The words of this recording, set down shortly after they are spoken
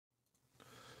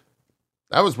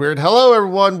That was weird. Hello,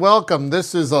 everyone. Welcome.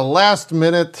 This is a last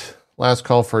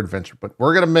call for adventure, but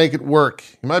we're going to make it work.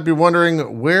 You might be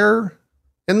wondering, where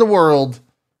in the world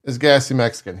is Gassy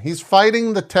Mexican? He's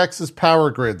fighting the Texas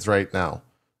power grids right now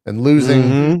and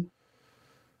losing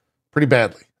pretty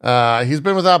badly. He's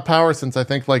been without power since I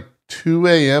think like 2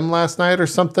 a.m. last night or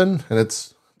something, and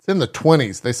it's in the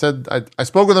 20s. They said, I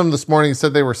spoke with them this morning. He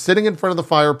said they were sitting in front of the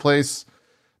fireplace.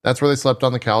 That's where they slept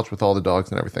on the couch with all the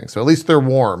dogs and everything. So at least they're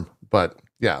warm. But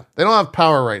yeah, they don't have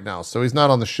power right now, so he's not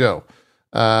on the show.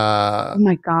 Oh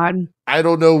my God. I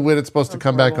don't know when it's supposed to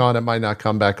come back on. It might not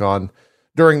come back on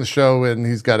during the show, and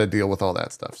he's got to deal with all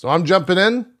that stuff. So I'm jumping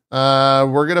in.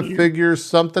 We're going to figure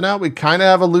something out. We kind of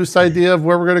have a loose idea of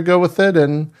where we're going to go with it,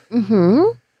 and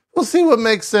we'll see what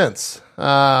makes sense.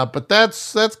 But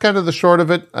that's kind of the short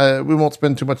of it. We won't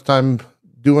spend too much time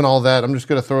doing all that. I'm just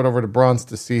going to throw it over to Bronze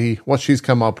to see what she's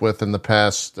come up with in the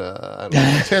past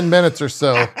 10 minutes or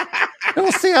so. And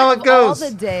we'll see how it goes. All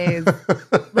the days.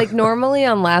 Like normally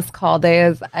on last call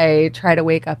days, I try to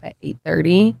wake up at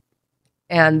 8:30.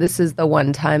 And this is the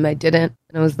one time I didn't.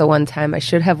 And it was the one time I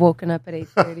should have woken up at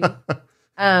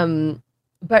 8:30.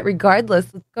 But regardless,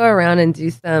 let's go around and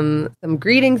do some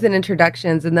greetings and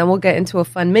introductions. And then we'll get into a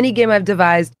fun mini game I've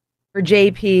devised for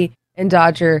JP and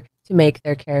Dodger to make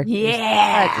their characters.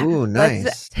 Yeah. Ooh, nice.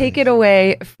 Let's take it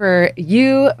away for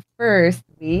you first,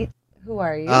 Wheat. Who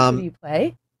are you? Who do you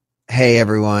play? Hey,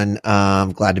 everyone.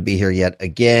 Glad to be here yet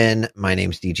again. My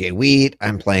name's DJ Wheat.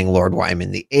 I'm playing Lord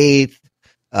Wyman the Eighth.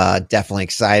 Definitely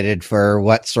excited for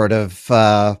what sort of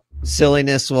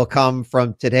silliness will come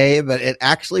from today, but it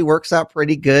actually works out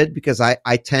pretty good because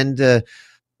I tend to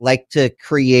like to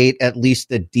create at least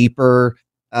a deeper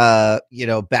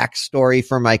backstory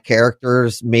for my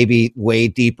characters, maybe way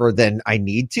deeper than I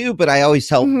need to, but I always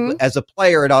help as a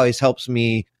player. It always helps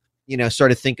me,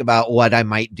 sort of think about what I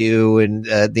might do and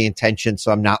the intention. So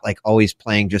I'm not like always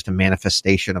playing just a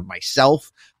manifestation of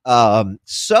myself.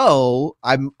 So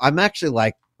I'm actually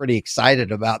like pretty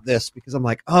excited about this because I'm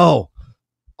like, oh,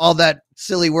 all that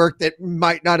silly work that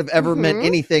might not have ever meant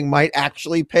anything might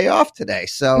actually pay off today.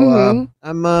 So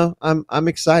I'm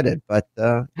excited, but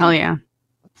Hell yeah.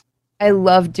 I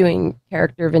love doing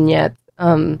character vignettes.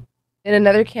 In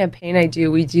another campaign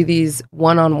we do these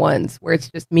one-on-ones where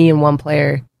it's just me and one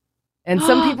player. And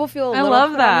some people feel a little put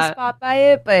on the spot by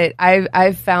it, but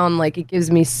I've found like it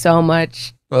gives me so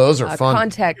much those are fun.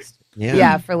 Context.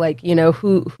 Yeah, for like,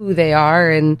 who they are.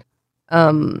 And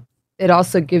it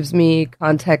also gives me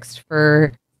context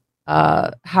for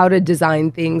how to design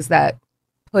things that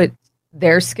put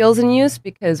their skills in use,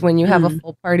 because when you have a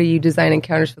full party, you design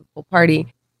encounters for the full party.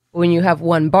 But when you have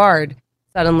one bard,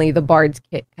 suddenly the bard's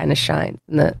kit kind of shines,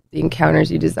 and the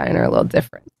encounters you design are a little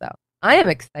different. So I am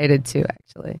excited too,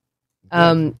 actually.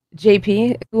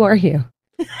 JP, who are you?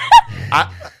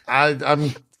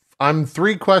 I'm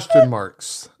 3 question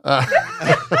marks.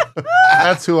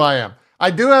 That's who I am.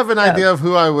 I do have an idea of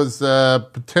who I was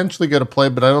potentially going to play,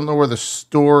 but I don't know where the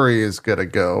story is going to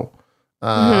go.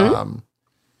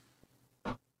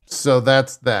 So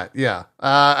that's that. Yeah.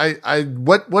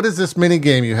 What is this mini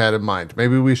game you had in mind?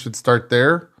 Maybe we should start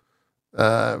there.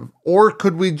 Or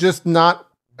could we just not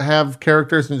have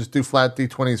characters and just do flat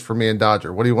D20s for me and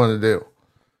Dodger? What do you want to do?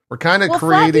 We're kind of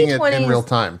creating it in real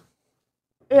time.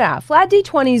 Yeah, flat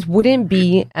D20s wouldn't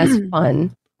be as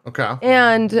fun. Okay.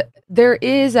 And there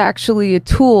is actually a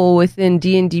tool within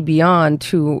D&D Beyond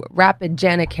to rapid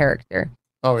gen a character.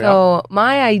 Oh, yeah. So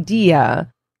my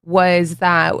idea was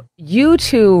that you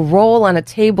two roll on a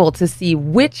table to see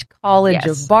which college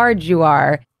of bard you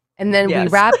are, and then we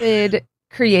rapid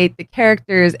create the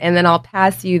characters, and then I'll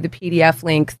pass you the PDF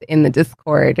links in the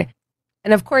Discord.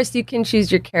 And of course, you can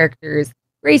choose your character's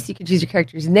race, you can choose your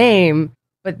character's name,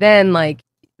 but then like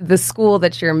the school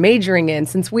that you're majoring in,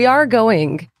 since we are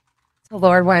going to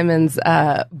Lord Wyman's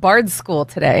bard school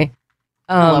today,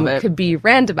 could be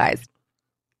randomized.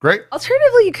 Great.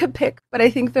 Alternatively, you could pick, but I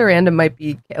think the random might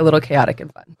be a little chaotic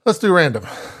and fun. Let's do random.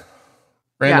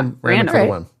 Random for the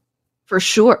win. For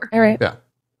sure. All right. Yeah.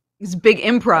 It's big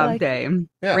improv day.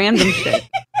 Yeah. Random shit.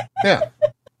 Yeah.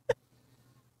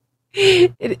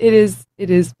 It is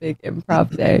big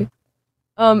improv day.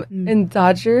 And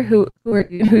Dodger, who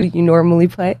do you normally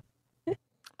play?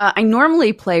 I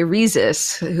normally play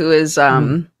Rhesus, who is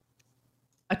a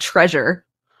treasure.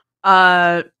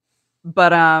 But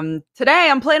today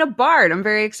I'm playing a bard. I'm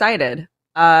very excited.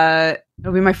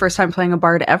 It'll be my first time playing a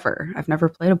bard ever. I've never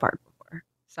played a bard before.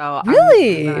 So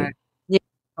really?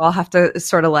 I'll have to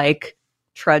sort of like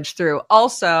trudge through.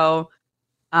 Also,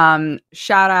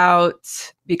 shout out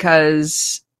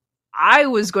because I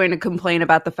was going to complain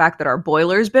about the fact that our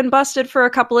boiler's been busted for a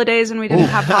couple of days and we didn't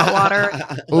have hot water.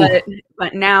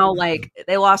 But now, like,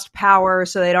 they lost power,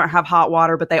 so they don't have hot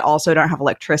water, but they also don't have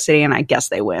electricity, and I guess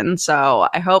they win. So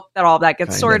I hope that all that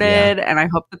gets sorted, and I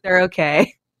hope that they're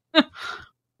okay.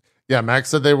 Yeah, Max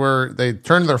said they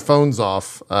turned their phones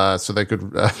off so they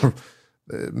could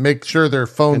make sure their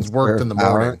phones worked in the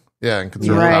morning. Yeah, and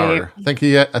conserve power. I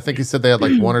think he said they had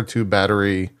like 1 or 2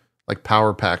 battery like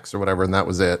power packs or whatever, and that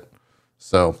was it.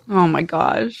 So, oh my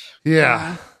gosh,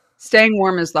 yeah. Staying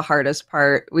warm is the hardest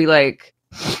part. My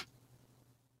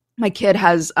kid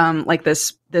has like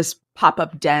this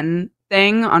pop-up den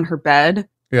thing on her bed.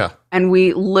 Yeah. And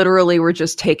we literally were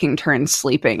just taking turns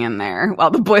sleeping in there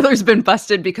while the boiler's been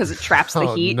busted because it traps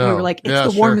the heat. No. And we were like,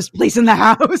 it's the warmest place in the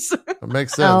house. That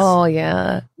makes sense. Oh,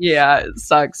 yeah. Yeah, it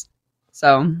sucks.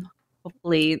 So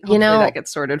hopefully that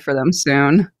gets sorted for them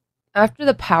soon. After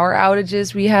the power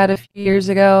outages we had a few years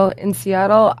ago in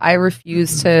Seattle, I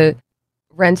refused to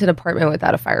rent an apartment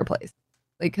without a fireplace.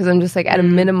 Like, because I'm just like, at a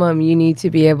minimum, you need to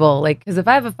be able, like, because if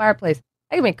I have a fireplace,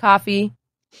 I can make coffee.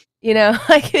 You know,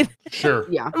 I can. Sure.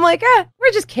 Yeah. I'm like,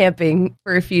 we're just camping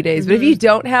for a few days. But if you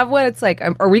don't have one, it's like,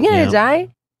 are we going to die?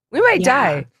 We might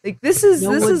die. Like this has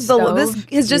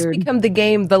just become the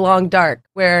game, The Long Dark,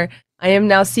 where I am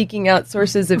now seeking out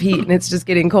sources of heat, and it's just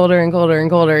getting colder and colder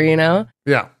and colder. You know.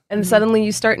 Yeah. And suddenly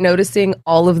you start noticing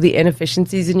all of the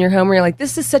inefficiencies in your home. Where you're like,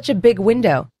 this is such a big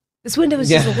window. This window is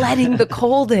just letting the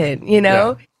cold in. You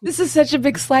know, this is such a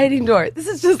big sliding door. This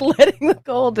is just letting the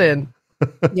cold in.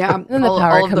 Yeah, and then the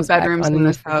power all of the bedrooms in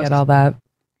this house. All that.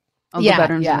 All the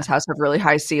bedrooms in this house have really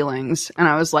high ceilings, and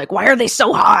I was like, "Why are they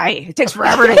so high? It takes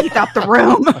forever to heat up the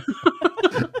room."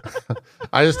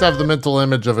 I just have the mental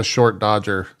image of a short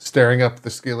Dodger staring up the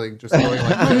ceiling, just going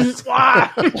like this.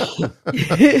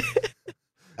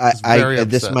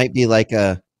 This might be like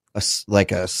a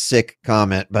sick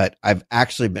comment, but I've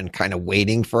actually been kind of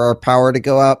waiting for our power to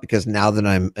go out because now that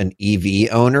I'm an EV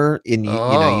owner, and you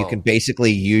know, you can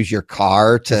basically use your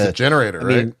car to a generator. I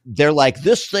mean, they're like,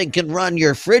 this thing can run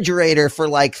your refrigerator for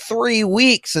like 3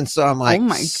 weeks, and so I'm like, oh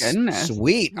my goodness,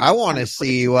 sweet! I want to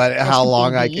see how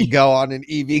long I can go on an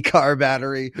EV car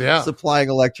battery, supplying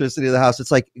electricity to the house.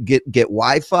 It's like get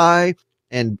Wi-Fi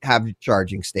and have a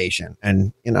charging station,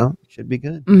 and you know, it should be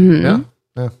good. Mm-hmm.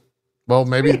 Yeah. Well,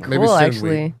 maybe cool, soon.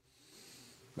 Actually,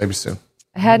 maybe soon.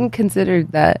 I hadn't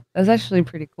considered that. That's actually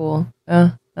pretty cool.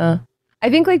 I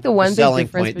think like the one big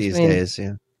difference point between these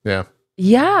days, yeah.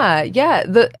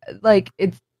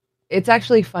 It's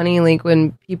actually funny. Like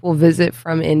when people visit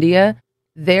from India,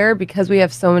 there because we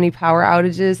have so many power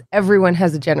outages, everyone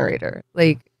has a generator.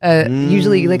 Like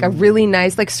usually like a really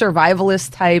nice like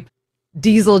survivalist type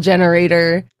diesel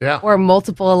generator, or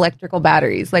multiple electrical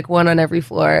batteries, like one on every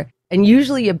floor. And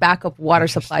usually a backup water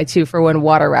supply, too, for when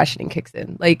water rationing kicks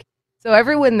in. Like, so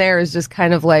everyone there is just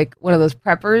kind of like one of those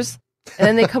preppers. And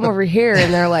then they come over here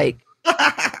and they're like,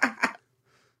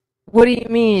 what do you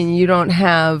mean you don't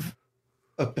have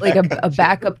like a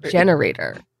backup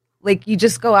generator? Like, you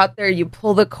just go out there, you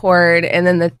pull the cord, and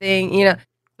then the thing, you know,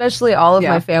 especially all of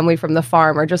my family from the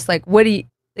farm are just like,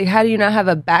 how do you not have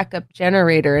a backup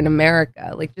generator in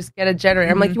America? Like, just get a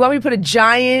generator. I'm like, you want me to put a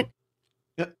giant,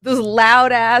 those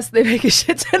loud ass, they make a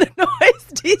shit ton of noise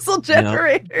diesel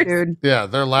generators. Dude. Yeah,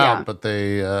 they're loud, but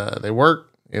they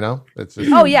work, you know? It's just,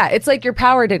 it's like your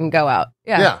power didn't go out.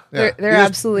 Yeah. They're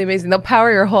absolutely amazing. They'll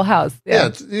power your whole house. Yeah,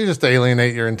 you just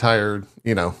alienate your entire,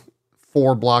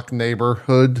 4-block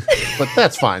neighborhood, but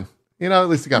that's fine. You know, at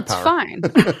least you got power. Fine.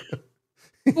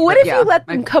 What if you let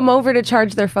them come over to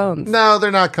charge their phones? No, they're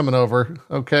not coming over.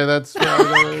 Okay, that's not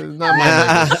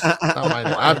my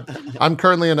neighbors. I'm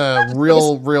currently in a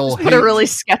real put a really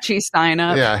sketchy sign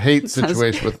up. Yeah, hate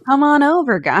situation with. Come on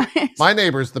over, guys. My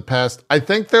neighbors, the past, I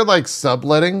think they're like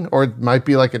subletting, or it might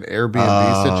be like an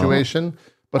Airbnb situation.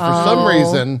 But for some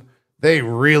reason, they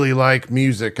really like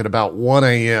music at about 1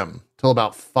 a.m. till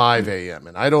about 5 a.m.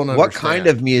 And I don't understand. What kind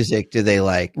of music do they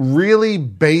like? Really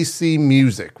bassy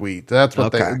music. That's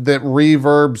what that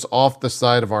reverbs off the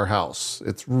side of our house.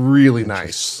 It's really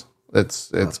nice.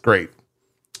 It's great.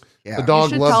 Yeah. The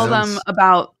dog loves tell them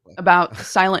about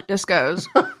silent discos.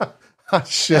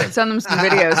 Shit. Send them some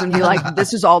videos and be like,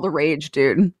 this is all the rage,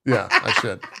 dude. Yeah, I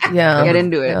should. Yeah. Get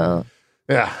into it.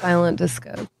 Yeah. Silent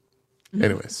disco.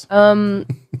 Anyways.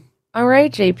 All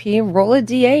right, JP, roll a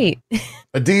D8.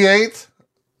 A D8?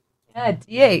 Yeah,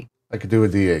 D8. I could do a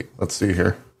D8. Let's see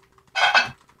here.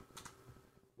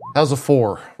 How's a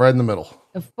 4? Right in the middle.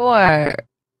 A 4.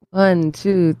 1,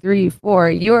 2, 3,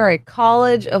 4. You are a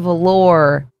College of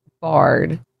Allure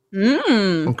bard.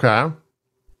 Okay.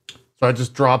 So I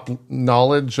just drop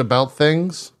knowledge about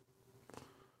things?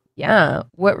 Yeah.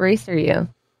 What race are you?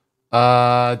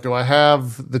 Do I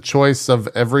have the choice of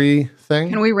everything?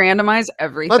 Can we randomize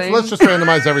everything? Let's just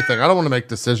randomize everything. I don't want to make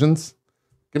decisions.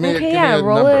 Give me a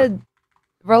roll number.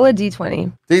 Roll a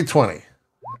d20. D20.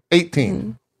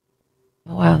 18.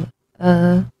 Oh,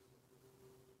 wow.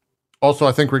 Also,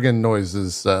 I think we're getting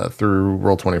noises through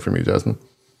Roll20 from you, Jasmine.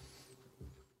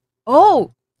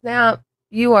 Oh, snap.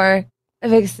 You are. I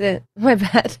fixed it. My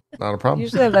bad. Not a problem.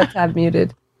 Usually I have that tab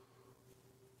muted.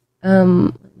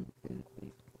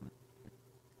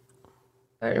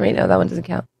 Wait, no, that one doesn't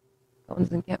count. That one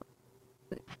doesn't count.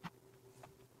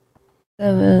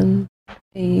 7,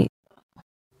 8.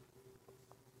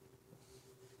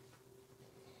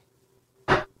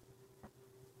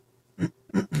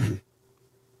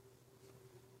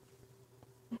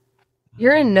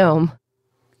 You're a gnome.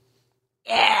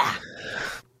 Yeah.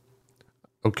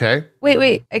 Okay.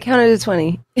 Wait. I counted a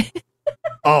 20.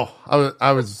 Oh,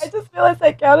 I was. I just realized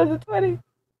I counted a 20.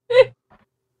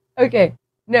 Okay.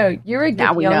 No, you're a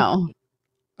Now we know.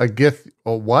 A gith.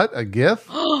 A what? A gith?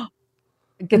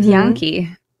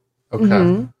 Githyanki. Okay.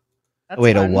 Mm-hmm.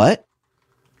 Wait, fun. a what?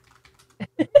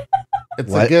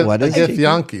 It's a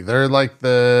Githyanki. They're like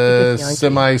the Githyanki.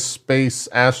 semi-space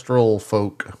astral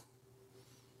folk.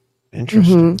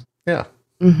 Interesting. Yeah.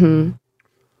 Mm-hmm.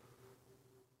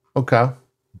 Okay.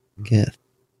 Gith.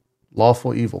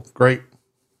 Lawful evil. Great.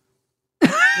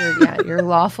 You're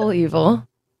lawful evil.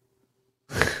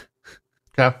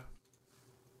 Okay.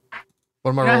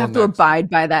 What am I You don't rolling have to next? abide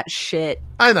by that shit.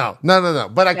 I know. No.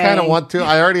 But I kind of Dang. want to.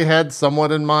 I already had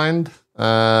somewhat in mind.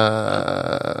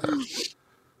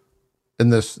 In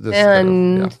this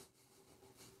And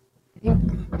yeah. I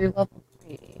think you're level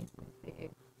 3.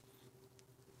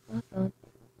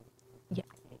 Yeah.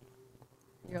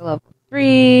 You're level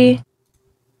 3.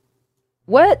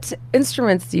 What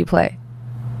instruments do you play?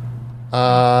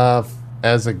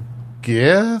 As a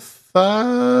gith,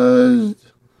 I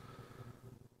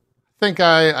think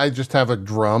I just have a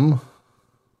drum.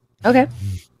 Okay.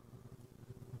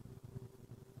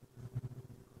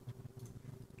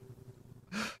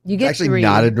 You It's get actually 3.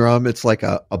 not a drum. It's like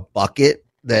a bucket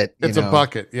that It's a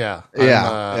bucket. Yeah.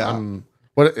 Yeah.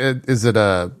 What is it?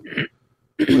 For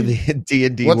the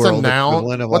D&D What's world a noun?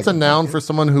 equivalent of What's like a noun bucket. for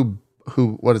someone who?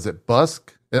 What is it?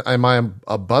 Busk? Am I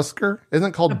a busker? Isn't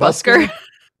it called A busker? busking?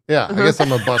 Yeah, I guess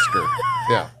I'm a busker.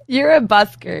 Yeah. You're a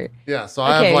busker. Yeah, so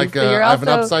I have Okay, like so you're I have an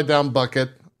also- upside down bucket.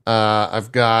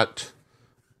 I've got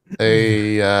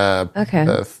a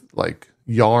Okay. like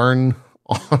yarn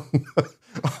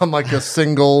on like a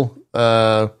single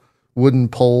wooden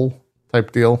pole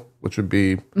type deal, which would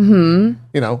be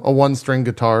Mm-hmm. a 1-string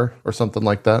guitar or something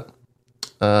like that.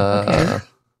 Okay.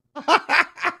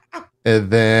 And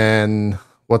then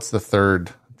what's the third?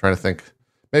 I'm trying to think.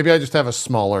 Maybe I just have a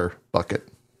smaller bucket.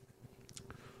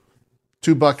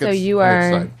 2 buckets. So you on each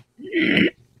are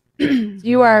side.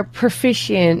 you are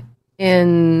proficient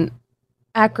in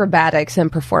acrobatics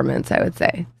and performance, I would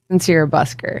say, since you're a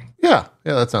busker. Yeah,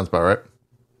 that sounds about right.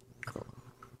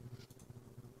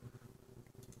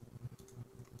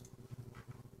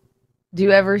 Do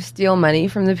you ever steal money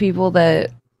from the people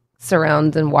that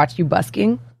surround and watch you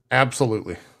busking?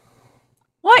 Absolutely.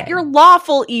 What? You're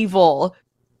lawful evil.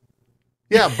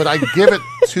 Yeah, but I give it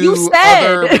You to said.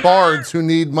 other bards who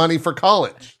need money for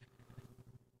college.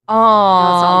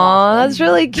 Aw, that's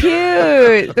really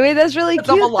cute. Wait, that's really That's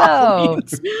all cute, lawful though.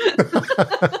 means.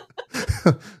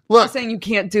 I'm Look, saying you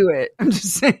can't do it. I'm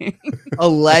just saying.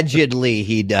 Allegedly,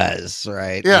 he does,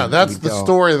 right? yeah, We that's the don't-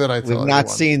 story that I tell We've not everyone.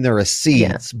 seen the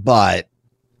receipts, but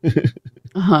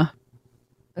Uh-huh.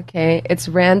 Okay, it's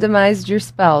randomized your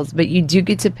spells, but you do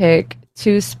get to pick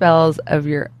 2 spells of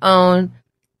your own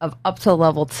of up to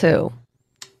level 2.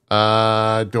 Do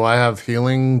I have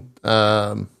healing?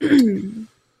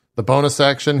 The bonus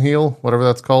action heal, whatever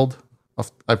that's called.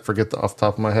 I forget off the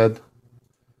top of my head.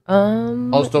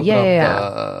 I'll just open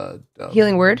up.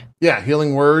 Healing word.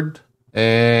 Healing word.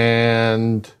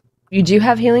 And You do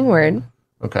have healing word.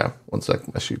 okay, 1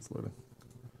 second. My sheet's loading.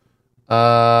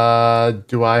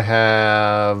 Do I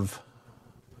have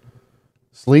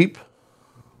sleep?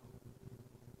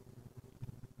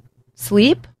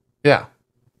 Sleep? Yeah,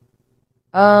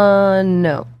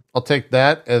 No. I'll take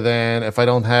that. And then if I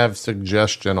don't have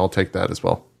suggestion, I'll take that as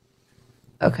well.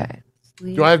 Okay.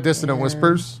 Sleep Do I have dissonant and-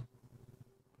 whispers?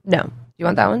 No. Do you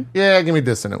want that one? Yeah, give me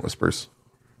dissonant whispers.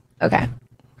 Okay.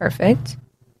 Perfect.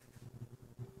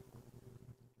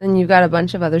 Then you've got a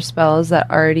bunch of other spells that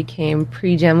already came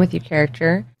pre-gen with your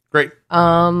character. Great.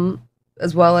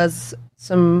 As well as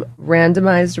some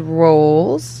randomized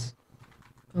rolls.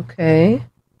 Okay.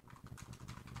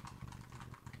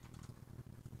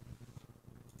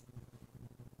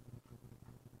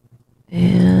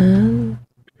 And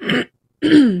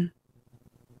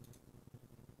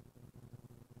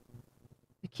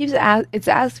it's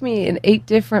asked me in 8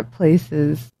 different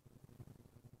places,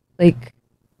 like,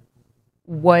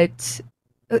 what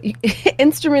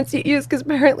instruments you use, because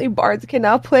apparently bards can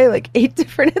now play like 8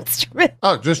 different instruments.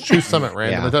 Oh, just choose some at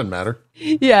random. Yeah. It doesn't matter.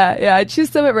 Yeah. Choose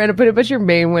some at random, but your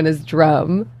main one is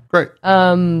drum. Great.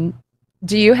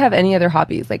 Do you have any other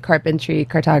hobbies like carpentry,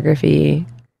 cartography,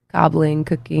 cobbling,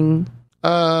 cooking?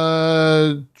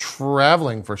 Traveling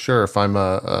for sure. If I'm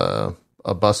a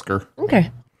busker. Okay.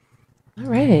 All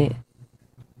right.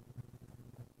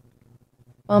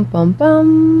 Bum bum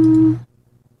bum.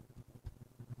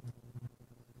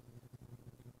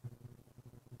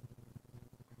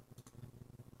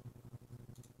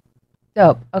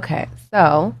 Dope. Okay,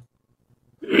 so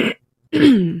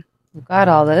we've got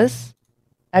all this.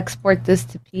 Export this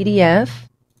to PDF.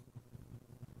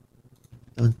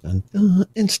 Dun, dun, dun.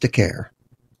 Instacare.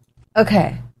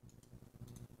 Okay.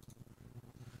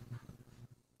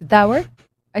 Did that work?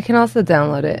 I can also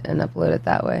download it and upload it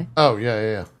that way. Oh,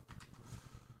 yeah.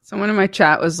 Someone in my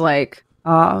chat was like,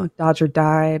 oh, Dodger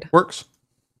died. Works.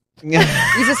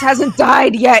 Jesus hasn't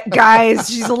died yet, guys.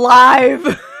 She's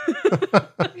alive.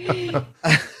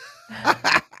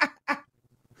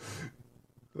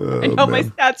 I know my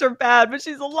stats are bad, but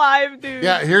she's alive, dude.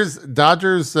 Yeah, here's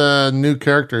Dodger's new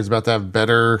character is about to have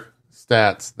better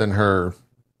stats than her.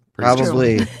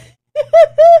 Probably.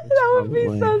 That would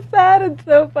be so sad and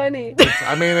so funny.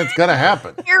 It's gonna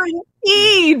happen.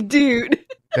 Guaranteed, dude.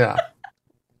 Yeah.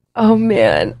 Oh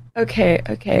man.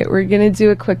 Okay. We're gonna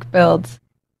do a quick build.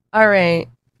 All right.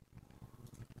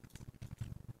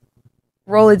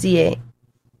 Roll a d8.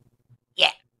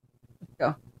 Yeah. Let's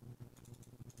go.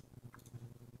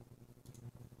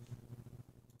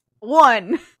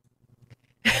 1.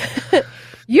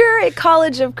 You're a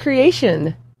College of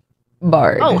Creation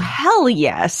bard. Oh, hell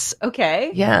yes.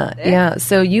 Okay. Yeah.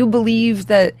 So you believe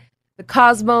that the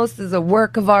cosmos is a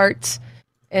work of art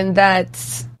and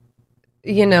that,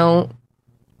 you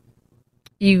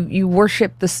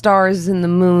worship the stars and the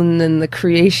moon and the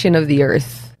creation of the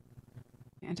earth.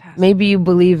 Fantastic. Maybe you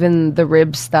believe in the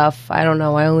rib stuff. I don't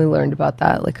know. I only learned about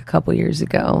that like a couple years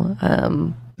ago.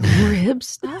 Rib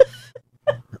stuff?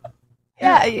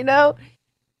 Yeah,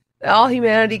 all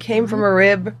humanity came from a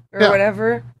rib or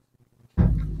whatever.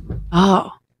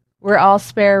 Oh. We're all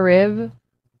spare rib.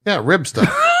 Yeah, rib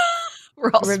stuff.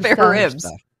 We're all Rib spare stuff. ribs.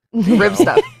 Rib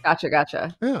stuff.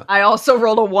 Gotcha. Yeah. I also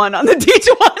rolled a 1 on the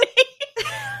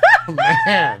D20.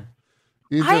 Man.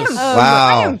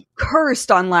 I am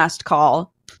cursed on last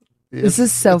call. This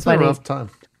is so funny. It's a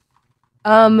rough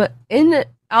time. In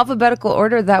alphabetical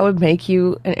order, that would make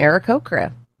you an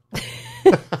Aarakocra.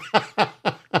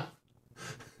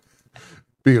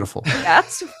 Beautiful.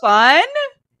 That's fun.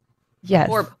 Yes.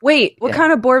 Borb. Wait, what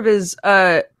kind of Borb is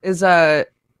Anne?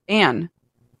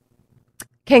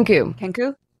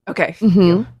 Kenku. Okay.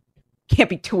 Mm-hmm. Can't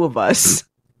be 2 of us.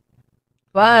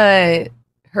 But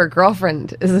her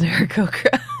girlfriend is an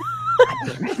Aarakocra.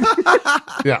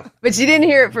 Yeah. But you didn't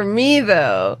hear it from me,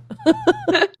 though.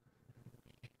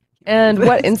 And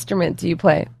what instrument do you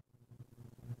play?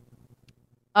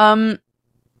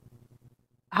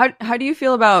 How do you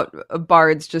feel about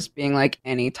bards just being like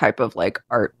any type of like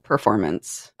art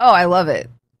performance? Oh, I love it.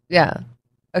 Yeah.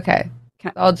 Okay.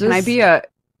 Can I be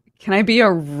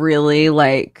a really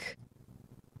like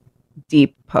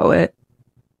deep poet?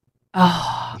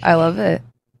 Oh, I love it.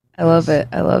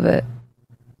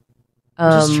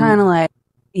 Just trying to like,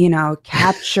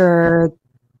 capture,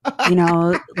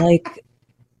 like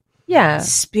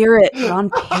spirit on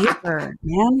paper,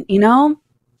 man,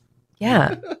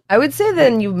 Yeah. I would say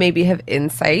then you maybe have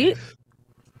insight.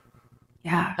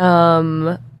 Yeah.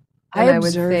 I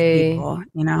would say people,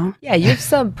 Yeah, you have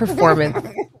some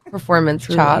performance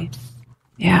chops.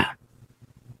 Yeah.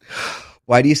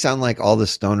 Why do you sound like all the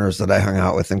stoners that I hung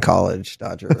out with in college,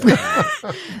 Dodger?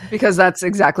 Because that's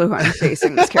exactly who I'm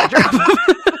facing this character off of.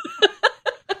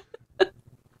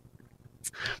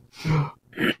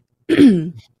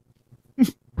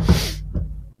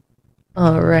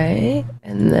 All right.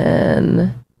 And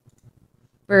then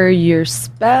for your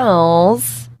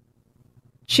spells,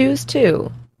 choose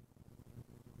 2.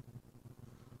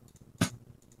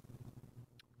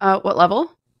 What level?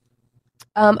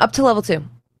 Up to level 2.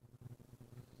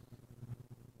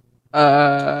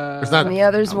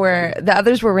 The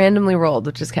others were randomly rolled,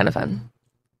 which is kind of fun.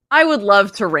 I would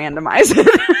love to randomize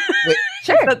it.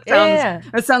 Sure.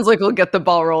 That sounds like we'll get the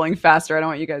ball rolling faster. I don't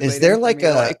want you guys. Is there like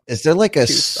a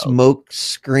smoke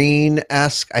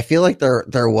screen-esque? I feel like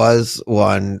there was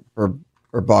one for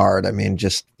or bard. I mean,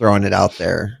 just throwing it out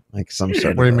there, like some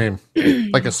sort What of. What do you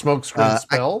mean? Like a smokescreen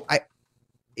spell?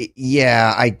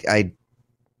 It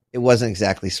wasn't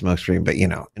exactly smokescreen, but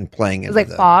and playing it was like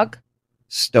fog,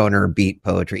 stoner beat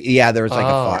poetry. Yeah, there was like a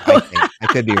fog. I think I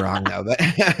could be wrong though, but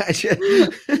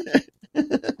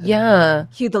yeah,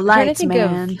 cue the lights,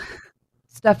 man.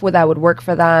 Stuff that would work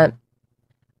for that.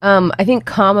 I think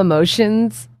calm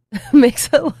emotions makes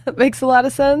a lot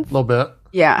of sense. A little bit.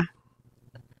 Yeah,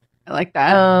 I like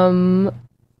that.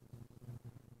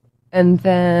 And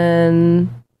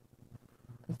then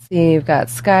let's see, you've got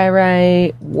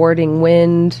Skywrite, Warding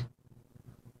Wind.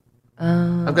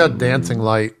 I've got dancing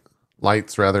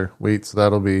lights rather. Wait, so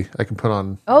that'll be. I can put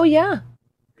on. Oh yeah,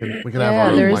 We can have our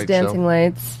own there's light dancing show.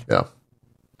 lights. Yeah.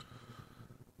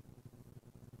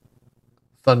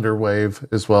 Thunder wave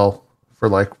as well for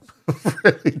like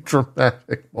really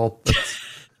dramatic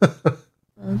moments.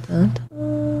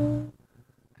 All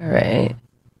right.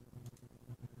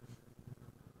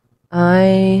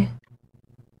 I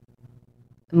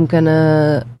am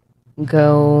gonna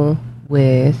go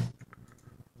with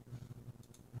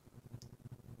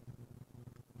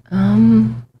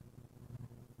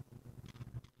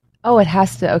oh, it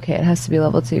has to be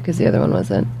level 2 because the other one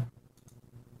wasn't.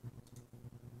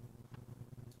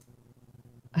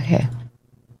 Okay.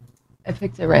 I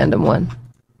picked a random one.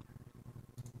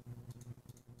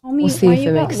 Homie, we'll see why if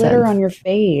you it got makes glitter sense. on your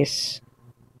face?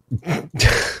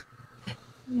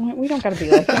 We don't got to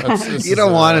be like that. You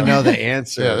don't want to know the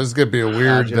answer. Yeah, this is gonna be a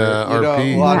weird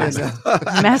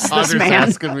RP. Mess this Andrew's man.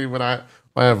 asking me when I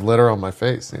have glitter on my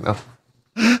face.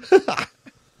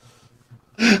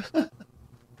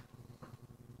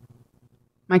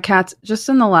 My cats, just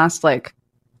in the last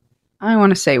I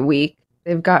want to say week,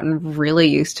 they've gotten really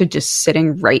used to just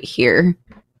sitting right here.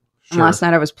 Sure. And last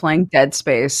night I was playing Dead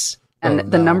Space, and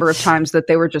the number of times that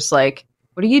they were just like,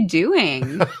 "What are you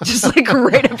doing?" Just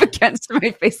right up against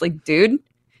my face, like, dude,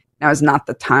 now is not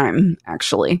the time.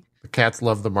 Actually, The cats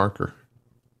love the marker.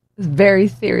 It's very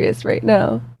serious right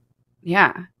now.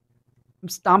 yeah, I'm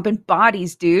stomping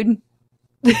bodies, dude.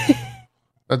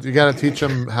 But you got to teach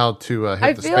them how to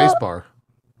hit the space bar.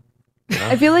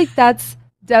 I feel like that's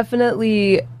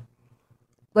definitely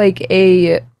like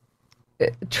a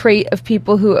trait of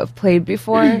people who have played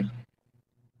before.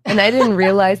 And I didn't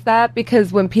realize that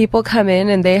because when people come in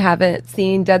and they haven't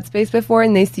seen Dead Space before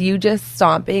and they see you just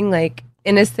stomping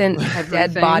innocent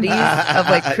dead bodies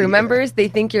of crew members, they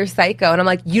think you're psycho. And I'm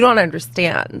like, you don't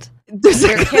understand. There's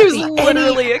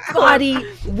literally a body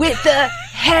with the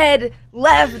head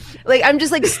left. I'm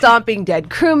just stomping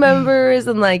dead crew members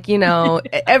and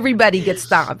everybody gets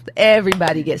stomped.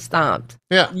 Everybody gets stomped.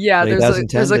 Yeah.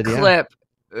 There's a clip.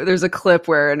 There's a clip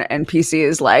where an NPC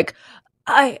is like,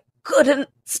 I couldn't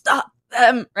stop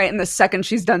them. Right. And the second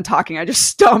she's done talking, I just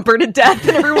stomp her to death.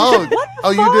 And everyone's like, what the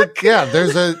fuck? You did?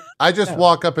 Yeah. I just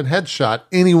walk up and headshot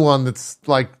anyone that's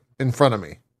in front of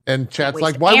me. And chat's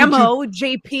like, why would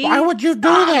you, JP? Why would you do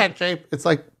that, JP? It's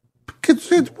like,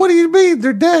 what do you mean?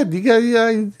 They're dead. You got,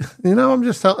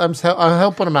 I'm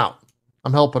helping them out.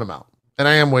 I'm helping them out. And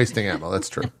I am wasting ammo. That's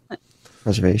true.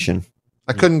 Preservation.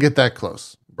 I couldn't get that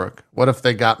close, Brooke. What if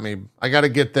they got me? I got to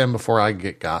get them before I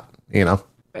get got,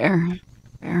 Fair.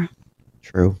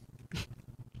 True.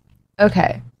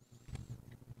 Okay.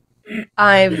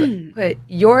 I've put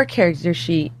your character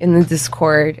sheet in the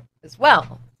Discord as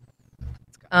well.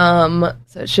 So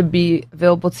it should be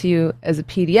available to you as a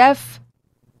PDF.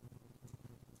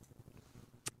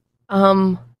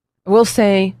 I will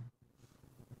say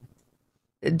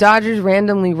Dodgers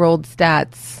randomly rolled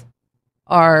stats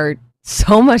are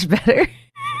so much better.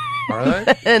 Are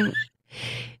they? And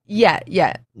yeah.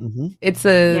 Mm-hmm. It's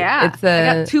a I got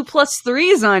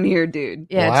 2+3s on here, dude.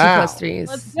 Yeah, Wow. 2+3s.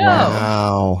 Let's go.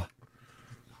 Wow.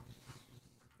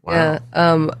 Yeah.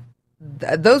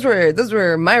 Those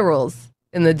were my rolls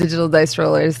in the digital dice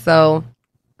rollers. So,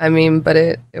 but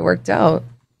it worked out.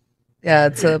 Yeah,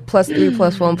 it's a +3,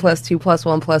 +1, +2,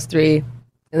 +1, +3,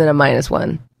 and then a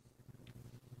 -1.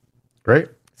 Great.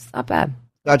 It's not bad.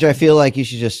 Dodger, I feel like you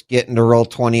should just get into roll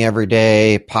 20 every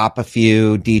day, pop a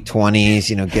few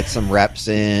D20s, get some reps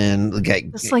in,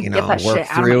 get that work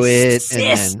through it,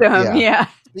 system. and then, yeah.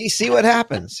 You see what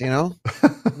happens, Yeah.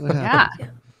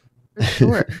 For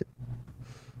sure.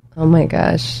 Oh my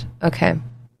gosh. Okay.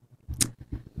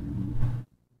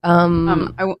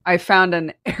 I found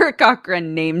an Eric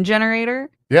Cochran name generator.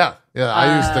 Yeah.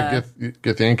 I used to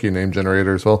get the Yankee name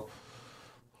generator as well.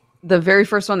 The very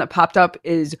first one that popped up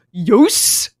is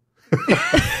Yos.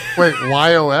 Wait,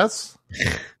 YOS?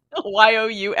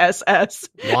 YOUSS.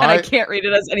 And I can't read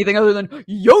it as anything other than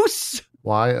Yos.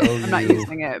 YOU. I'm not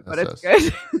using it, but it's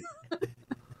good.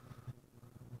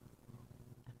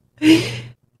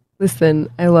 Listen,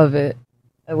 I love it.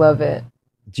 I love it.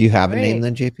 Do you have a name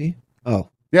then, JP? Oh.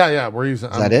 Yeah. We're using.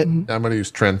 Is that it? I'm going to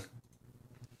use Trin.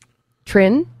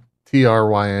 Trin?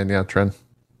 Tryn. Yeah, Trin.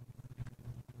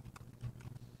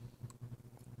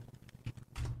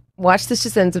 Watch this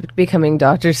just ends up becoming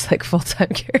Doctor's like full-time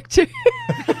character.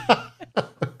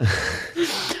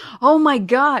 Oh my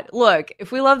God. Look,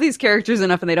 if we love these characters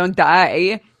enough and they don't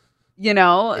die, you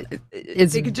know,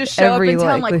 they could just show up in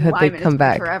town like Lyman. They come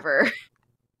back forever.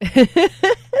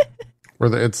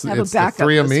 It's the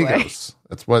three amigos.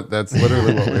 That's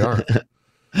literally what we are.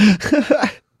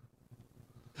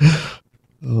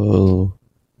 Oh.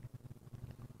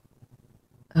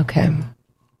 Okay.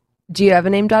 Do you have a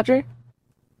name, Dodger?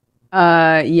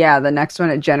 Yeah, the next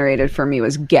one it generated for me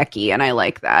was Geki, and I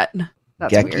like that.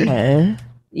 That's Geki? Weird.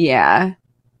 Yeah.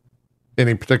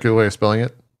 Any particular way of spelling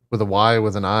it? With a Y,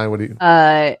 with an I? What do you?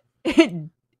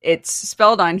 It's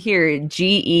spelled on here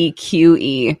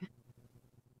Geque.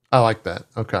 I like that.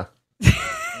 Okay.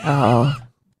 Oh.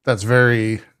 That's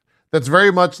very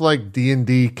much like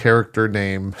D&D character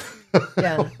name.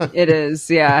 Yeah. It is,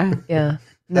 yeah. Yeah.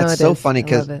 No, that's so funny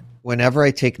because whenever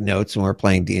I take notes when we're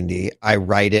playing D&D, I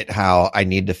write it how I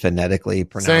need to phonetically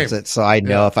pronounce it. So I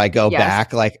know if I go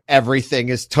back, like everything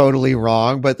is totally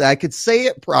wrong, but I could say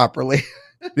it properly.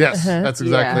 Yes, that's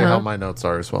exactly how my notes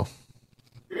are as well.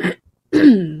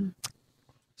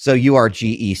 So you are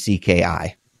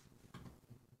Gecki.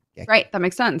 Right, that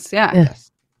makes sense. Yeah.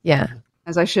 Yes. Yeah.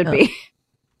 As I should be.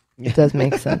 It does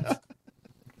make sense.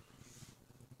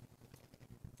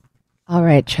 All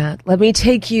right, chat. Let me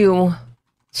take you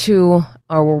to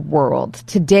our world.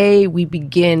 Today we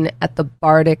begin at the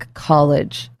Bardic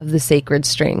College of the Sacred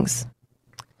Strings.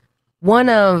 One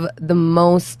of the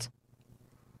most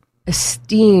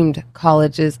esteemed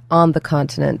colleges on the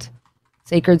continent.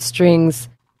 Sacred Strings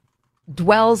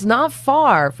dwells not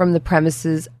far from the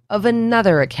premises of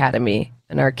another academy,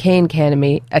 an arcane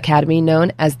academy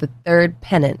known as the Third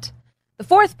Pennant. The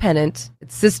Fourth Pennant,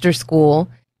 its sister school,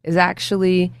 is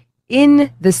actually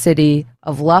in the city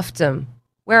of Luftum,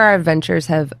 where our adventurers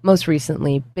have most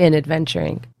recently been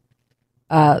adventuring.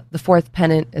 The Fourth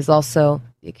Pennant is also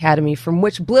the academy from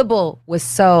which Blibble was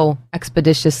so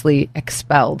expeditiously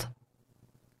expelled.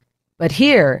 But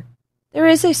here, there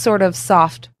is a sort of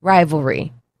soft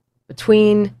rivalry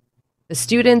between the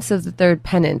students of the Third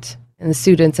Pennant and the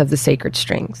students of the Sacred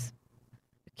Strings.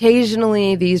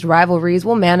 Occasionally, these rivalries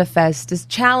will manifest as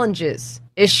challenges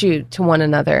issued to one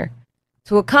another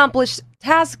to accomplish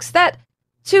tasks that,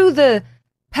 to the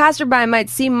passerby, might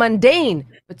seem mundane,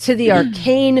 but to the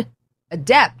arcane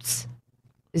adepts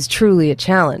is truly a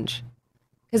challenge.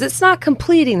 Because it's not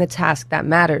completing the task that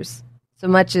matters, so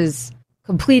much as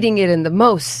completing it in the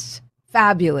most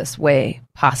fabulous way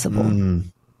possible.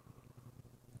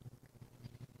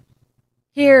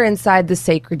 Here inside the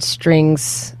Sacred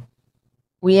Strings,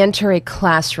 we enter a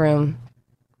classroom.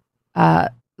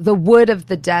 The wood of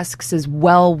the desks is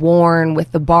well worn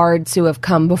with the bards who have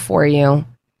come before you.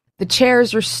 The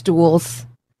chairs are stools,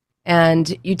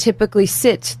 and you typically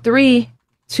sit 3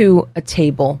 to a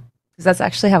table. Because that's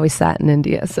actually how we sat in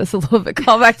India, so it's a little bit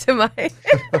callback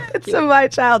to my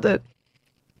childhood.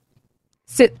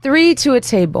 Sit 3 to a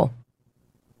table.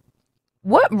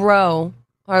 What row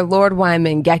are Lord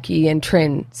Wyman, Geki, and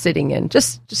Trin sitting in?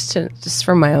 Just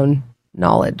for my own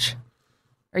knowledge.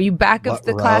 Are you back of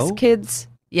the class kids?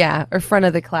 Yeah, or front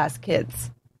of the class kids?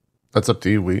 That's up to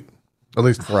you, Wheat. At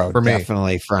least for me.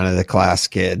 Definitely front of the class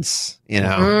kids, you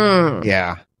know.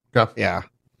 Yeah. Yeah.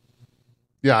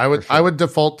 Yeah, I would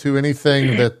default to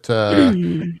anything that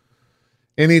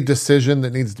any decision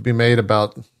that needs to be made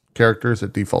about characters,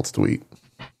 it defaults to Wheat.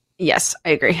 Yes, I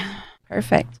agree.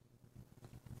 Perfect.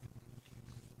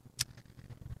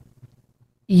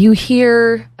 You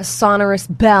hear a sonorous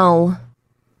bell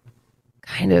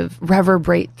kind of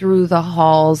reverberate through the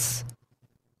halls,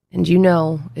 and you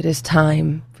know it is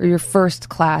time for your first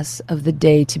class of the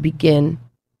day to begin.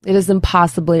 It is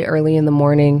impossibly early in the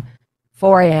morning,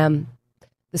 4 a.m.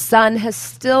 The sun has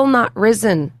still not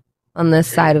risen on this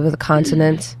side of the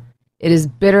continent. It is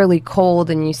bitterly cold,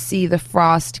 and you see the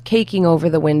frost caking over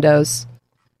the windows.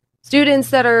 Students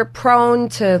that are prone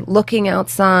to looking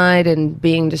outside and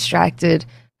being distracted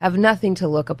have nothing to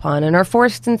look upon and are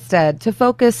forced instead to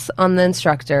focus on the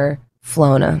instructor,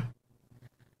 Flona.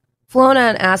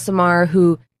 Flona and Asimar,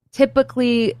 who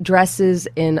typically dresses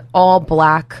in all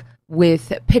black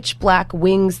with pitch black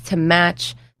wings to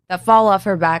match that fall off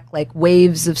her back like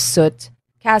waves of soot,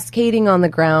 cascading on the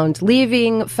ground,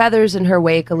 leaving feathers in her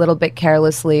wake a little bit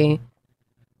carelessly.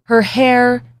 Her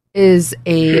hair is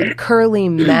a curly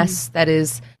mess that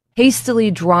is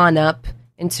hastily drawn up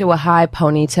into a high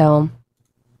ponytail.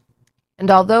 And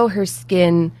although her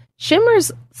skin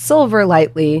shimmers silver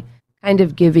lightly, kind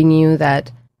of giving you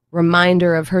that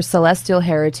reminder of her celestial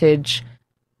heritage,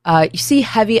 you see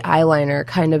heavy eyeliner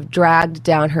kind of dragged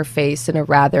down her face in a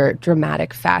rather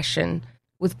dramatic fashion,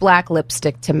 with black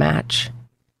lipstick to match.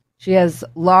 She has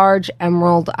large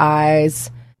emerald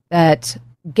eyes that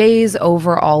gaze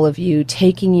over all of you,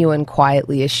 taking you in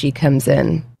quietly as she comes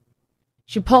in.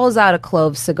 She pulls out a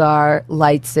clove cigar,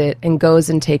 lights it, and goes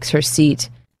and takes her seat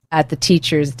at the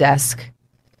teacher's desk.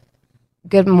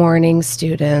 Good morning,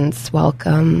 students.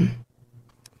 Welcome.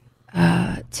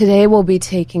 Today we'll be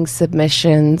taking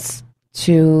submissions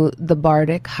to the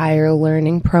Bardic Higher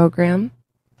Learning Program.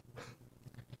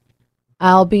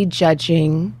 I'll be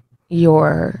judging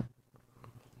your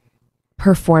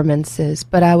performances,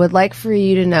 but I would like for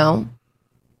you to know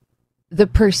the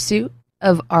pursuit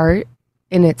of art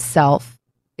in itself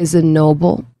is a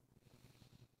noble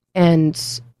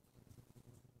and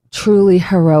truly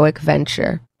heroic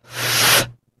venture.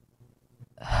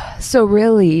 So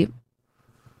really,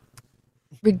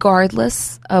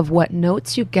 regardless of what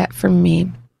notes you get from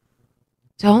me,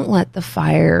 don't let the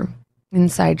fire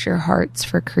inside your hearts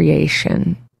for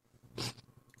creation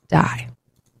die.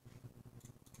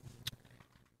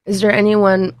 Is there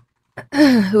anyone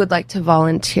who would like to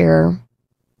volunteer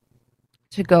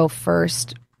to go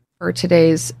first for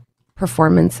today's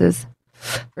performances?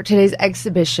 For today's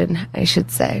exhibition, I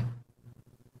should say.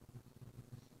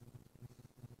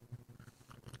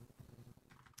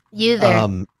 You there.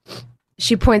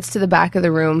 She points to the back of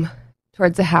the room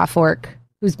towards a half-orc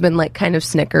who's been like kind of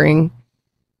snickering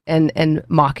and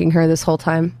mocking her this whole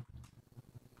time.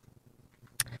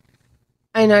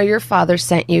 I know your father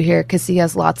sent you here because he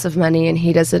has lots of money and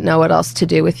he doesn't know what else to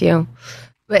do with you.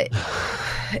 But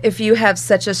if you have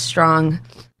such a strong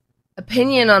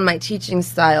opinion on my teaching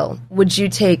style, would you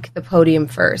take the podium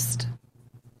first?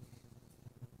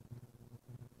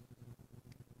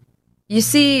 You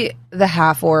see the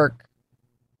half-orc,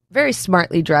 very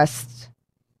smartly dressed,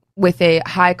 with a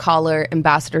high-collar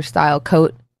ambassador-style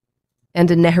coat and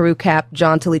a Nehru cap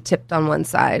jauntily tipped on one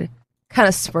side, kind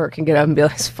of smirk and get up and be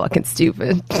like, it's fucking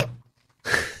stupid,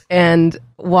 and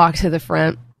walk to the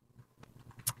front.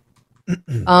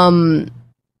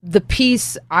 The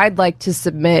piece I'd like to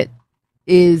submit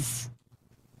is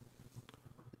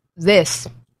this.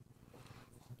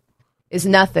 Is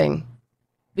nothing.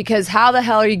 Because how the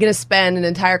hell are you going to spend an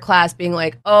entire class being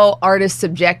like, oh, art is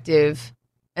subjective,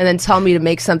 and then tell me to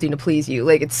make something to please you?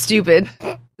 Like, it's stupid.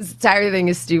 This entire thing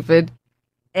is stupid.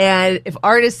 And if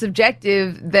art is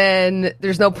subjective, then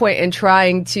there's no point in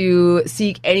trying to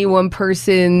seek any one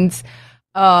person's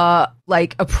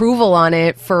approval on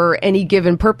it for any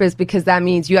given purpose, because that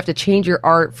means you have to change your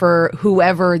art for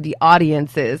whoever the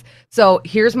audience is. So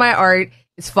here's my art.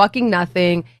 It's fucking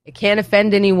nothing. It can't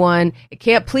offend anyone. It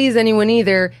can't please anyone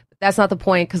either. But that's not the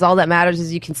point, because all that matters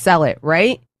is you can sell it,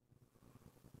 right?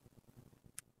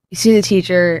 You see the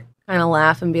teacher kind of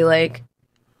laugh and be like,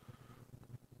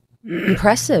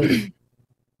 impressive.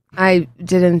 I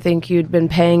didn't think you'd been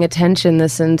paying attention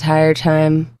this entire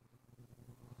time.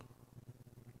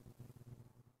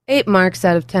 8 marks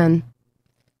out of 10.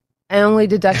 I only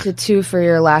deducted 2 for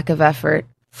your lack of effort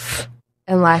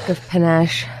and lack of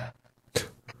panache.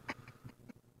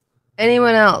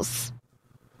 Anyone else?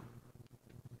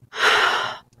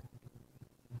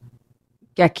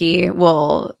 Geki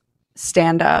will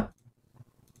stand up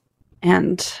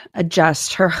and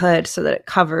adjust her hood so that it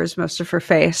covers most of her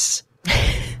face.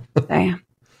 Say,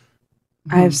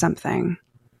 I have something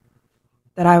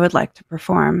that I would like to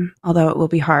perform, although it will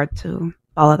be hard to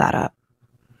follow that up.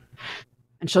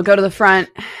 And she'll go to the front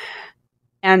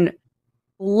and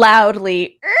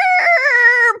loudly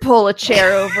pull a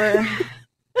chair over,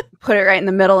 put it right in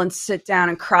the middle, and sit down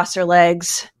and cross her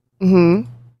legs. Mm-hmm.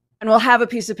 And we'll have a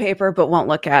piece of paper, but won't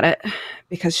look at it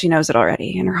because she knows it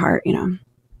already in her heart, you know.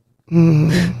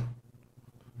 Mm.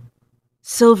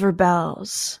 Silver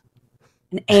bells,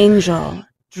 an angel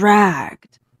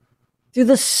dragged through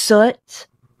the soot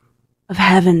of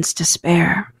heaven's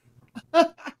despair.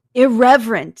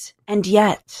 Irreverent and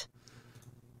yet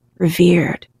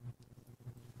revered.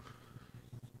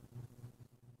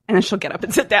 And then she'll get up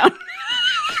and sit down.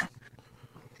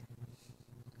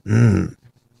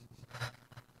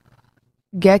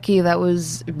 Geki, that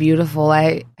was beautiful.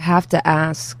 I have to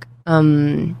ask,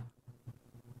 are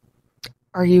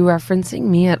you referencing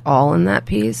me at all in that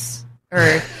piece?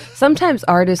 Or sometimes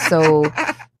art is so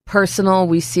personal,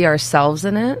 we see ourselves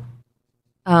in it.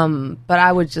 But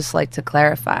I would just like to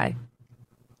clarify.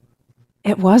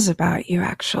 It was about you,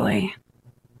 actually.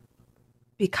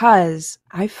 Because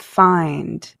I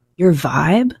find Your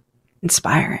vibe?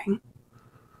 Inspiring.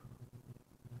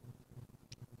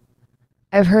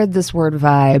 I've heard this word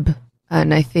vibe,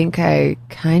 and I think I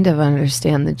kind of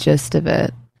understand the gist of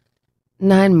it.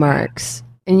 9 marks.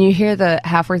 And you hear the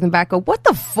half-orc in the back go, what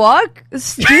the fuck? It's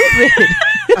stupid.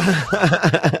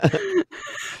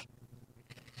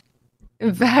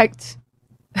 In fact,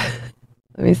 let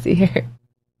me see here.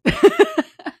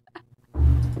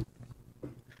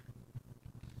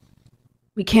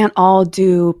 We can't all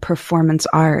do performance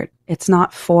art. It's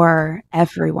not for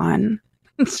everyone.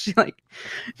 She like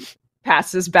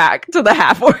passes back to the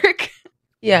half-orc.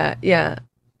 Yeah. You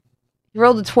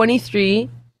rolled a 23.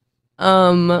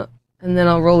 And then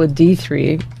I'll roll a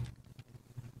D3.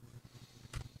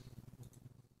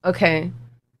 Okay.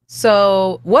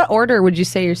 So, what order would you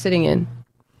say you're sitting in?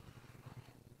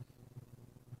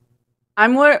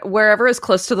 I'm wherever is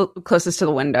closest to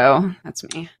the window. That's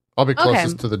me. I'll be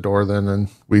closest to the door then, and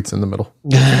Wheat's in the middle.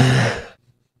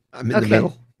 I'm in the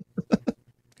middle.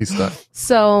 He's stuck.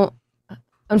 So,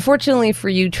 unfortunately for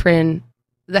you, Trin,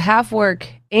 the half-orc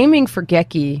aiming for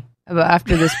Geki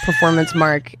after this performance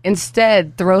mark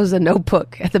instead throws a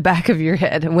notebook at the back of your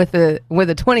head, and with a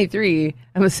 23,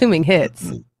 I'm assuming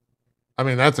hits. I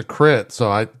mean, that's a crit, so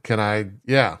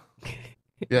yeah.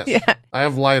 Yes. Yeah. I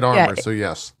have light armor, so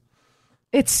yes.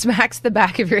 It smacks the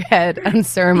back of your head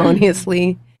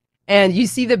unceremoniously, and you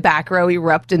see the back row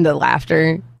erupt into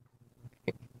laughter.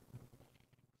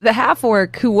 The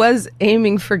half-orc, who was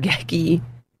aiming for Geki,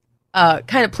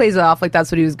 kind of plays it off like that's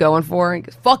what he was going for. He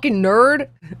goes, fucking nerd!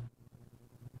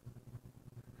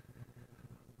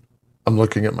 I'm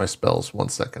looking at my spells. 1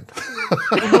 second.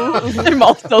 I'm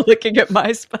also looking at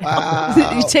my spells. Wow.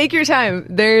 You take your time.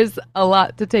 There's a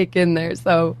lot to take in there,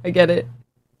 so I get it.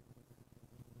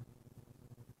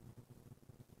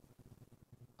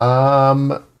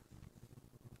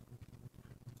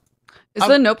 Is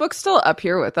the notebook still up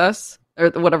here with us? Or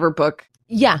whatever book?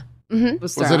 Yeah. Mm-hmm.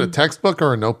 Was it a textbook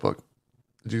or a notebook?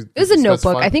 It was a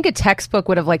notebook. I think a textbook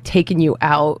would have taken you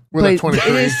out. With but a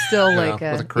 23. It is still with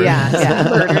a crit. yeah.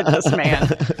 Murdered this man.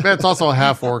 Man, it's also a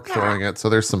half-orc throwing it, so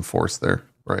there's some force there,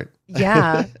 right?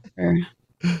 Yeah.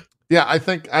 Yeah,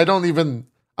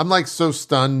 I'm so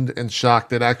stunned and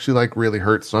shocked it actually really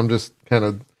hurts, so I'm just kind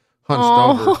of hunched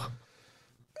over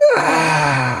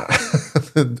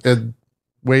and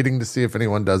waiting to see if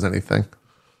anyone does anything.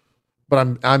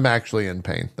 But I'm actually in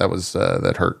pain. That was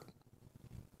that hurt.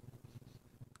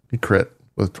 He crit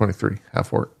with 23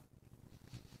 half-orc.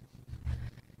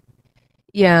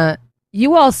 Yeah.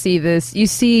 You all see this. You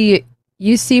see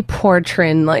poor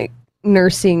Trin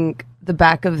nursing the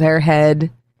back of their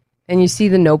head, and you see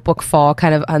the notebook fall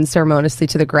kind of unceremoniously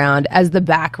to the ground as the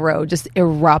back row just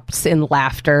erupts in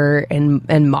laughter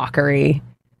and mockery.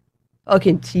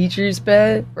 Fucking teacher's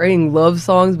pet writing love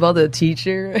songs about the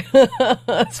teacher.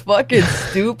 That's fucking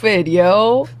stupid,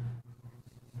 yo.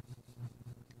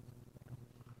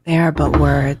 They are but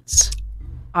words.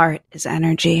 Art is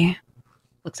energy.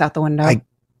 Looks out the window.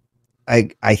 I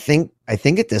think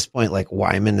at this point,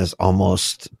 Wyman is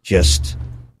almost just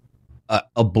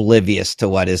oblivious to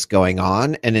what is going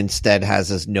on, and instead has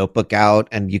his notebook out,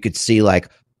 and you could see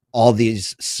all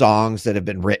these songs that have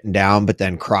been written down but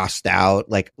then crossed out.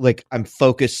 Like I'm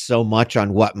focused so much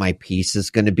on what my piece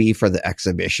is going to be for the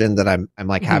exhibition that I'm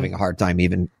having a hard time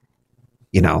even,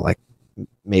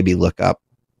 maybe look up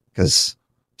because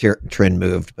Trin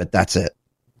moved, but that's it.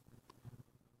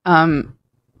 I'm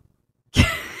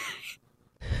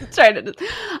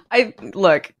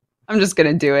just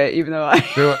gonna do it, even though I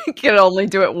can only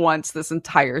do it once this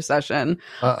entire session.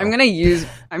 I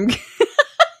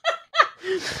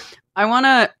want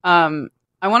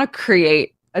to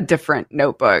create a different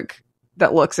notebook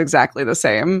that looks exactly the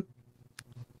same.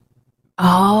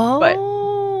 Oh,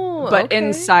 but okay.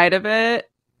 Inside of it,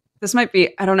 this might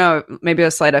be, I don't know, maybe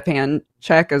a sleight of hand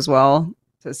check as well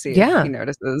to see if he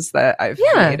notices that I've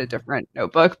made a different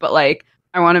notebook. But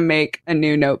I want to make a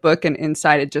new notebook, and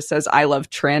inside it just says "I love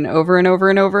Trin" over and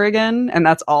over and over again, and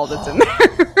that's all that's in there.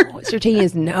 So you're taking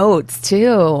his notes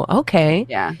too. Okay.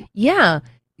 Yeah.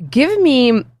 Give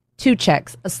me 2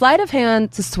 checks: a sleight of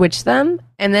hand to switch them,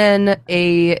 and then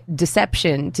a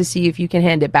deception to see if you can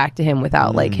hand it back to him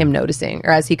without him noticing,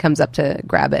 or as he comes up to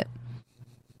grab it.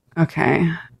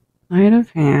 Okay. Sleight of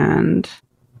hand.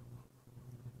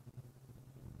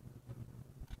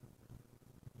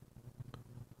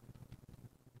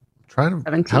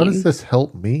 How does this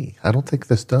help me? I don't think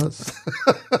this does.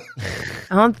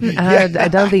 I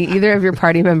don't think either of your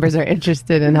party members are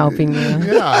interested in helping you.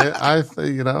 Yeah,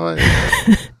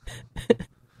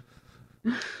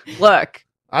 Look,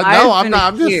 I'm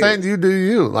not. I'm just saying you do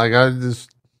you.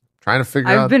 trying to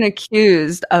figure out. I've been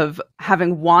accused of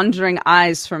having wandering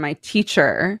eyes for my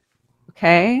teacher.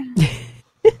 Okay.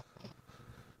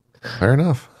 Fair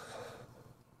enough.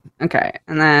 Okay.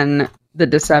 And then the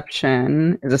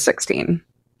deception is a 16.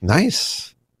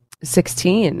 Nice.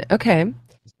 16. Okay.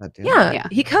 Yeah.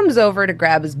 He comes over to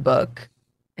grab his book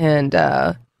and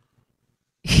gotta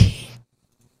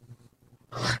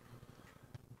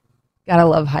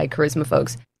love high charisma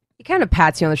folks. He kind of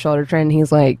pats you on the shoulder, Trent, and he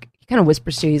kind of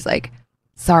whispers to you, he's like,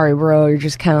 sorry, bro, you're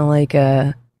just kind of like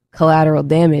a collateral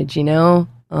damage, you know?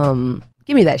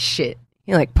 Give me that shit.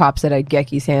 He like pops it at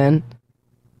Geki's hand.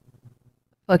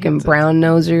 Fucking brown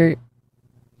noser.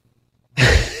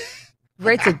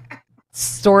 Writes a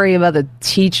story about the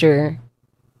teacher.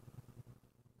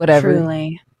 Whatever.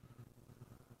 Truly.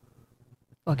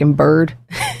 Fucking bird.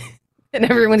 And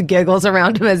everyone giggles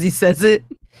around him as he says it.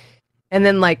 And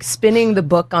then like spinning the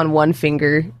book on one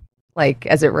finger, like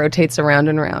as it rotates around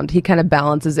and around, he kind of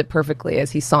balances it perfectly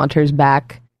as he saunters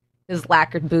back, his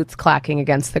lacquered boots clacking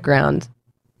against the ground.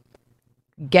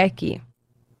 Geki.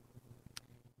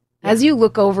 As you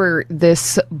look over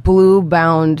this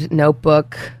blue-bound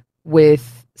notebook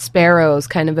with sparrows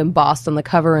kind of embossed on the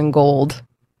cover in gold,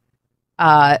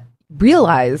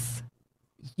 realize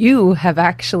you have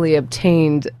actually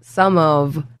obtained some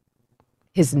of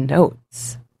his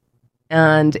notes.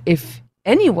 And if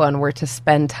anyone were to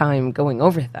spend time going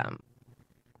over them,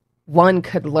 one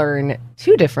could learn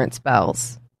 2 different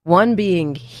spells. One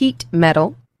being heat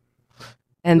metal,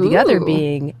 and the other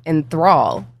being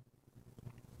enthrall.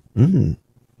 Mm.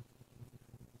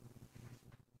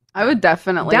 I would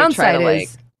definitely Downside try to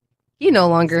is he no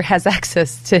longer has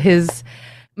access to his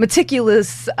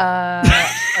meticulous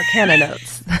arcana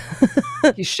notes.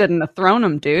 You shouldn't have thrown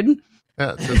him, dude.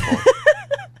 Yeah, it's his fault.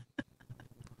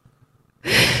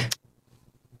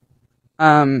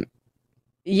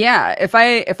 Yeah, if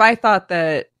I thought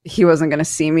that he wasn't going to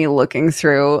see me looking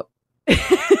through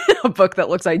a book that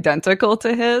looks identical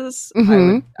to his,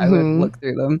 I would look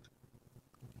through them.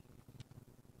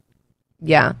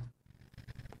 Yeah.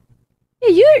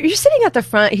 Yeah, you're sitting at the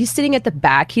front. He's sitting at the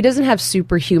back. He doesn't have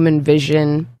superhuman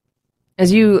vision.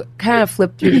 As you kind of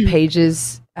flip through the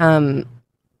pages,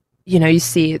 you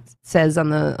see it says on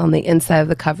the inside of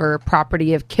the cover,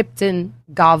 property of Kipton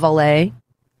Gavalet.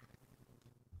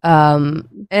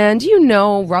 And you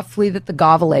know roughly that the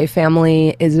Gavalet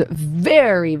family is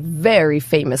very, very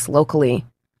famous locally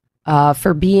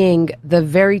for being the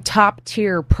very top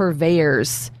tier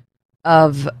purveyors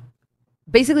of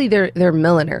basically they're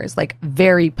milliners, like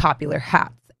very popular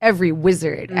hats. Every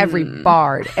wizard, every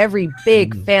bard, every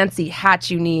big fancy hat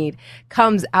you need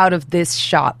comes out of this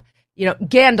shop. You know,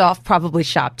 Gandalf probably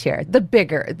shopped here. The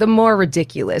bigger, the more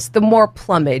ridiculous, the more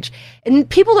plumage. And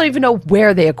people don't even know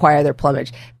where they acquire their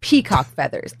plumage. Peacock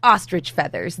feathers, ostrich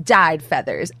feathers, dyed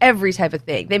feathers, every type of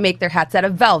thing. They make their hats out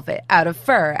of velvet, out of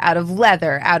fur, out of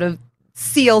leather, out of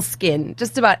seal skin,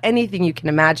 just about anything you can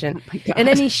imagine. In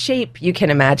any shape you can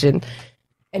imagine.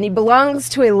 And he belongs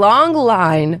to a long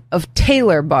line of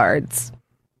tailor bards.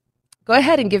 Go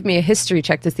ahead and give me a history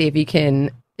check to see if you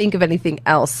can think of anything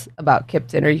else about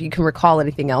Kipton, or you can recall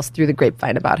anything else through the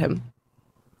grapevine about him.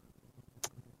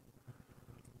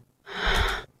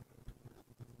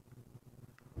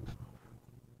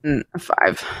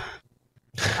 5.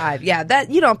 5. Yeah, that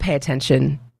you don't pay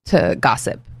attention to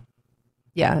gossip.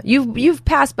 Yeah, you've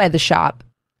passed by the shop,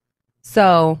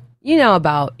 so you know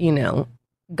about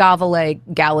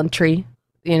Gavalet Gallantry.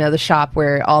 The shop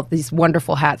where all these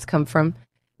wonderful hats come from.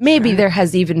 Maybe there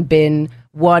has even been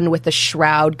one with a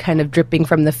shroud kind of dripping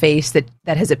from the face that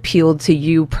has appealed to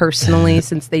you personally,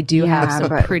 since they do have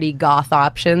some pretty goth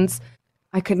options.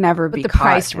 I could never be the caught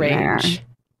price in range. There.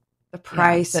 The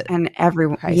price and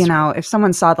everyone, if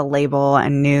someone saw the label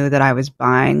and knew that I was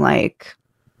buying,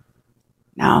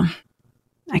 no,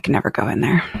 I could never go in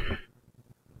there.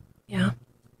 Yeah.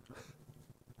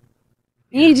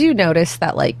 You do notice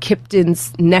that,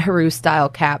 Kipton's Nehru-style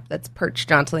cap that's perched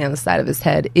jauntily on the side of his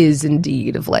head is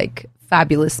indeed of,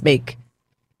 fabulous make.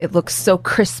 It looks so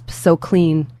crisp, so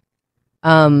clean.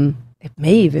 It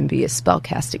may even be a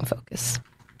spellcasting focus.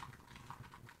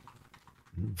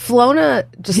 Flona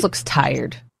just looks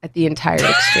tired at the entire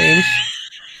exchange.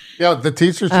 Yeah, the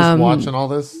teacher's just watching all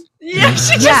this. Yeah,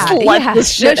 she just let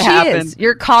this shit happen. She is.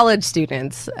 You're college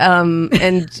students. And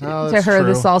to her,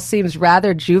 this all seems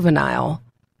rather juvenile.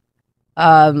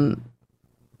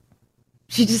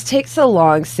 She just takes a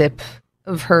long sip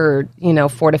of her,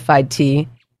 fortified tea.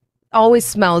 Always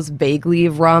smells vaguely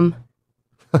of rum.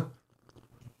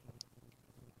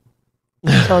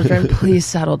 Children, please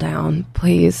settle down.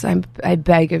 Please, I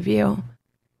beg of you.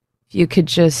 If you could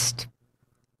just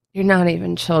you're not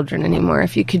even children anymore.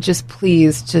 If you could just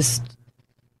please just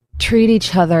treat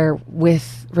each other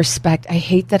with respect. I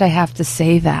hate that I have to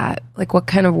say that. Like, what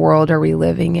kind of world are we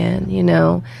living in? You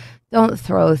know, don't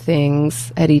throw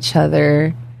things at each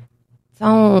other.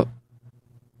 Don't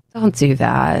do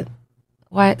that.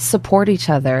 Why support each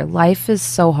other? Life is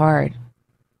so hard.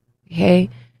 Okay?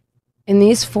 In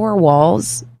these four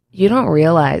walls, you don't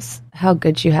realize how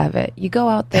good you have it. You go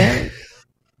out there,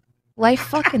 life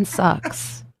fucking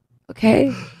sucks.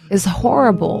 Okay? It's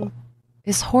horrible.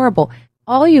 It's horrible.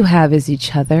 All you have is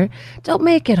each other. Don't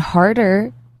make it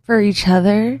harder for each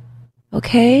other.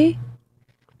 Okay?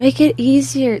 Make it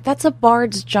easier. That's a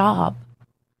bard's job.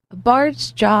 A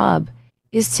bard's job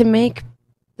is to make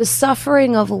the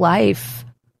suffering of life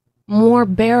more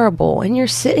bearable. And you're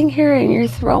sitting here and you're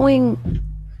throwing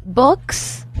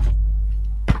books.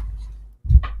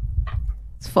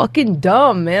 It's fucking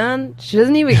dumb, man. She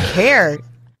doesn't even care.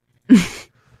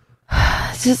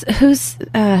 It's just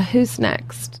who's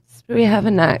next? Do we have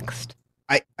a next?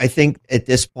 I think at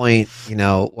this point, you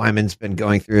know, Wyman's been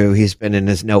going through. He's been in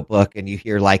his notebook, and you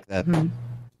hear like the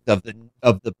of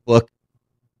the book,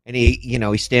 and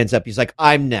he stands up. He's like,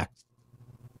 "I'm next,"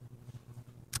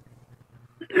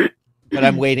 but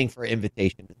I'm waiting for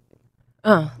invitation.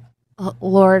 Oh,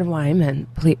 Lord Wyman,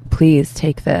 please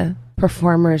take the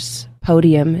performer's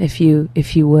podium if you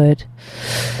would.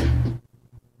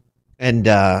 And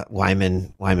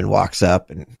Wyman walks up,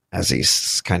 and as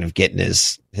he's kind of getting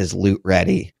his loot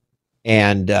ready,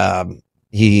 and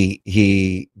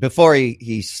he before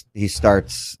he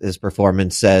starts his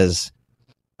performance says,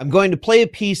 "I'm going to play a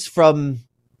piece from,"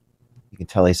 you can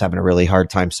tell he's having a really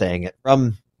hard time saying it,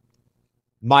 "from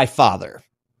my father.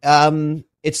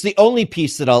 It's the only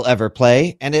piece that I'll ever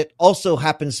play, and it also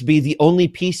happens to be the only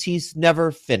piece he's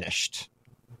never finished."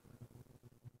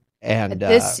 And at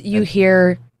this, you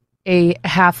hear a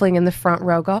halfling in the front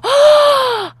row go,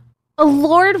 "Oh, a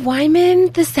Lord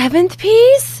Wyman, the seventh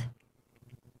piece?"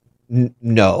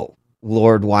 No,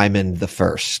 Lord Wyman, the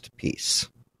first piece.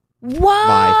 Whoa!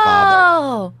 My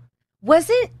father.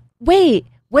 Wasn't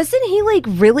he like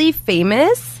really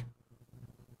famous?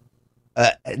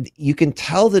 You can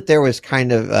tell that there was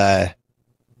kind of,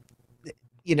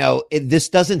 this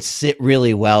doesn't sit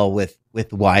really well with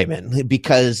Wyman,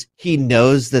 because he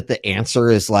knows that the answer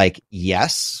is like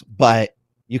yes, but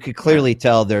you could clearly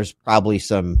tell there's probably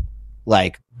some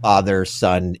like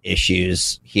father-son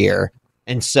issues here.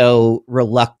 And so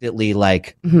reluctantly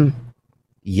like,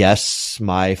 yes,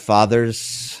 my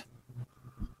father's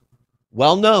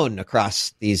well known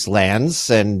across these lands.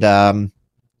 And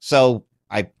so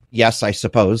I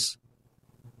suppose.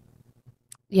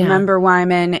 Yeah. Remember,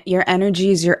 Wyman, your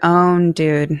energy is your own,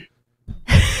 dude.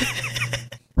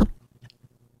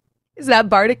 Is that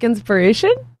bardic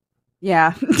inspiration?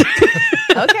 Yeah.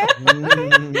 Okay.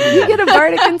 You get a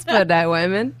bardic inspo die,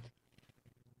 Wyman.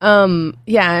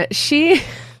 Yeah, she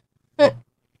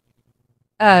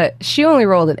only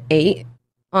rolled an 8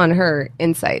 on her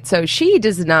insight, so she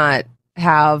does not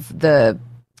have the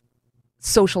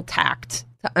social tact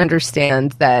to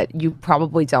understand that you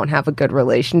probably don't have a good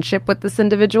relationship with this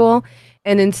individual,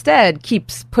 and instead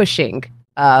keeps pushing.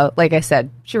 Like I said,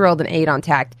 she rolled an 8 on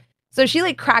tact. So she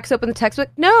like cracks open the textbook.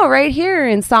 No, right here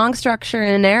in song structure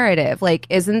and narrative. Like,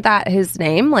 isn't that his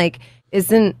name? Like,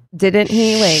 didn't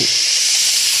he like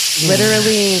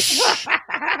literally?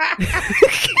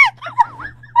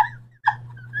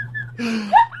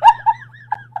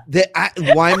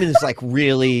 Wyman is like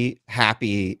really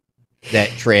happy that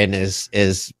Trin is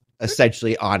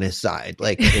essentially on his side.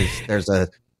 Like there's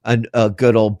a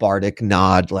good old bardic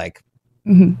nod. Like,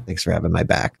 thanks for having my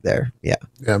back there. Yeah.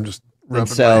 Yeah. I'm just. And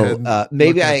so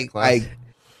maybe I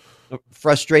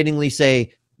frustratingly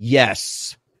say,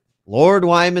 yes, Lord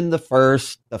Wyman the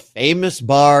First, the famous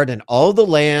bard in all the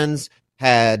lands,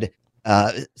 had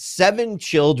 7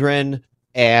 children,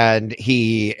 and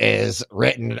he is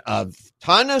written a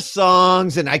ton of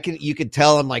songs, and you could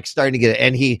tell I'm like starting to get it.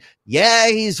 And he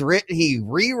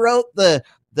rewrote the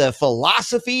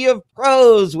philosophy of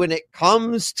prose when it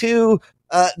comes to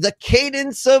the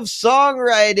cadence of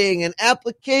songwriting and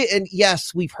application. And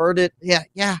yes, we've heard it. Yeah.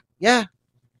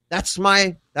 That's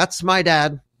my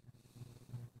dad.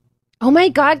 Oh my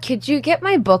God. Could you get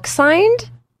my book signed?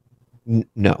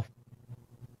 No.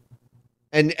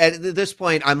 And at this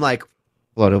point, I'm like,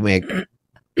 well, to make,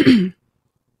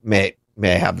 may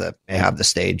I have the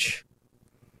stage?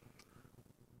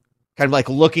 Kind of like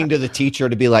looking to the teacher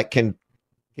to be like, can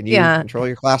you control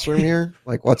your classroom here?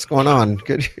 Like, what's going on?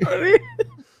 Could you?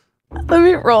 Let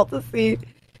me roll to see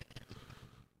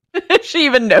if she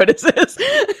even notices.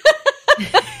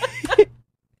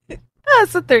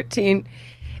 That's a 13.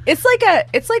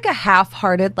 it's like a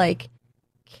half-hearted like,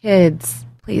 kids,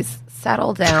 please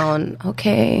settle down,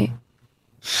 okay?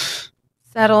 Please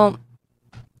settle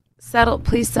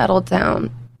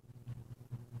down.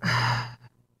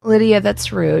 Lydia,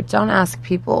 that's rude. Don't ask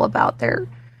people about their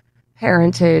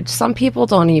parentage. Some people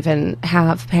don't even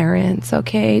have parents,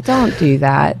 okay? Don't do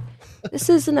that. This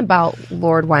isn't about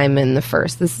Lord Wyman the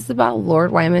First. This is about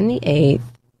Lord Wyman the Eighth.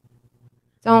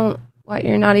 You're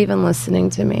not even listening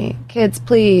to me. Kids,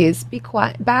 please, be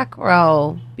quiet. Back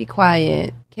row, be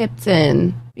quiet.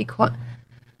 Kipton, be quiet.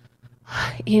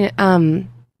 And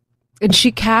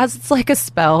she casts like a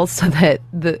spell so that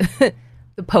the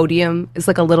podium is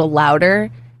like a little louder.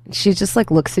 And she just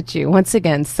like looks at you once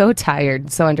again, so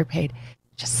tired, so underpaid.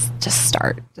 Just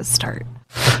start.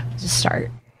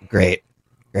 Great.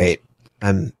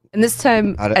 And this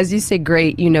time, as you say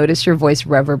great, you notice your voice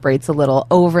reverberates a little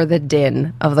over the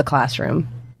din of the classroom.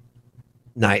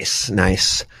 Nice.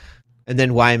 And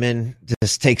then Wyman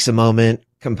just takes a moment,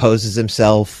 composes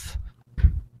himself,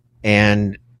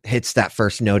 and hits that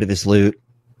first note of his lute.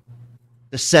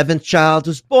 The seventh child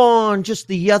was born just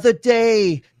the other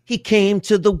day. He came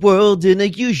to the world in a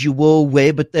usual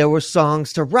way, but there were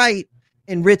songs to write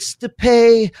and writs to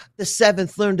pay. The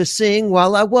seventh learned to sing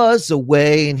while I was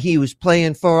away, and he was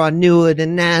playing for I knew it,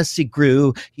 and as he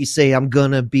grew, he say, I'm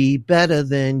gonna be better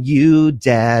than you,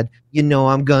 Dad. You know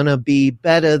I'm gonna be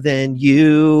better than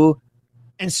you.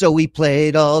 And so we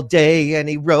played all day and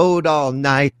he rode all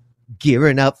night,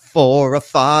 gearing up for a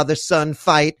father-son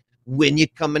fight. When you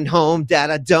coming home,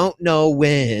 Dad? I don't know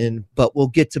when, but we'll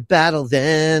get to battle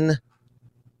then.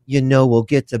 You know we'll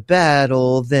get to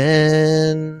battle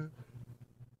then.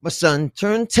 My son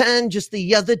turned 10 just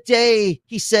the other day.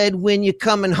 He said, when you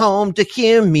coming home to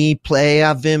hear me play?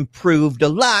 I've improved a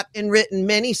lot and written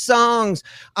many songs.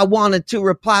 I wanted to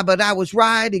reply, but I was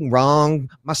writing wrong.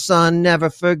 My son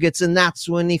never forgets, and that's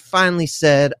when he finally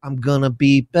said, I'm gonna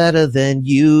be better than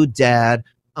you, Dad.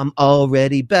 I'm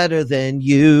already better than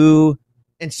you.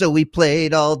 And so we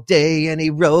played all day and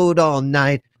he rode all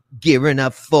night, gearing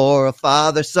up for a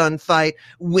father-son fight.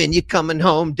 When you coming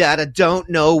home, Dad? I don't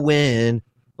know when,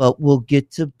 but we'll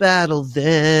get to battle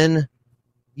then.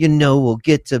 You know we'll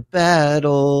get to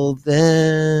battle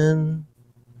then.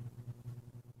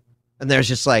 And there's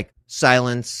just like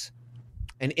silence.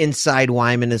 And inside,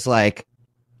 Wyman is like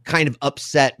kind of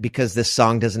upset because this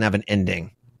song doesn't have an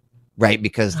ending, right?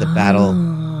 Because the battle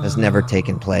has never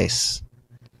taken place.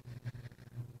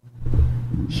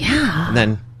 Yeah. And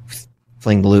then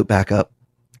fling the lute back up.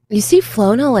 You see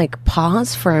Flona like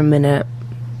pause for a minute.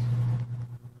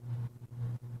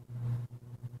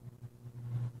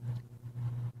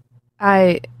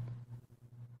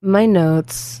 My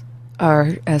notes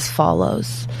are as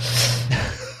follows.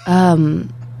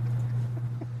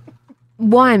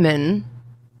 Wyman,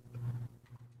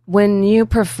 when you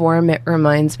perform, it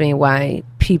reminds me why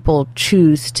people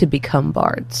choose to become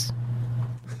bards.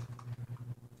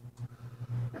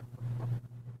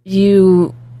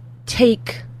 You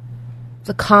take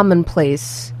the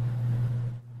commonplace,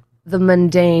 the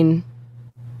mundane,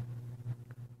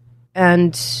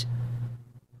 and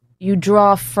you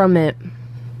draw from it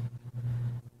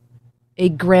a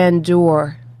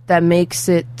grandeur that makes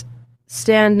it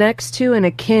stand next to and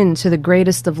akin to the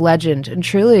greatest of legend. And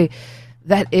truly,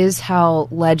 that is how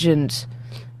legend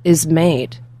is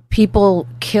made. People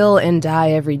kill and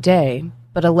die every day,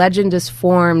 but a legend is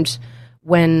formed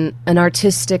when an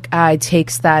artistic eye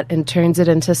takes that and turns it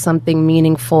into something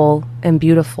meaningful and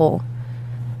beautiful.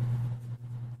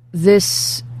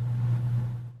 This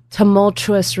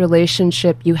tumultuous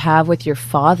relationship you have with your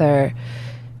father,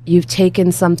 you've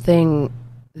taken something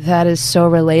that is so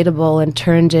relatable and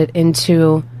turned it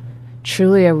into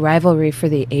truly a rivalry for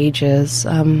the ages.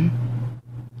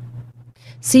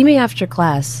 See me after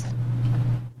class.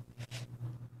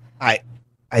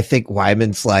 I think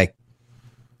Wyman's like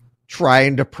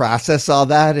trying to process all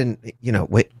that, and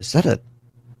wait, was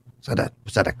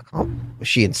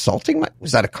she insulting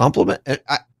was that a compliment?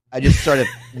 I just sort of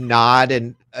nod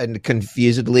and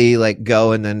confusedly like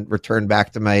go and then return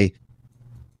back to my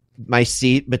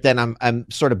seat, but then I'm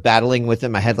sort of battling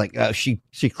within my head like, oh, she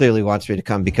clearly wants me to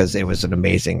come because it was an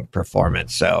amazing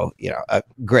performance. So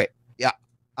great, yeah,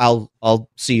 I'll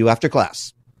see you after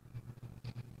class.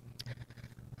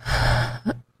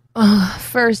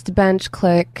 First bench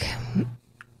click.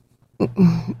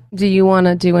 Do you want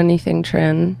to do anything,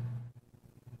 Trin?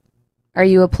 Are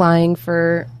you applying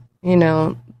for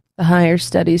the higher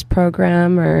studies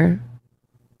program, or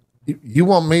you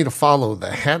want me to follow the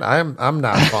head? I'm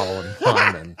not following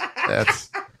Wyman.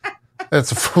 That's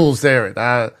a fool's errand.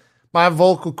 My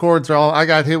vocal cords are all. I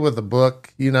got hit with a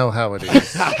book. You know how it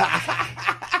is.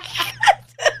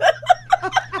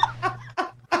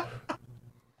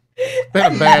 It's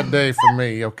been a bad day for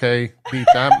me. Okay, Keith.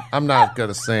 I'm not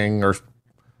gonna sing or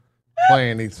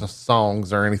play any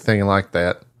songs or anything like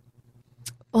that.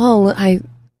 Well, I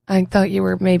thought you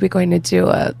were maybe going to do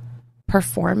a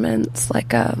performance,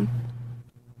 like a.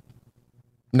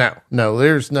 No,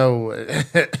 there's no.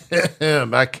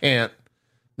 I can't.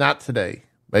 Not today.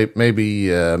 Maybe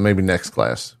next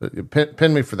class.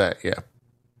 Pin me for that. Yeah.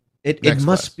 It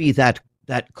must be that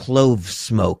clove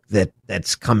smoke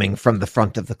that's coming from the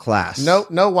front of the class. No,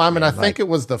 Wyman. I think it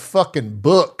was the fucking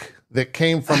book that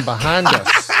came from behind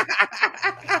us.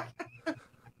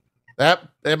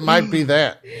 It might be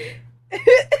that.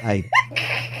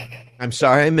 I'm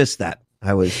sorry I missed that.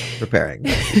 I was preparing.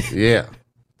 Yeah.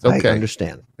 It's okay. I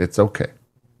understand. It's okay.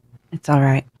 It's all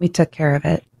right. We took care of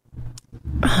it.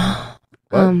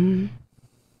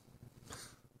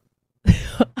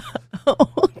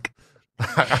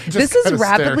 This is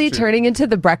rapidly turning into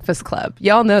the Breakfast Club.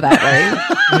 Y'all know that,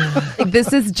 right? Like,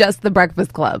 this is just the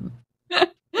Breakfast Club.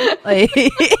 Like,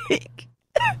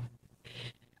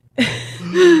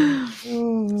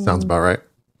 sounds about right.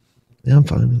 Yeah, I'm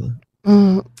fine with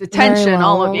that. Detention,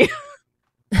 all of you.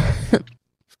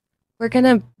 We're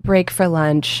gonna break for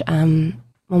lunch. When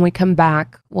we come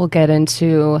back, we'll get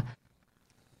into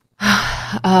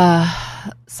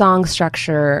song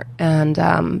structure and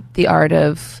the art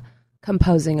of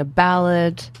composing a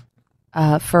ballad.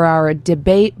 For our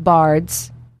debate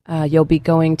bards, you'll be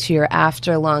going to your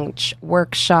after lunch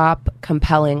workshop,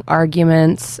 compelling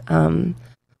arguments.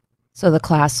 So the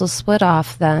class will split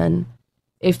off then.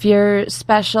 If you're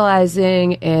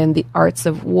specializing in the arts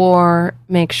of war,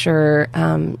 make sure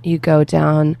you go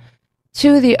down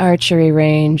to the archery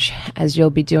range, as you'll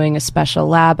be doing a special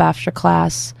lab after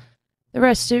class. The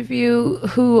rest of you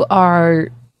who are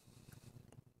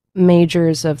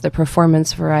majors of the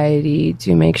performance variety,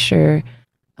 do make sure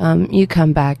you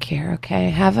come back here, okay?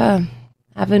 Have a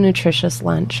nutritious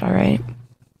lunch, all right?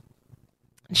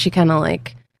 She kind of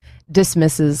like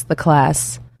dismisses the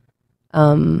class.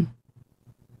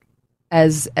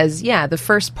 As the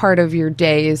first part of your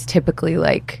day is typically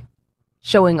like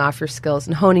showing off your skills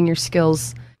and honing your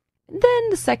skills. And then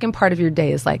the second part of your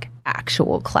day is like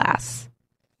actual class.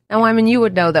 Now, I mean, you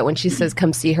would know that when she says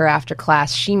come see her after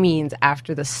class, she means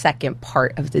after the second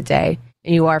part of the day.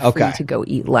 And you are free to go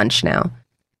eat lunch now.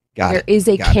 There is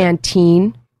a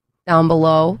canteen down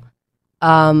below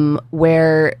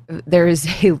where there is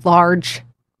a large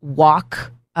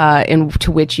wok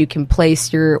into which you can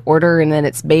place your order, and then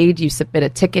it's made. You submit a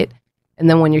ticket, and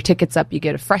then when your ticket's up, you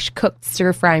get a fresh cooked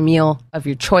stir-fry meal of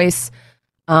your choice,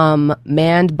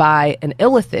 manned by an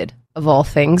illithid of all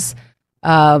things.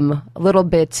 A little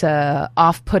bit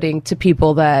off-putting to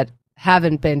people that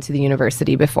haven't been to the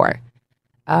university before.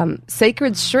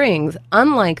 Sacred Strings,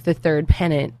 unlike the Third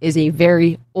Pennant, is a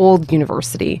very old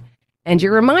university, and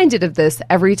you're reminded of this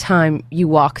every time you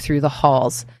walk through the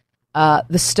halls.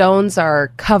 The stones are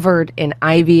covered in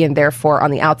ivy and therefore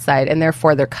on the outside, and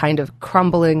therefore they're kind of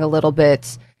crumbling a little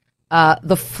bit.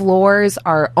 The floors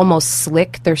are almost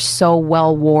slick. They're so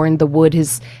well worn. The wood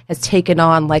has taken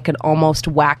on like an almost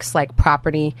wax-like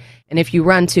property. And if you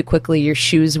run too quickly, your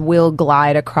shoes will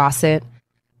glide across it.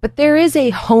 But there is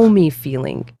a homey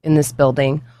feeling in this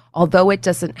building, although it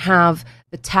doesn't have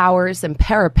the towers and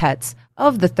parapets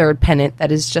of the Third Pennant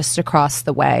that is just across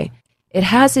the way. It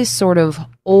has a sort of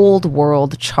old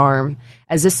world charm,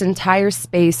 as this entire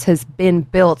space has been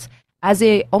built as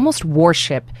a almost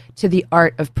worship to the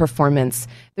art of performance.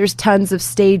 There's tons of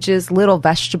stages, little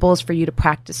vegetables for you to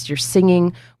practice your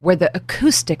singing, where the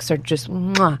acoustics are just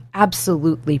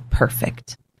absolutely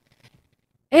perfect.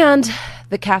 And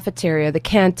the cafeteria, the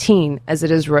canteen, as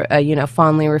it is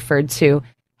fondly referred to,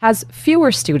 has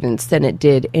fewer students than it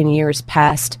did in years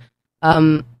past.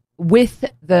 With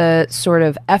the sort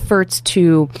of efforts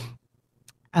to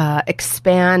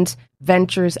expand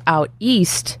ventures out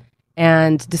east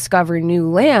and discover new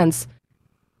lands,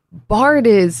 Bard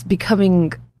is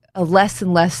becoming a less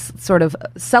and less sort of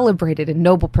celebrated and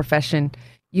noble profession.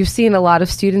 You've seen a lot of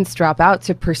students drop out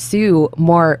to pursue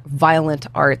more violent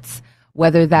arts,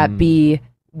 whether that be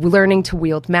learning to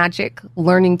wield magic,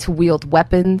 learning to wield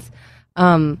weapons.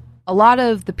 A lot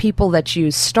of the people that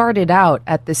you started out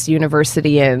at this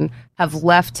university in have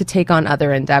left to take on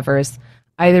other endeavors,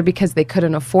 either because they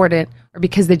couldn't afford it or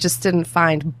because they just didn't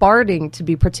find barding to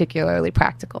be particularly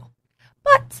practical.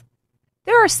 But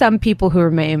there are some people who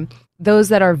remain, those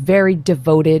that are very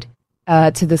devoted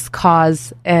to this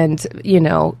cause, and,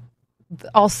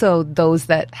 also those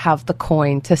that have the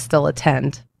coin to still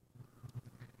attend.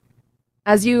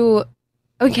 as you,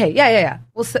 okay, yeah.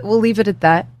 We'll leave it at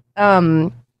that.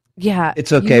 Yeah,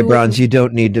 it's okay, Bronze. You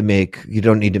don't need to make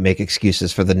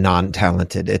excuses for the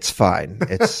non-talented. It's fine.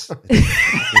 It's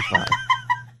fine.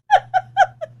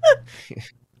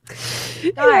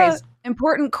 Guys,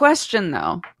 important question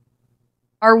though.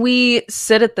 Are we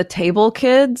sit at the table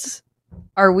kids?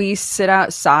 Are we sit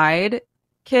outside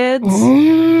kids?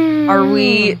 Are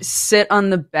we sit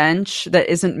on the bench that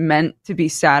isn't meant to be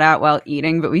sat at while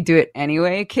eating, but we do it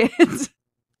anyway, kids?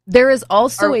 There is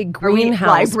also a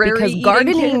greenhouse because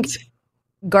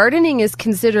gardening is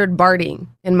considered barding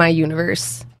in my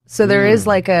universe. So there is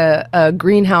like a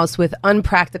greenhouse with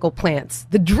unpractical plants.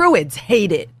 The druids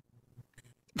hate it.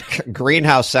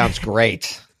 Greenhouse sounds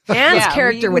great. Anne's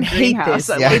character would hate this.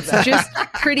 It's just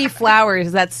pretty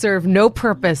flowers that serve no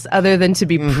purpose other than to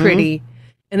be pretty.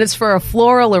 And it's for a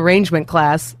floral arrangement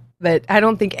class that I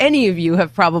don't think any of you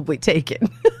have probably taken.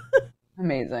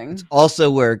 Amazing. It's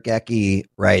also where Geki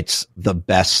writes the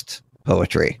best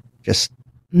poetry. Just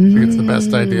she gets the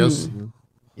best ideas.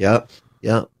 Yep.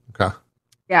 Okay.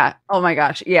 Yeah. Oh my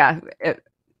gosh. Yeah.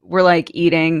 We're like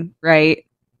eating, right?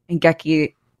 And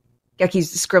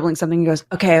Geki's scribbling something. He goes,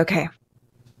 okay.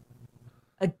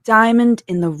 A diamond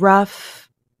in the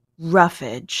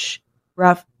roughage.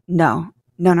 No.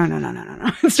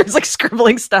 Starts like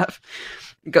scribbling stuff.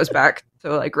 It goes back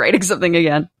to like writing something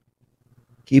again.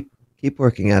 Keep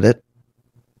working at it.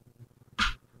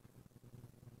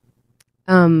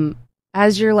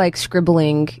 As you're like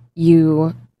scribbling,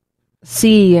 you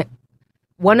see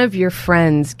one of your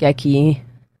friends, Geki,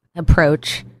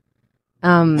 approach.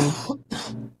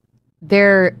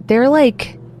 They're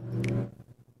like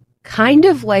kind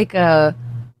of like a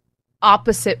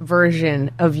opposite version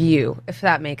of you, if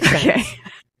that makes sense. Okay.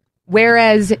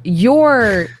 Whereas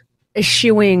your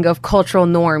eschewing of cultural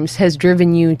norms has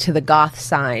driven you to the goth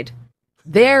side,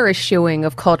 their eschewing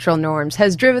of cultural norms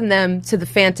has driven them to the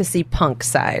fantasy punk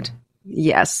side.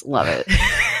 Yes, love it.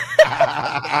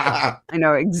 I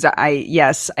know exactly.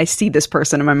 Yes, I see this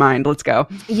person in my mind. Let's go.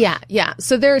 Yeah.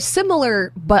 So they're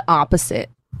similar but opposite.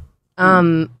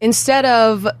 Instead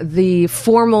of the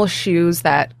formal shoes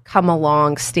that come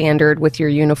along standard with your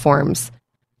uniforms,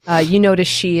 you notice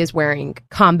she is wearing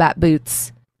combat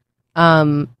boots.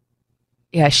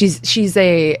 She's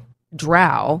a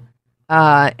drow,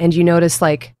 and you notice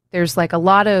like there's like a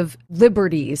lot of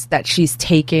liberties that she's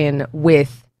taken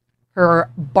with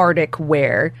her bardic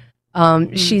wear.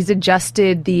 She's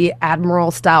adjusted the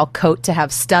admiral style coat to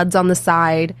have studs on the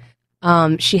side.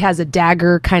 She has a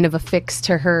dagger kind of affixed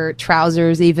to her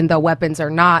trousers, even though weapons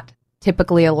are not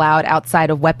typically allowed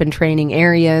outside of weapon training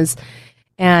areas.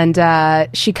 And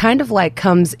she kind of like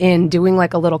comes in doing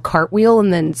like a little cartwheel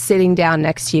and then sitting down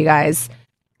next to you guys.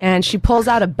 And she pulls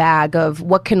out a bag of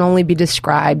what can only be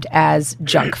described as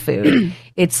junk food.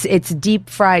 It's deep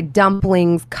fried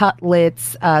dumplings,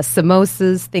 cutlets,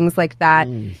 samosas, things like that.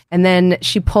 And then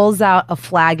she pulls out a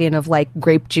flagon of like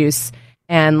grape juice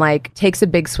and like takes a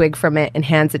big swig from it and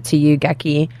hands it to you,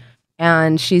 Geki.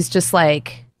 And she's just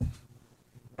like,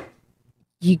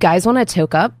 "You guys want to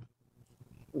toke up?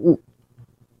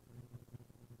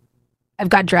 I've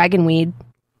got dragon weed."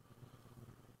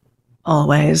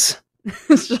 Always.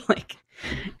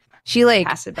 She like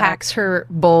packs her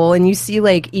bowl, and you see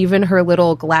like even her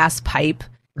little glass pipe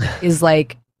is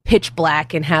like pitch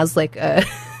black and has like a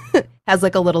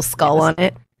little skull on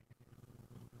it.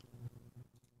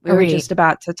 We were just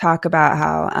about to talk about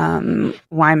how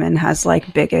Wyman has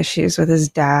like big issues with his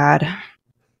dad.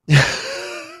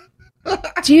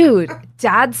 Dude,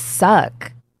 dads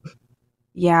suck.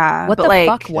 Yeah. What the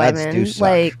fuck, Wyman?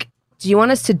 Like, do you want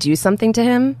us to do something to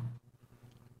him?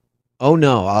 Oh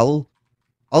no,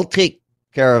 I'll take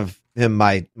care of him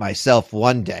myself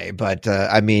one day, but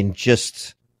I mean,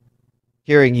 just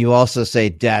hearing you also say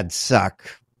dads suck,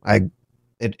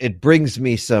 it brings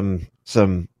me some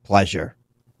pleasure.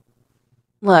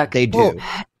 Look, they do. Well,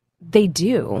 they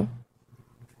do.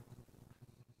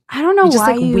 I don't know you just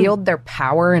why like you wield their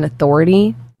power and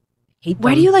authority. Hate them.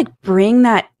 Why do you like bring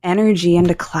that energy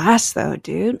into class though,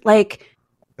 dude? Like,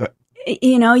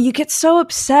 you know, you get so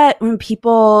upset when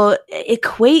people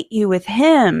equate you with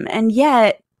him, and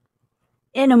yet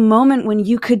in a moment when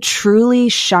you could truly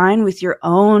shine with your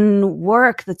own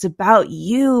work that's about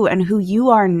you and who you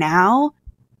are now,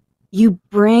 you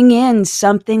bring in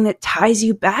something that ties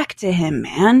you back to him,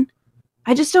 man.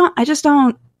 I don't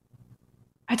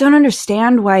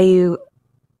understand why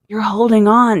you're holding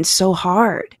on so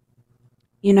hard.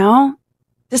 You know?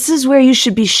 This is where you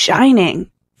should be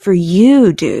shining for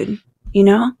you, dude. You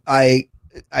know? I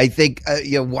think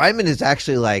Wyman is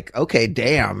actually like, okay,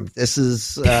 damn, this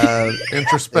is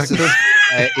introspective.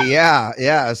 Yeah.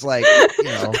 It's like,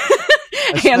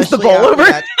 hands the bowl over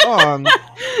that song.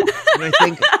 And I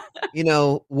think,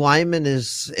 Wyman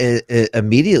is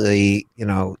immediately,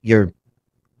 you're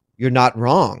not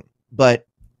wrong, but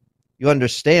you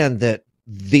understand that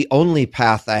the only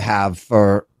path I have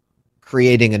for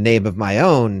creating a name of my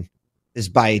own is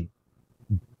by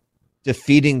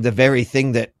defeating the very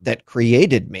thing that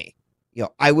created me.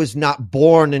 I was not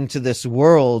born into this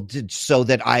world so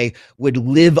that I would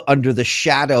live under the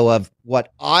shadow of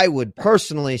what I would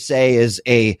personally say is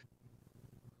a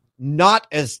not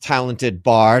as talented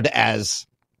bard as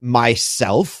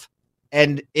myself.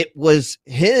 And it was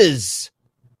his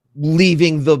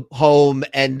leaving the home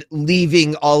and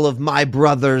leaving all of my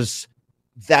brothers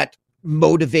that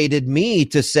motivated me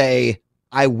to say,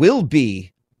 I will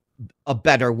be a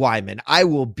better Wyman. I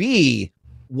will be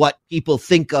what people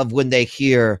think of when they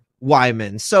hear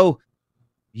Wyman. So,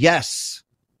 yes,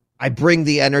 I bring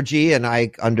the energy, and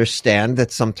I understand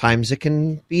that sometimes it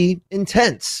can be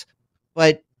intense.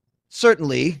 But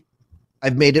certainly,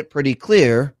 I've made it pretty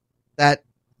clear that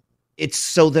it's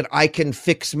so that I can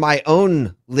fix my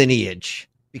own lineage,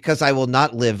 because I will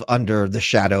not live under the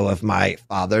shadow of my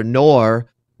father,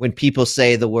 nor when people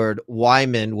say the word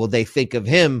Wyman, will they think of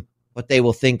him, but they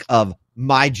will think of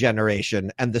my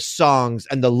generation and the songs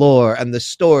and the lore and the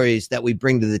stories that we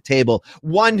bring to the table.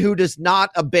 One who does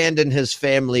not abandon his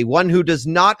family, one who does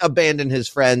not abandon his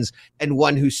friends, and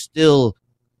one who still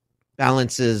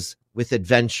balances with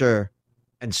adventure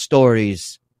and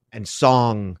stories and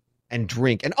song and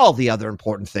drink and all the other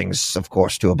important things, of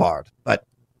course, to a bard.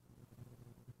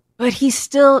 But he's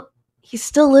still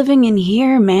living in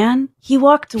here, man. He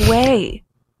walked away,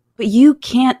 but you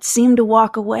can't seem to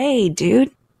walk away,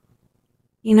 dude.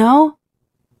 He's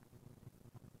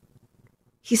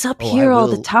up here all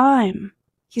the time.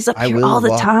 He's up here all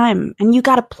the time. And you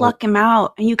got to pluck him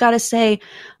out. And you got to say,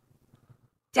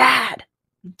 Dad,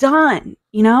 I'm done.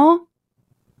 I'm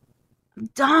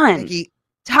done.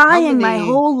 Tying my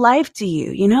whole life to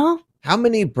you, How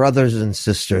many brothers and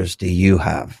sisters do you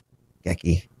have,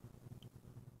 Geki?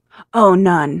 Oh,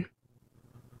 none.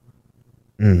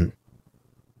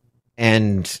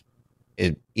 And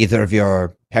either of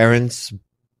your parents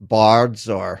bards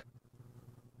or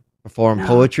perform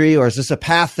poetry, or is this a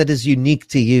path that is unique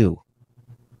to you?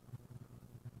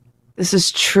 This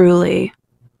is truly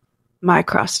my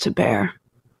cross to bear,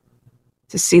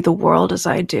 to see the world as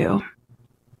I do.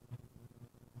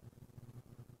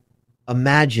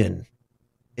 Imagine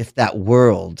if that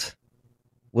world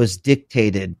was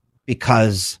dictated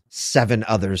because 7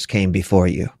 others came before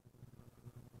you,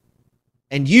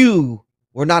 and you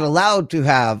were not allowed to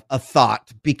have a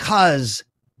thought because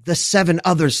the 7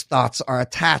 others' thoughts are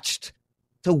attached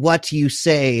to what you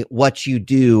say, what you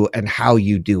do, and how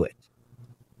you do it.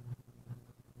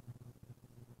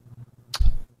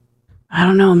 I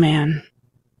don't know, man.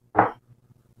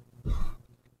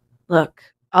 Look,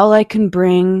 all I can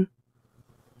bring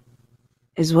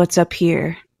is what's up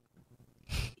here.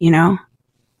 Can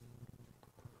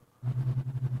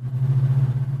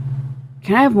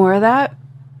I have more of that?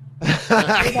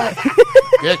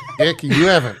 Dick, you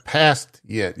haven't passed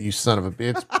yet, you son of a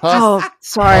bitch. Puff, oh,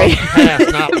 sorry. Puff,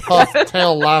 pass, not puff,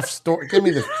 tell life story. Give me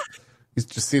the. You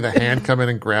just see the hand come in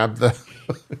and grab the.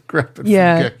 Grab it.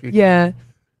 Yeah.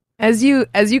 As you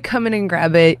come in and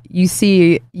grab it, you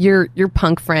see your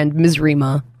punk friend Ms.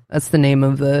 Rima. That's the name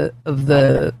of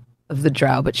the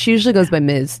drow, but she usually goes by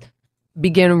Ms.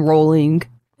 Begin rolling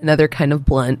another kind of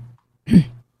blunt.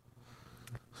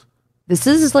 This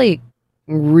is like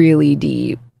really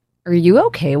deep. Are you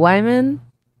okay, Wyman?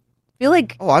 I feel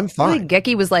like I'm fine.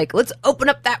 Geki was like, let's open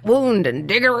up that wound and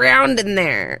dig around in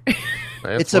there.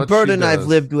 It's a burden I've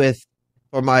lived with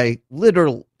for my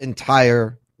literal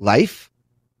entire life.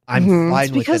 I'm fine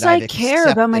it's with it. Because I care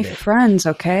about my friends,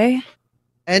 okay?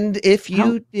 And if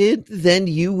you did, then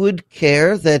you would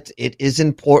care that it is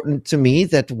important to me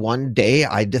that one day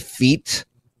I defeat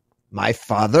my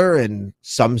father in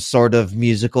some sort of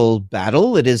musical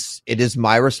battle. It is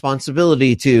my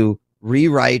responsibility to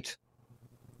rewrite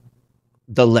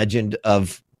the legend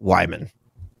of Wyman.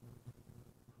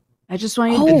 I just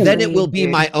want you to and then it will be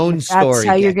my own story. That's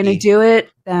how you're going to do it,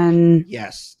 then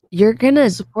yes. You're going to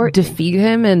defeat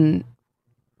him in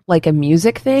like a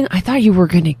music thing? I thought you were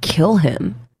going to kill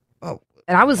him. Oh.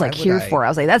 And I was like here for it. I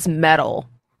was like, that's metal.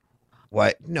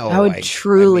 What? No. That would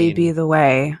truly be the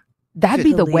way. That'd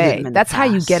be the way. That's how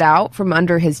you get out from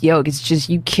under his yoke. It's just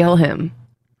you kill him.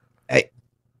 Hey,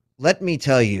 let me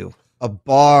tell you, a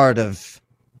bard of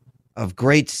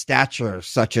great stature,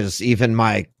 such as even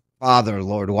my father,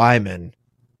 Lord Wyman,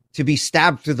 to be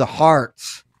stabbed through the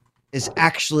heart is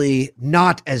actually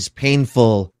not as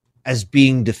painful as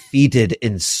being defeated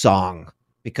in song,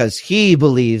 because he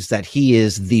believes that he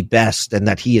is the best and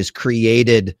that he has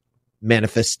created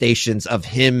manifestations of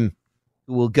him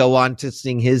who will go on to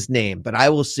sing his name. But I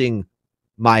will sing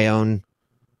my own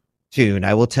tune.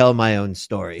 I will tell my own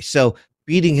story. So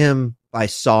beating him by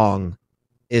song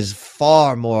is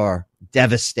far more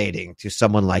devastating to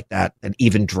someone like that than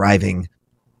even driving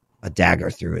a dagger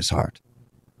through his heart.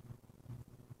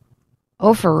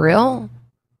 Oh, for real?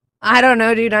 I don't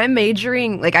know, dude. I'm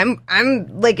majoring, like I'm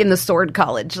like in the sword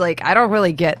college. Like I don't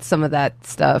really get some of that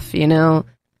stuff, you know.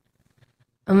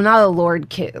 I'm not a lore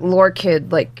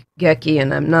kid like Geki,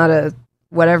 and I'm not a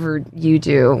whatever you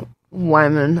do,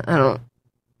 Wyman. I don't.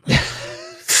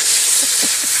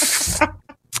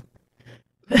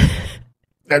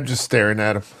 I'm just staring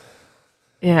at him.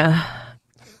 Yeah.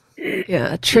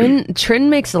 Trin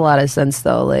makes a lot of sense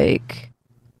though. Like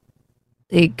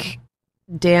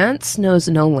dance knows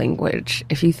no language.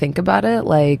 If you think about it,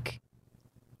 like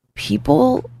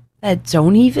people that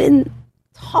don't even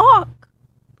talk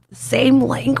the same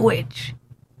language,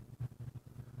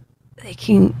 they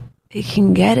can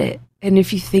get it. And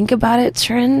if you think about it,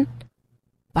 Trin,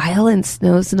 violence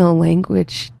knows no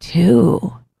language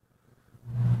too.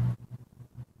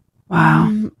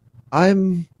 Wow.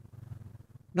 I'm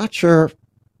not sure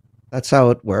that's how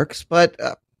it works, but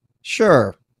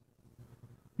sure.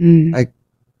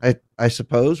 I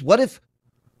suppose. What if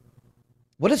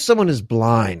someone is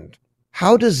blind?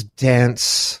 How does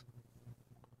dance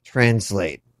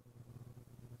translate?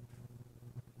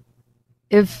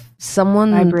 If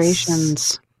someone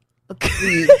vibrations.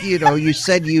 You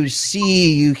said you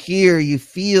see, you hear, you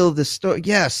feel the story.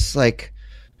 Yes, like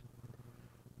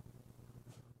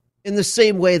in the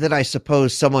same way that I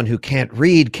suppose someone who can't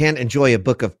read can't enjoy a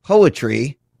book of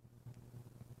poetry.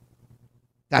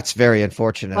 That's very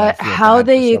unfortunate. But how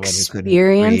they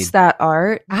experience that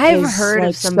art, I've heard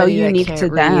of somebody so unique that to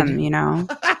can't them, you know.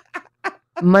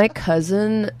 My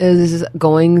cousin is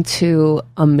going to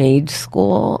a mage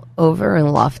school over in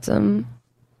Loftum,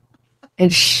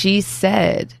 and she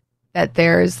said that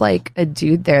there's like a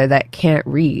dude there that can't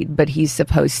read, but he's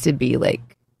supposed to be like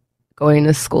going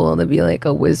to school to be like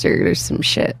a wizard or some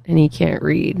shit, and he can't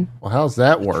read. Well, how's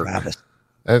that work?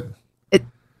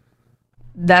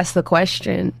 That's the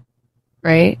question,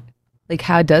 right? Like,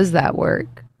 how does that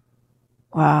work?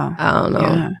 Wow. I don't know.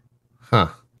 Yeah. Huh.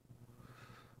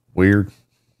 Weird.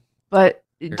 But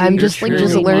I'm just like,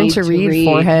 just learn to read,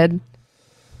 forehead.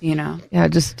 You know? Yeah,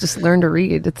 just learn to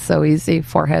read. It's so easy,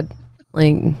 forehead.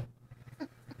 Like,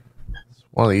 it's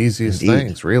one of the easiest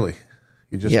things, really.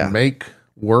 You just make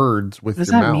words with your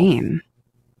mouth. What does that mean?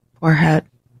 Forehead.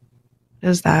 What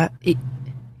is that? You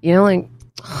know, like,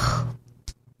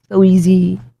 so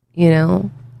easy, you know?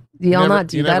 Do y'all not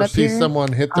do that up here? You never see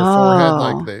someone hit their forehead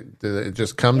like it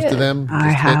just comes to them? I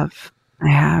have.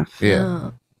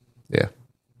 Yeah. Yeah.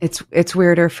 It's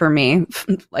weirder for me.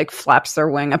 Like flaps their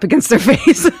wing up against their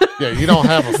face. Yeah, you don't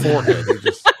have a forehead.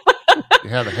 You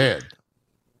have a head.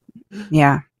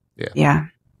 Yeah.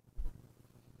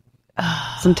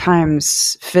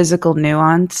 Sometimes physical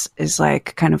nuance is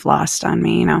like kind of lost on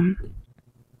me, you know?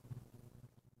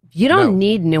 You don't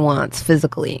need nuance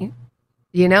physically,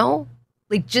 you know?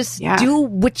 Like, just do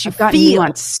what you got feel.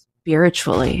 Nuance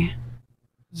spiritually.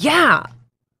 Yeah.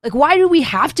 Like, why do we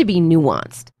have to be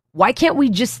nuanced? Why can't we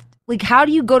just, like, how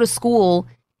do you go to school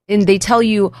and they tell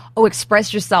you, oh,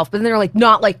 express yourself, but then they're like,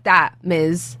 not like that,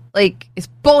 Ms. Like, it's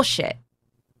bullshit.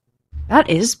 That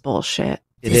is bullshit.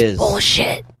 It is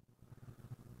bullshit.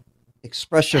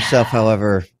 Express yourself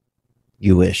however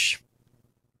you wish.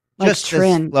 Like just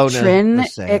Trin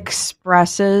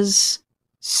expresses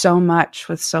so much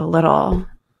with so little,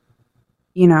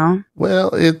 you know?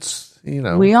 Well, it's, you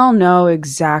know. We all know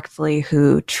exactly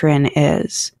who Trin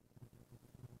is.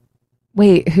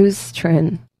 Wait, who's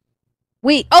Trin?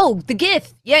 Wait, the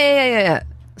gift. Yeah.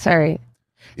 Sorry.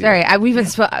 We've been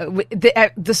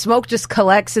the smoke just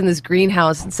collects in this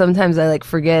greenhouse, and sometimes I like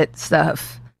forget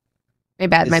stuff. My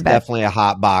bad. Definitely a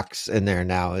hot box in there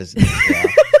now. It's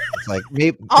like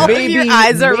maybe all of your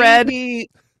eyes are red.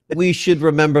 We should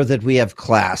remember that we have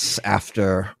class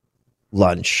after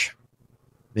lunch.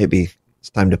 Maybe it's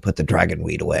time to put the dragon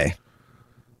weed away.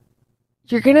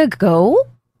 You're gonna go?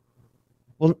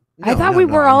 Well, I thought we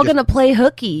were all gonna play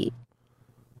hooky.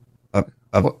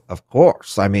 Of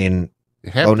course. I mean,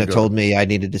 Ona told me I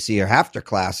needed to see her after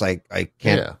class. I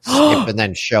can't skip and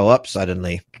then show up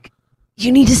suddenly.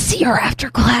 You need to see her after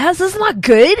class? That's not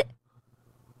good.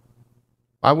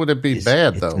 Why would it be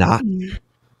bad, though? Not.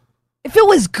 If it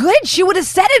was good, she would have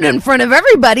said it in front of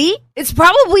everybody. It's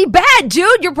probably bad,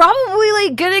 dude. You're probably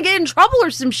like gonna get in trouble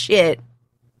or some shit.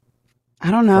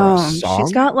 I don't know.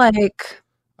 She's got like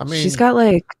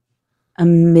a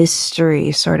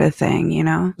mystery sort of thing, you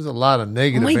know? There's a lot of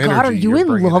negative energy. Oh my God, are you in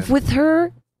love with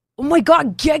her? Oh my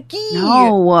God, Gecky!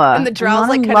 No, and the Drow's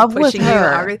like kind of pushing you.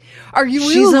 Are you?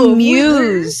 She's a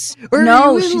muse.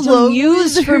 No, she's a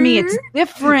muse for me. It's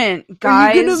different,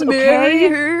 guys. Are you gonna marry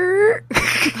her?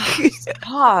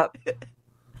 Stop.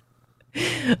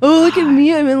 Oh, look at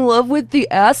me! I'm in love with the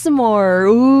Asimar.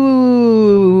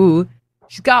 Ooh,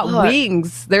 she's got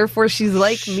wings. Therefore, she's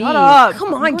like me. Shut up!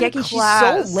 Come on, Gecky.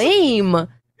 She's so lame.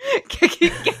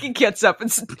 Gecky gets up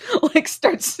and like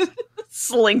starts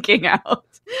slinking out.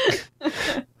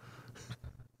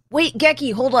 Wait,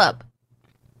 Gecky, hold up.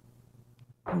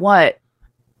 What?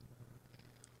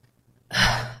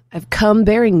 I've come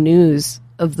bearing news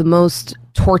of the most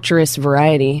torturous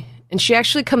variety. And she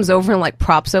actually comes over and like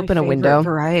props open a window.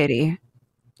 Variety.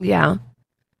 Yeah.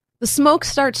 The smoke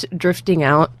starts drifting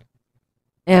out.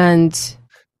 And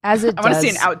as it I want to see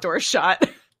an outdoor shot.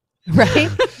 Right?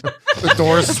 The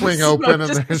doors swing open and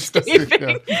there's just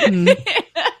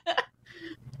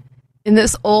in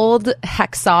this old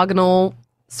hexagonal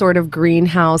sort of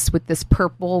greenhouse with this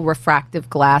purple refractive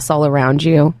glass all around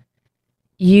you,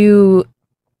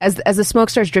 as the smoke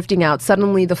starts drifting out,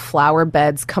 suddenly the flower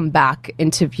beds come back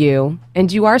into view,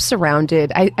 and you are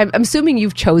surrounded. I'm assuming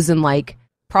you've chosen like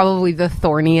probably the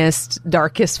thorniest,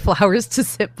 darkest flowers to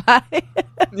sit by.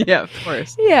 Yeah, of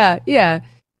course. Yeah.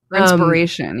 For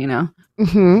inspiration, you know.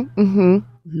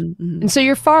 And so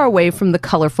you're far away from the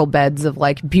colorful beds of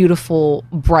like beautiful,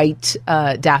 bright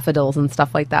daffodils and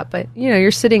stuff like that. But, you know, you're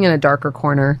sitting in a darker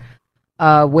corner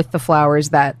with the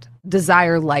flowers that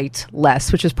desire light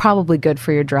less, which is probably good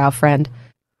for your drow friend.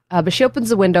 But she opens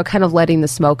the window, kind of letting the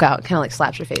smoke out, kind of like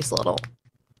slaps your face a little.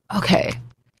 Okay.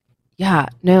 Yeah,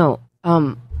 no.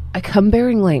 I come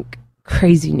bearing like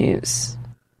crazy news.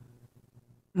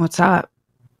 What's up?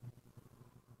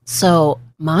 So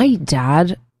my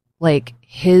dad, like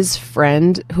his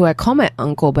friend, who I call my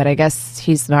uncle, but I guess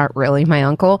he's not really my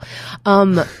uncle,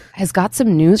 has got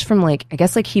some news from like, I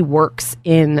guess like he works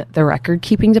in the record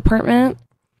keeping department.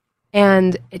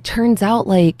 And it turns out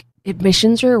like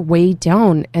admissions are way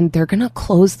down and they're going to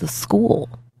close the school.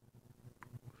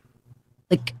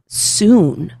 Like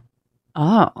soon.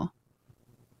 Oh.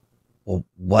 Well,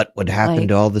 what would happen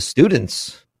to all the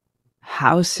students?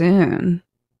 How soon?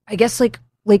 I guess like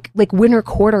winter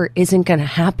quarter isn't going to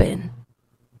happen.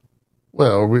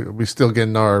 Well, we still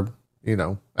getting our, you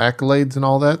know, accolades and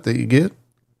all that you get?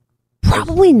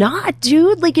 Probably not,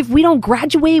 dude. Like, if we don't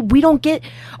graduate, we don't get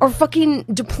our fucking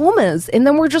diplomas. And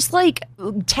then we're just, like,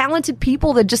 talented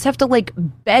people that just have to, like,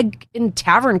 beg in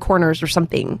tavern corners or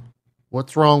something.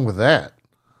 What's wrong with that?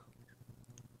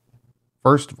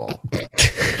 First of all.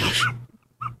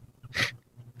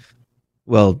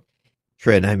 Well,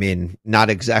 Trin, I mean, not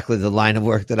exactly the line of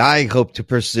work that I hope to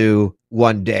pursue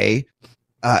one day.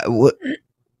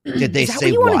 Did they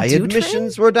say why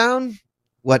admissions were down?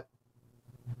 What?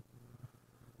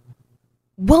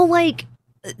 Well, like,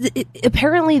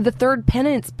 apparently the third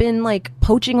pennant's been, like,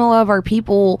 poaching all of our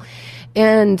people,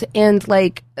 and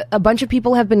like, a bunch of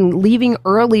people have been leaving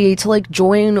early to, like,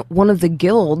 join one of the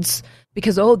guilds,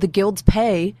 because, the guilds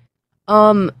pay,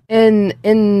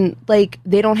 and, like,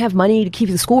 they don't have money to keep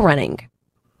the school running.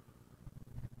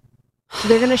 So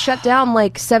they're gonna shut down,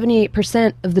 like,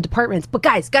 78% of the departments. But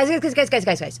guys,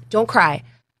 don't cry,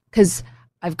 because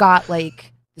I've got,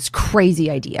 like, this crazy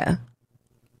idea.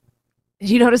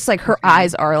 You notice, like, her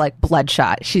eyes are, like,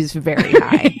 bloodshot. She's very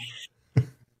high.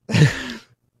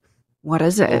 What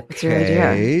is it? What's your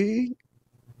idea?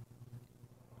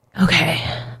 Okay.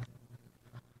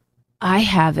 I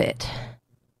have it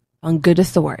on good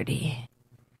authority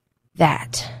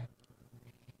that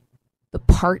the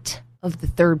part of the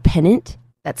third pennant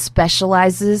that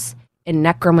specializes in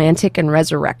necromantic and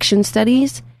resurrection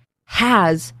studies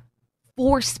has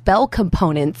 4 spell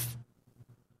components.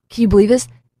 Can you believe this?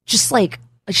 Just like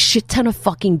a shit ton of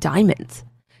fucking diamonds.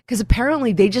 Because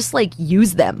apparently they just like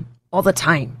use them all the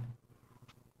time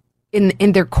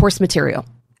in their course material.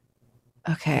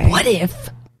 Okay. What if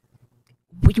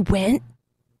we went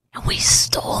and we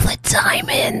stole the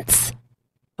diamonds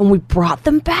and we brought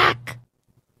them back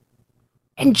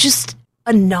and just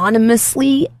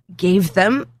anonymously gave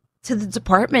them to the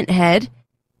department head,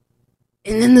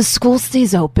 and then the school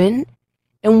stays open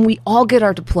and we all get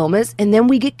our diplomas, and then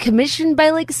we get commissioned by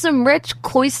like some rich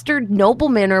cloistered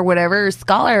nobleman or whatever, or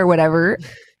scholar or whatever,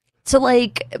 to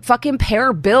like fucking pay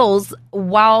our bills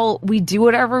while we do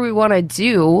whatever we want to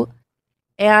do.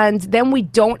 and then we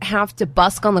don't have to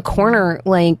busk on the corner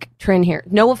like Trin here.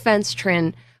 No offense,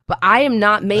 Trin, but I am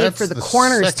not made for the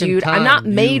corners, dude. I'm not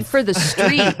made for the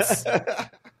streets.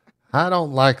 I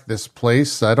don't like this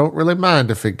place. I don't really mind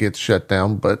if it gets shut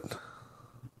down, but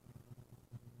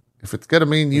if it's going to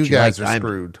mean you guys are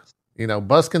screwed. You know,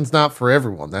 busking's not for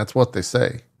everyone. That's what they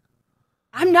say.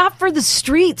 I'm not for the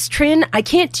streets, Trin. I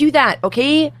can't do that,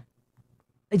 okay?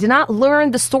 I did not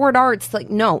learn the sword arts. Like,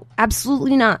 no,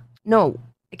 absolutely not. No,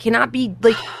 I cannot be,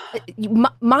 like,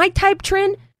 my type,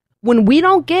 Trin, when we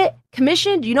don't get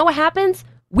commissioned, you know what happens?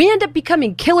 We end up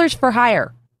becoming killers for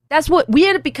hire. That's what, we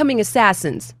end up becoming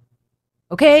assassins.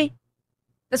 Okay?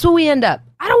 That's what we end up.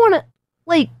 I don't want to,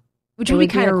 like, which would be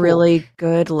kind of a really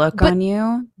good look on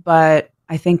you, but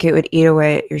I think it would eat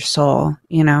away at your soul,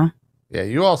 you know? Yeah,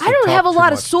 you also I don't have a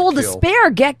lot of soul to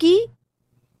spare, Geki.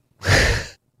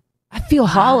 I feel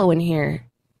hollow in here.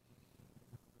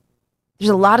 There's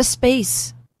a lot of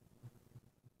space.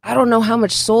 I don't know how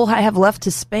much soul I have left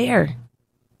to spare.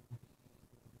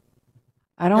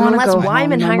 I don't want to go unless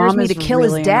Wyman hires me to kill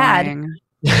his dad.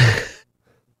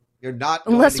 You're not.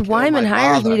 Unless Wyman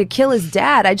hires me to kill his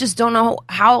dad, I just don't know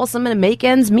how else I'm going to make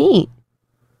ends meet.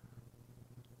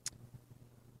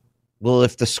 Well,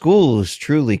 if the school is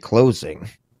truly closing,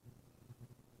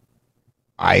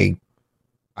 I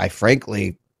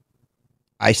frankly,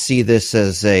 I see this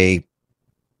as a,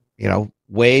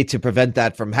 way to prevent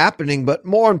that from happening. But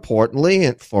more importantly,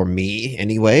 and for me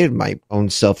anyway, my own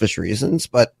selfish reasons,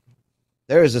 but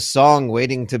there is a song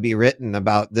waiting to be written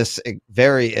about this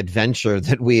very adventure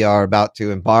that we are about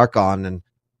to embark on. And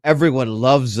everyone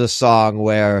loves a song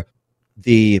where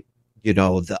the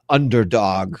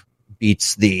underdog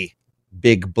beats the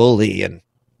big bully, and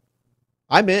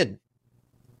I'm in.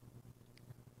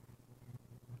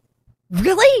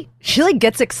 Really? She like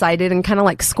gets excited and kind of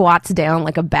like squats down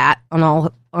like a bat on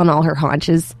all her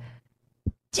haunches.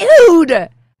 Dude,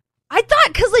 I thought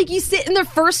because like you sit in the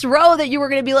first row that you were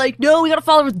gonna be like, no, we gotta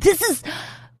follow. This is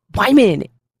Wyman.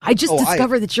 I just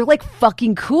discovered that you're like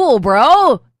fucking cool,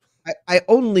 bro. I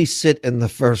only sit in the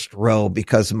first row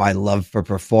because of my love for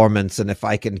performance, and if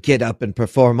I can get up and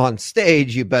perform on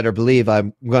stage, you better believe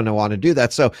I'm going to want to do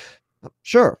that. So,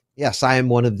 sure, yes, I am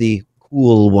one of the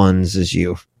cool ones, as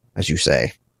you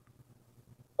say.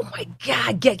 Oh my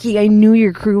god, Geki! I knew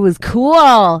your crew was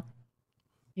cool.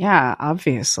 Yeah,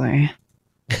 obviously.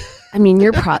 I mean,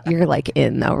 you're like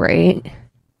in though, right?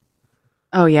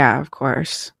 Oh yeah, of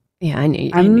course. Yeah, I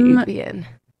knew you'd be in.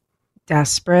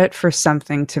 Desperate for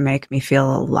something to make me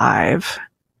feel alive.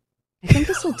 I think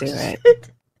this will do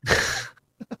it.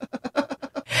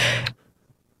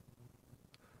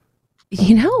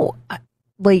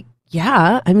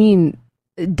 Yeah, I mean,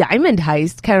 Diamond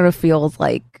Heist kind of feels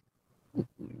like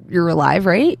you're alive,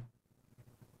 right?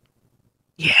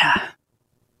 Yeah.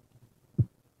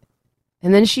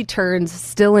 And then she turns,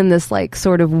 still in this like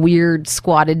sort of weird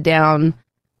squatted down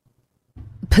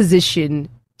position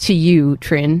to you,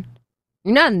 Trin.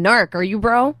 You're not a narc, are you,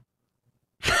 bro?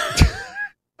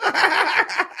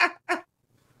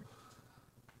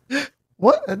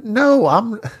 What? No, I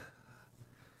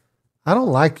don't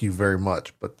like you very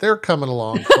much, but they're coming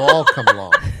along, so I'll come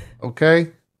along.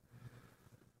 Okay?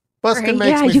 Busking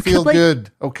makes me feel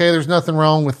good. Okay, there's nothing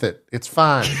wrong with it. It's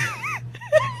fine.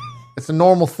 It's a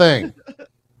normal thing.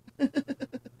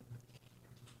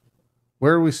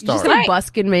 Where do we start? You say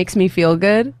busking makes me feel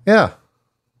good? Yeah.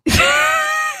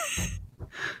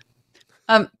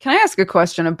 Can I ask a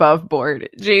question above board,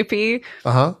 JP?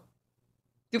 Uh-huh.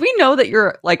 Do we know that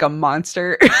you're like a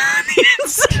monster on the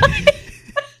inside?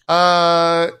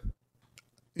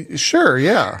 Sure,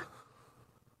 yeah.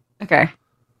 Okay.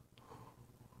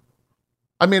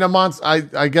 I mean,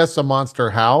 I guess a monster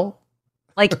how?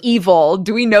 Like evil.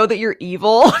 Do we know that you're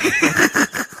evil?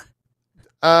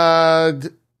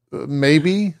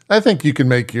 Maybe. I think you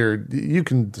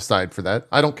can decide for that.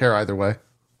 I don't care either way.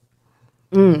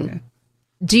 Mm.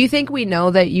 Do you think we know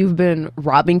that you've been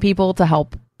robbing people to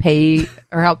help pay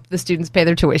or help the students pay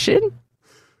their tuition?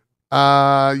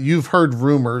 You've heard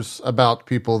rumors about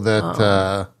people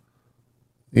that,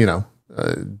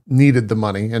 needed the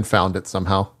money and found it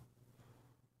somehow,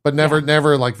 but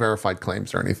never like verified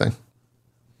claims or anything.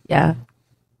 Yeah.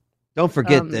 Don't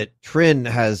forget that Trin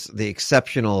has the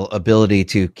exceptional ability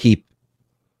to keep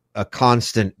a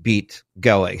constant beat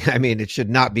going. I mean, it should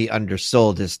not be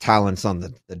undersold his talents on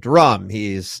the drum.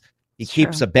 He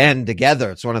keeps a band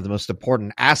together. It's one of the most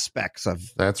important aspects of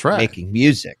making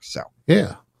music. So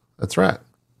yeah, that's right.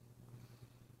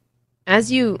 As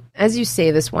you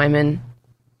say this, Wyman,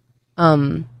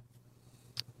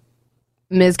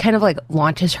 Ms. kind of like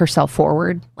launches herself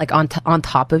forward, like on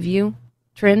top of you,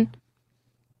 Trin,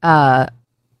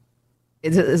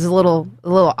 is a little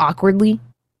awkwardly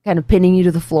kind of pinning you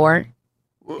to the floor.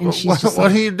 And she's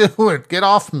what are you doing? Get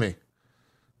off me.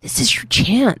 This is your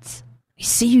chance. I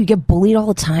see you get bullied all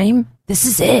the time. This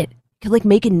is it. You could like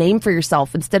make a name for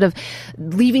yourself instead of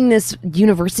leaving this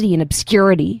university in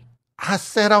obscurity. I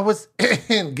said I was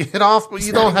in. Get off me.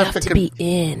 You don't have to be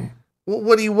in.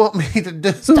 What do you want me to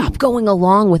do? Stop going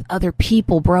along with other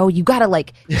people, bro. You gotta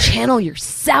like channel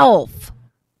yourself.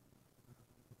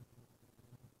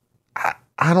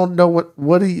 I don't know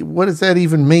what does that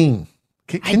even mean?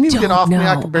 Can you get off me?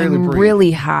 I can barely breathe.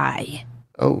 Really high.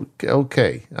 Oh,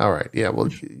 okay. All right. Yeah. Well,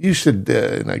 you should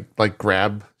like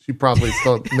grab. She probably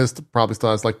still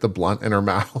has like the blunt in her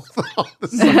mouth.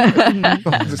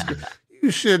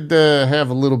 You should have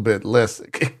a little bit less.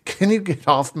 Can you get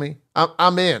off me?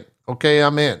 I'm in. Okay,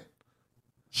 I'm in.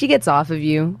 She gets off of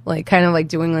you, like kind of like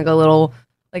doing like a little,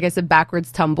 like I said,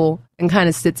 backwards tumble, and kind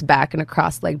of sits back in a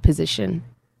cross-legged position.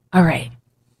 All right.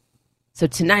 So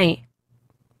tonight,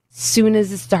 soon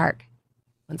as it's dark,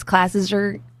 once classes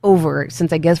are over,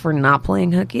 since I guess we're not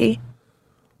playing hooky,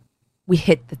 we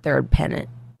hit the third pennant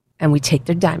and we take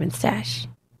their diamond stash.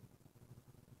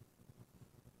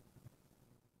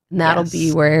 And that'll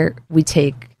be where we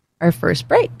take our first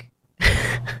break.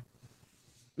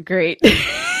 Great.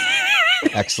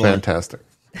 Excellent. Fantastic.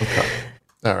 Okay.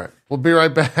 All right. We'll be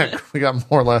right back. We got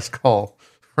more last call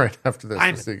right after this.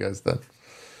 We'll see you guys then.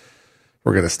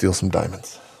 We're going to steal some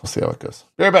diamonds. We'll see how it goes.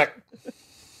 Be right back.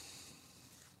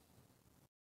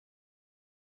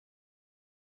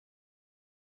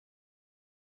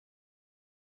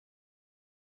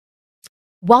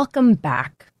 Welcome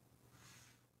back.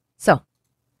 So,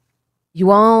 you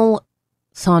all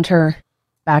saunter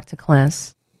back to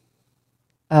class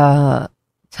to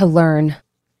learn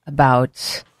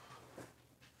about,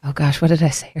 oh gosh, what did I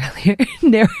say earlier?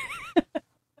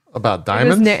 About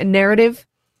diamonds? Narrative?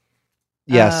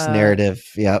 Yes, narrative.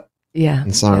 Yep. Yeah.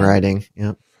 And songwriting.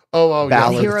 Yep. Oh,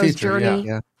 the hero's journey.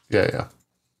 Yeah.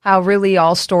 How really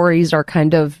all stories are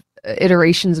kind of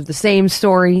iterations of the same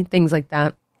story, things like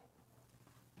that.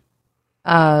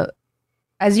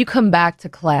 As you come back to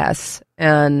class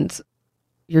and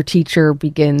your teacher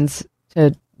begins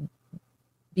her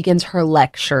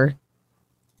lecture,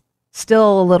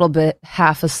 still a little bit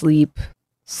half asleep,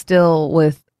 still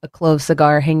with a clove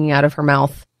cigar hanging out of her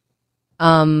mouth.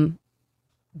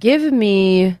 Give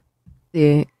me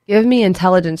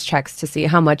intelligence checks to see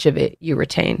how much of it you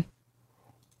retain.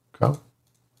 Okay.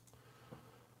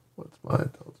 What's my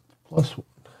intelligence?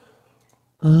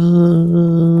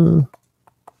 +1.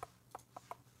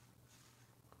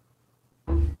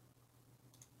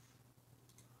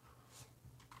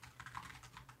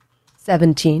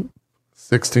 17.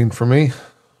 16 for me.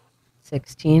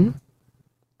 16.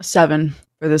 7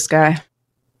 for this guy.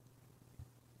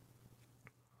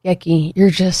 Yeki, you're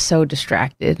just so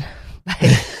distracted by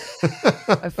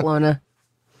Flona.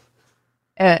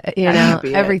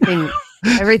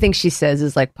 Everything she says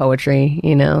is like poetry,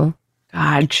 you know.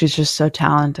 God, she's just so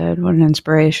talented. What an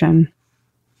inspiration.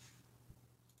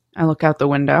 I look out the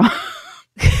window.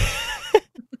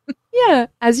 Yeah,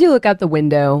 as you look out the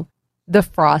window, the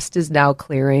frost is now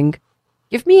clearing.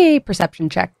 Give me a perception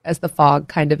check as the fog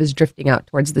kind of is drifting out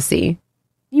towards the sea.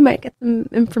 You might get some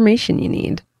information you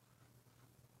need.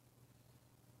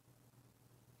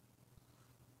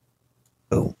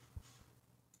 Oh.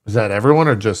 Is that everyone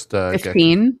or just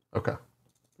 15? Geki? Okay.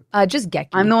 Just Geki.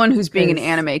 I'm the one who's being an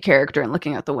anime character and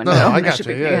looking out the window. No, I got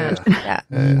you.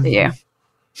 Yeah.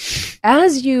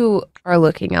 As you are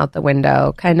looking out the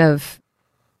window, kind of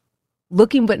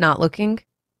looking but not looking,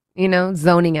 you know,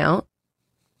 zoning out,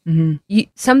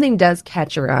 something does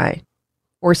catch your eye,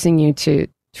 forcing you to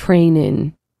train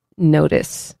in,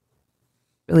 notice,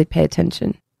 really pay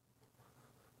attention.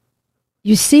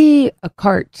 You see a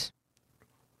cart,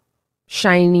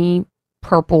 shiny,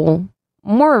 purple,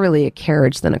 more really a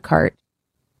carriage than a cart.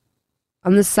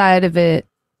 On the side of it,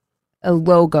 a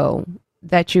logo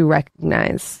that you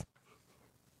recognize.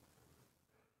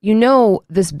 You know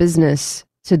this business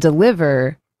to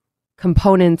deliver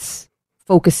components,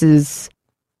 focuses,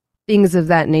 things of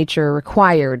that nature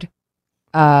required,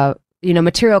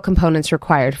 material components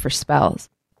required for spells.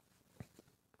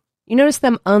 You notice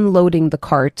them unloading the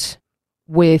cart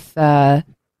with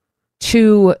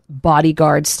 2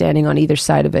 bodyguards standing on either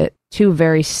side of it, 2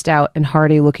 very stout and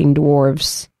hardy-looking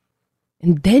dwarves.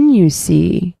 And then you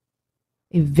see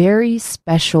a very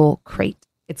special crate.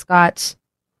 It's got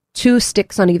 2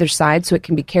 sticks on either side, so it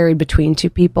can be carried between 2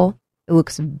 people. It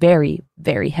looks very,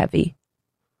 very heavy,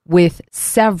 with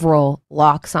several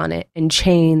locks on it and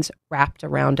chains wrapped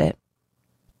around it.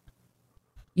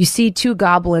 you see 2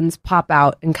 goblins pop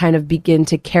out and kind of begin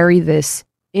to carry this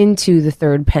into the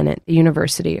third pennant, the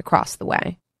university across the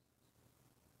way.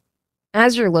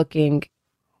 As you're looking,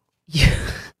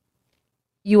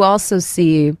 you also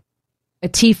see a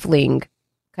tiefling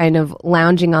kind of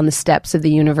lounging on the steps of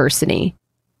the university.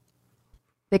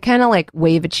 They kind of like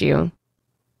wave at you,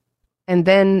 and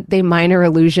then they minor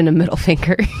illusion a middle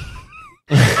finger.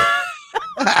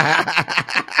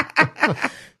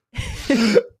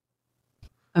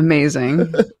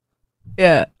 Amazing.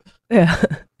 Yeah.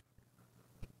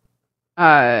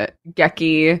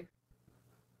 Geki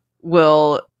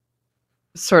will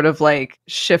sort of like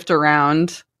shift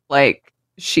around, like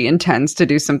she intends to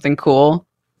do something cool,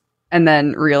 and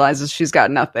then realizes she's got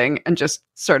nothing and just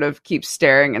sort of keeps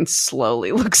staring and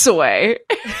slowly looks away.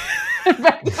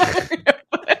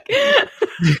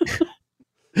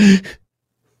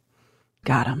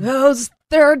 Got him. Those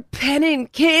third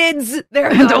pennant kids,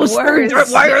 they're those words.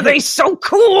 Why are they so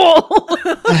cool?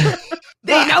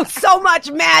 They know so much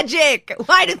magic.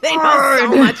 Why do they know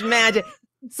so much magic?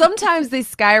 Sometimes they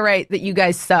skywrite that you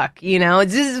guys suck, you know?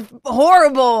 It's just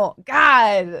horrible.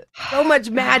 God, so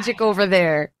much magic over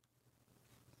there.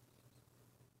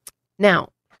 Now,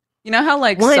 you know how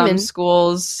like some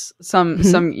schools,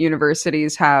 some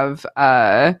universities have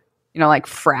like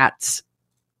frats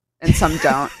and some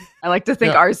don't. I like to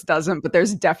think ours doesn't, but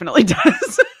theirs definitely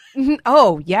does.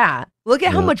 Oh yeah. Look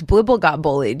at how much Blibble got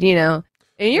bullied, you know.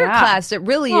 In your class, it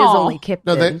really is only Kipton.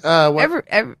 No,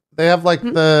 they have like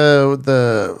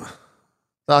the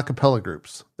acapella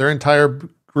groups. Their entire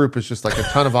group is just like a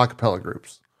ton of acapella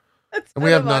groups. And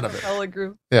we have none of it.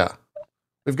 Group. Yeah.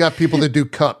 We've got people that do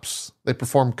cups. They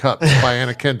perform cups by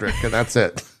Anna Kendrick, and that's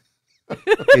it.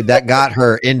 Dude, that got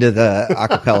her into the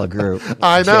acapella group.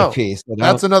 I know. JP, so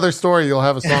that's another story you'll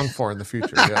have a song for in the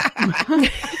future. Yeah.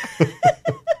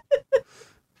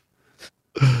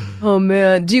 Oh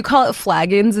man, do you call it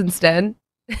flagons instead?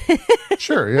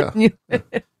 Sure, yeah.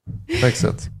 Makes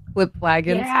sense. Flip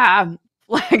flagons. Yeah,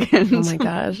 flagons. Oh my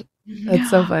gosh, that's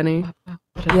so funny.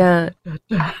 Yeah.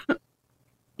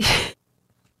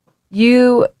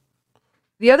 The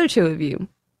other 2 of you,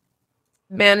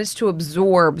 managed to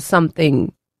absorb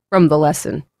something from the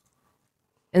lesson,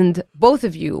 and both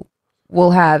of you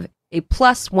will have a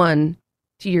 +1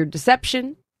 to your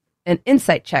deception and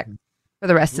insight check for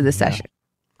the rest of the session.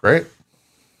 Great.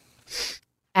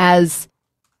 As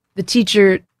the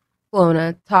teacher,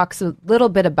 Flona, talks a little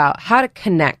bit about how to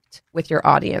connect with your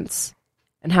audience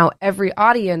and how every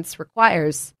audience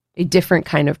requires a different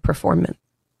kind of performance.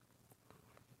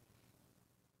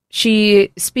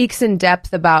 She speaks in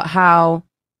depth about how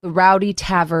the Rowdy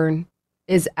Tavern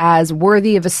is as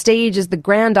worthy of a stage as the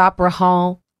Grand Opera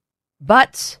Hall,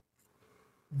 but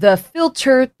the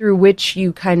filter through which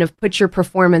you kind of put your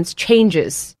performance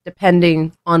changes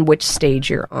depending on which stage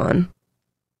you're on.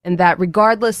 And that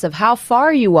regardless of how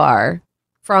far you are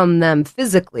from them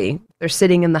physically, they're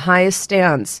sitting in the highest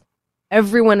stands,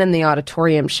 everyone in the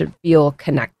auditorium should feel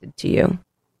connected to you.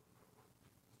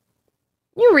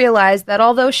 You realize that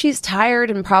although she's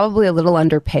tired and probably a little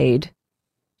underpaid,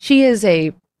 she is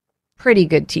a pretty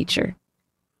good teacher.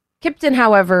 Kipton,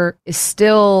 however, is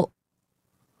still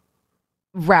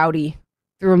rowdy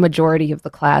through a majority of the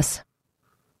class.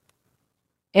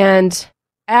 And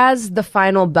as the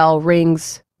final bell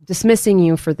rings, dismissing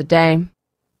you for the day,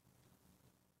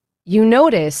 you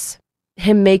notice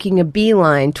him making a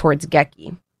beeline towards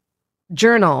Geki,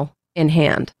 journal in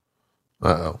hand.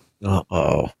 Uh-oh.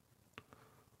 Uh-oh.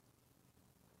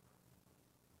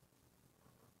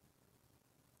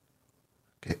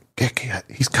 Geki,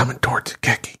 he's coming towards it.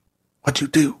 Geki, what'd you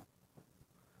do?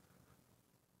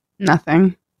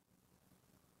 Nothing.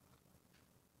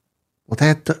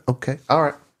 Well, okay. All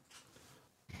right.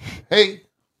 Hey,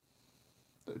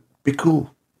 be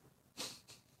cool.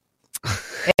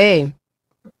 Hey,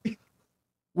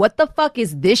 what the fuck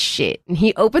is this shit? And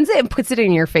he opens it and puts it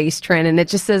in your face, Trin, and it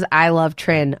just says, I love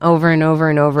Trin, over and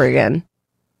over and over again.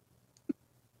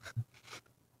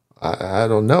 I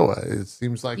don't know. It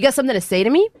seems like... You got something to say to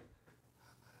me?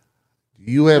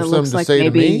 You have something to say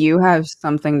to me? Maybe you have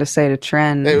something to say to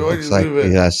Trin. Hey, looks like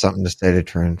he has something to say to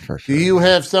Trin for sure. Do you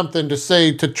have something to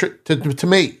say to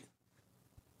me?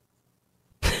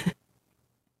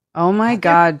 Oh my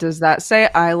God, does that say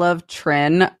I love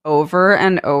Trin over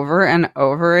and over and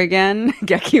over again?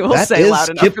 Geki will that say loud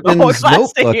enough for the whole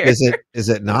class to hear. Is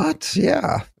it not?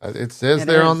 Yeah. It says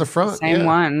there on the front. Same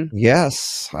one.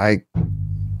 Yes.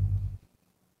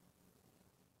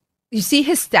 You see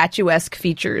his statuesque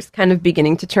features kind of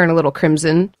beginning to turn a little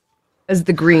crimson as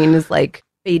the green is like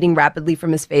fading rapidly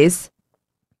from his face.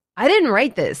 I didn't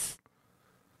write this.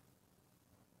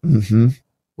 Mm-hmm.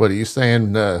 What are you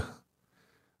saying? A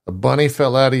bunny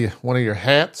fell out of one of your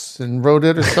hats and wrote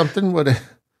it or something?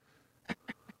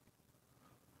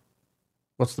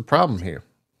 What's the problem here?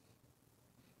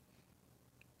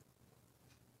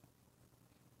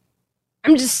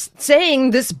 I'm just saying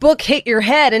this book hit your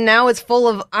head and now it's full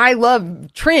of I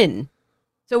love Trin.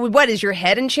 So what, is your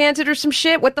head enchanted or some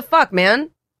shit? What the fuck,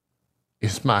 man?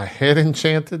 Is my head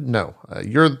enchanted? No.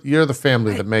 You're the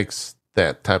family that makes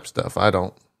that type of stuff. I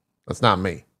don't. That's not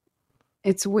me.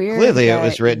 It's weird. Clearly it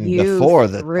was written before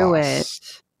the threw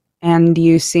it. And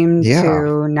you seem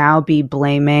to now be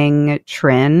blaming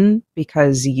Trin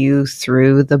because you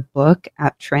threw the book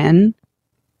at Trin.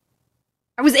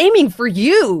 I was aiming for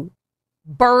you.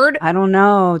 Bird. I don't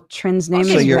know. Trin's name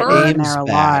is written in there a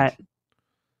lot.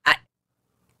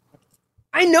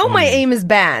 I know my aim is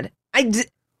bad.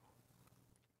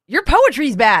 Your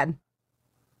poetry's bad.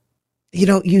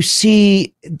 You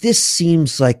see, this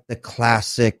seems like the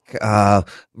classic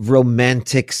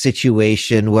romantic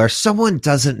situation where someone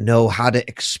doesn't know how to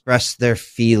express their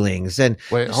feelings. And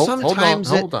hold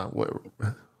on.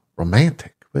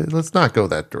 Romantic. Let's not go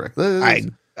that direct.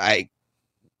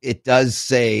 It does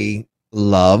say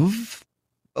love.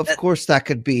 Of course, that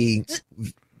could be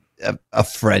a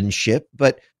friendship,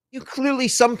 but clearly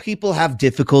some people have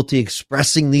difficulty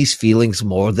expressing these feelings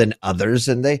more than others,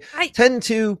 and they tend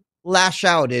to lash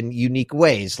out in unique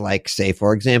ways, like, say,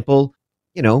 for example,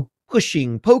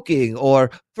 pushing, poking,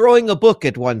 or throwing a book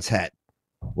at one's head.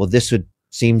 Well,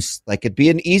 seems like it'd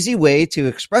be an easy way to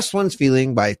express one's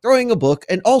feeling by throwing a book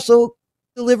and also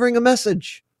delivering a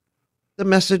message. The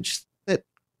message that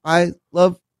I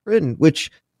love Bryn, which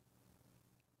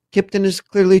Kipton is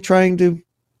clearly trying to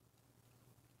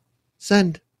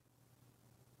send.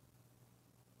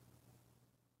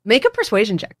 Make a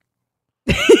persuasion check.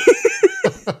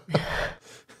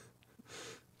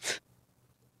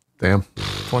 Damn.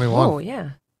 21. Oh,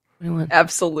 yeah. 21.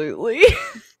 Absolutely.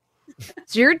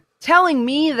 So you're telling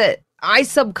me that I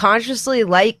subconsciously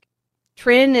like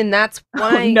Trin and that's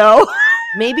why no.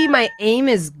 Maybe my aim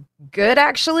is good,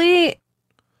 actually?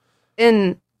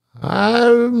 And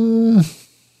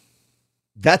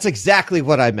that's exactly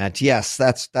what I meant. Yes,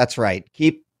 that's right.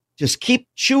 Just keep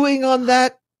chewing on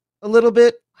that a little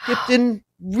bit. Kipton,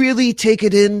 really take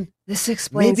it in. This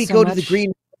explains Maybe so go much. to the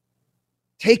green,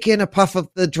 take in a puff of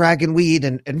the dragon weed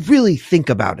and really think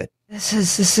about it.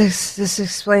 This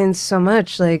explains so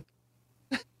much. Like,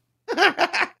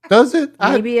 does it?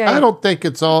 Maybe I don't think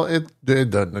it's all. It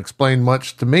doesn't explain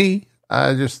much to me.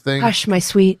 I just think. Hush, my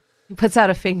sweet. He puts out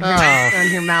a finger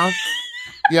on your mouth.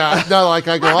 Yeah, no, like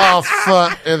I go off,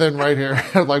 and then right here,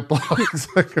 like blocks.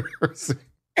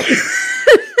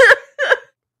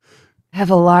 I have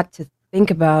a lot to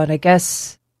think about. I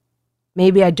guess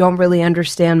maybe I don't really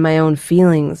understand my own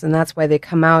feelings, and that's why they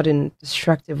come out in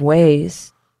destructive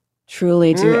ways.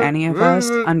 Truly, do any of us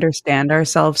understand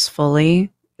ourselves fully?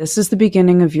 This is the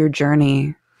beginning of your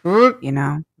journey,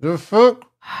 The fuck?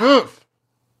 I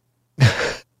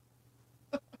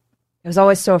was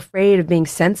always so afraid of being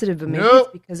sensitive, but maybe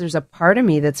it's because there's a part of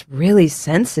me that's really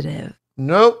sensitive.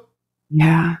 Nope.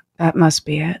 Yeah, that must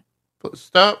be it.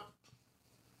 Stop.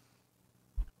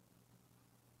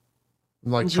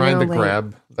 I'm like trying to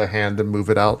grab the hand and move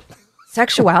it out.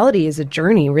 Sexuality is a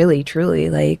journey, really,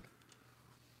 truly. Like,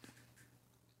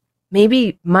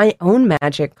 maybe my own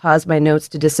magic caused my notes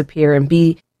to disappear and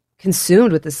be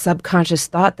consumed with a subconscious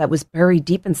thought that was buried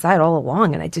deep inside all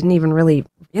along, and I didn't even really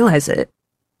realize it.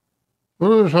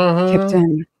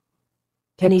 Kipton,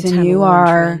 you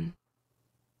are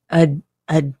a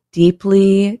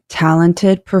deeply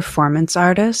talented performance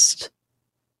artist,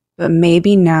 but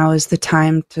maybe now is the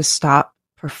time to stop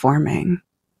performing.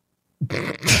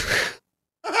 You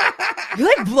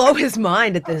like blow his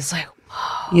mind at this, like,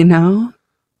 whoa. You know?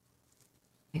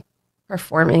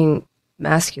 Performing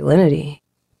masculinity.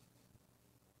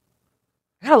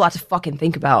 I got a lot to fucking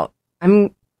think about.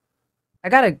 I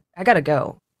gotta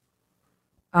go.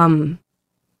 I'm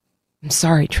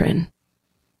sorry, Trin.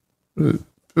 It's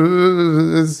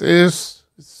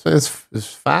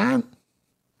fine.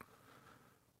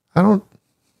 I don't.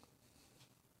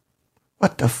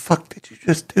 What the fuck did you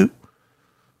just do?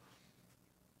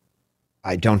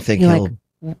 I don't think he he'll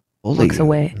bully looks you.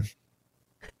 Away.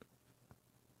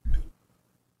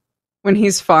 When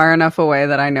he's far enough away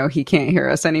that I know he can't hear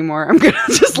us anymore, I'm gonna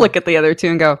just look at the other two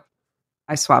and go,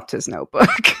 I swapped his notebook.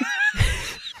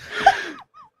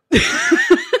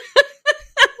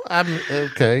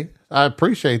 Okay. I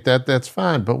appreciate that. That's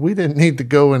fine. But we didn't need to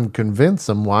go and convince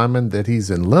him, Wyman, that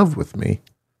he's in love with me.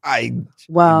 It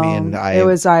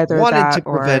was either wanted that to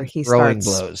or prevent he throwing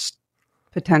starts blows.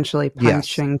 potentially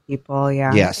punching people.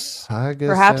 Yeah. Yes. I guess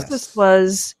Perhaps this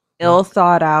was ill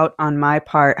thought out on my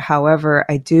part. However,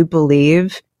 I do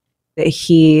believe that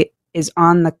he is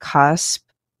on the cusp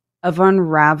of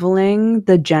unraveling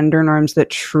the gender norms that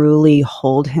truly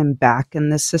hold him back in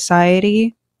this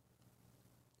society.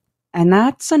 And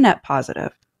that's a net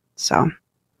positive. So.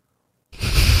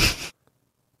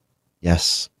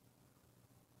 Yes.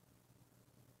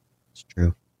 It's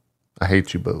true. I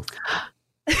hate you both.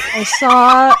 I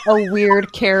saw a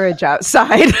weird carriage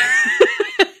outside.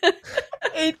 I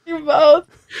hate you both.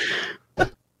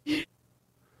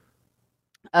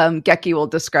 Geki will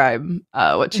describe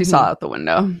what she saw out the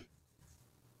window.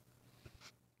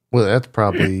 Well, that's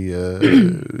probably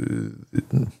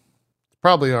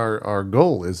probably our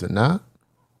goal, is it not?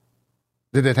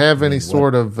 Did it have any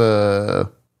sort of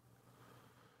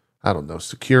I don't know,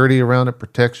 security around it,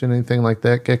 protection, anything like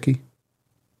that, Geki?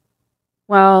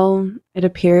 Well, it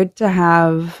appeared to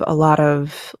have a lot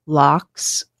of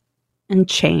locks and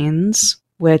chains,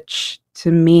 which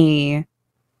to me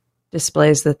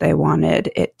displays that they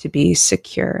wanted it to be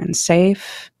secure and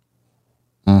safe.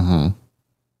 Mm-hmm.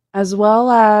 As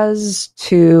well as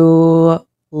to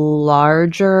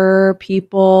larger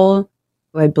people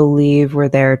who I believe were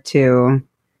there to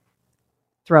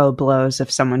throw blows if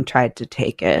someone tried to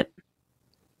take it.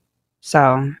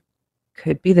 So,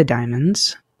 could be the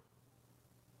diamonds.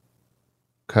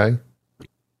 Okay.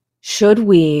 Should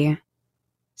we,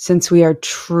 since we are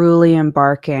truly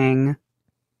embarking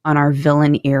on our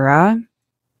villain era,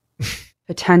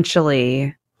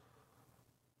 potentially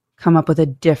come up with a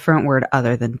different word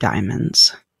other than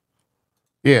diamonds?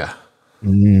 Yeah.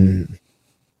 Mm.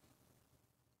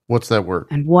 What's that word?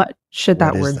 And what should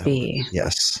that What is word be?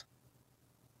 Yes.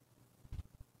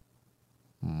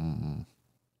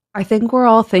 I think we're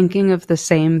all thinking of the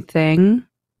same thing.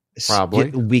 Probably.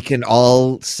 We can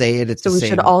all say it at the So we same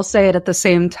should all say it at the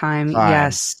same time. time.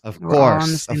 Yes. Of We're all on the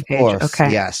course. same Of page. course.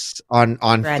 Okay. Yes. On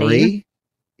Ready? 3.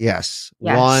 Yes.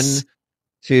 Yes. 1,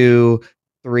 2,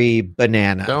 3.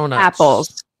 Banana. Donuts.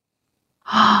 Apples.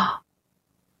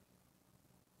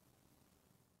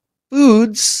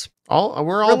 Foods. We're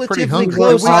all pretty Relatively hungry.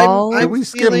 close. Did we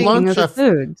skip feeling- lunch? of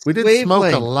foods. We did smoke a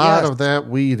Wavelength, lot yes. of that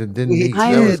weed and didn't We eat.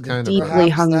 I That am was kind deeply of Perhaps that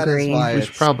is hungry. why We should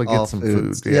it's probably get all some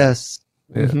foods. food, yeah. Yes.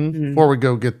 Yeah. Mhm. Before we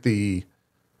go get the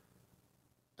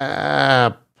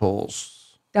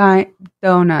apples.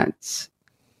 Donuts.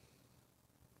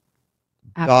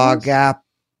 Dog Apples? app.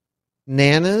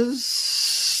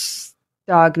 Nanas.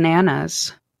 Dog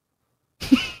nanas.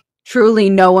 Truly,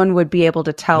 no one would be able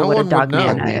to tell No what a one dog would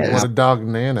know nana is. what a dog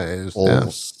nana is. Yeah,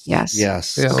 Apples. Yes.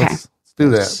 Yes. yeah Okay. let's do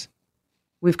that. Yes.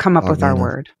 We've come up Dog with our nana.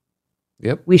 word.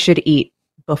 Yep. We should eat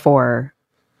before.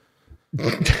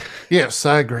 Yes,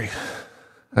 I agree.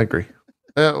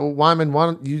 Wyman, why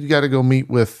don't you got to go meet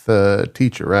with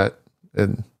teacher, right?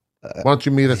 And why don't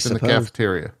you meet us in the suppose.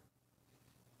 cafeteria?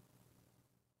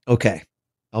 Okay.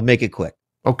 I'll make it quick.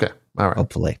 Okay. All right.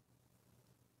 Hopefully.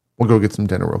 We'll go get some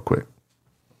dinner real quick.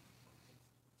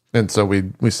 And so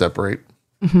we separate.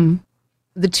 Mm-hmm.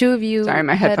 The two of you. Sorry,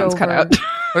 my head headphones cut over- out.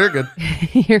 Oh, you're good.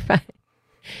 You're fine.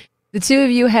 The two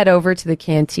of you head over to the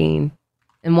canteen,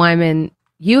 and Wyman,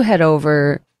 you head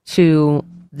over to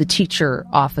the teacher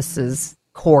office's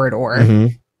corridor.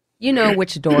 Mhm. You know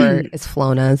which door is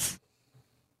Flona's,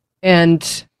 and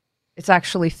it's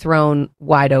actually thrown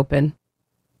wide open.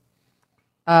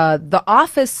 The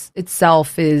office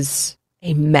itself is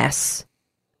a mess.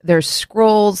 There's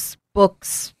scrolls,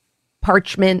 books,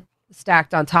 parchment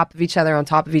stacked on top of each other, on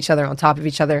top of each other, on top of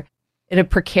each other in a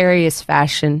precarious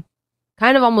fashion,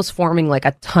 kind of almost forming like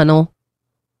a tunnel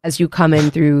as you come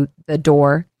in through the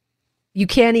door. You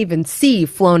can't even see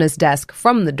Flona's desk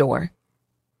from the door.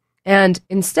 And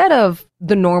instead of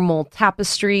the normal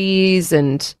tapestries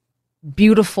and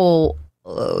beautiful,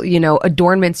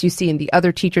 adornments you see in the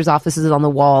other teachers' offices on the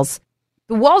walls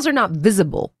are not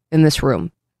visible in this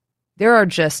room. There are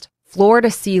just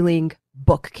floor-to-ceiling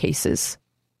bookcases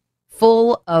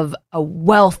full of a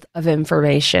wealth of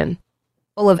information,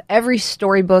 full of every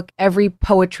storybook, every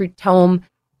poetry tome,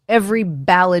 every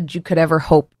ballad you could ever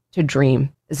hope to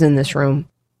dream is in this room.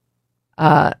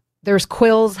 There's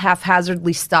quills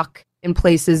haphazardly stuck in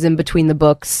places in between the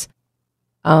books.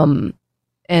 And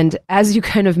as you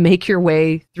kind of make your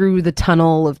way through the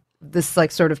tunnel of this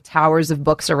like sort of towers of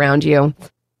books around you,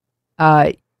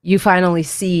 you finally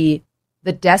see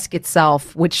the desk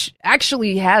itself, which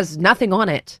actually has nothing on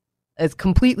it. It's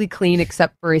completely clean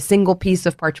except for a single piece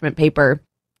of parchment paper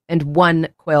and one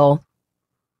quill.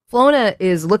 Flona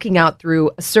is looking out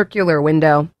through a circular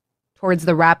window towards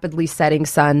the rapidly setting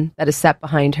sun that is set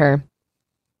behind her.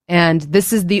 And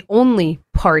this is the only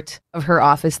part of her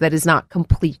office that is not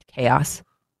complete chaos.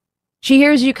 She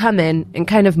hears you come in and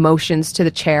kind of motions to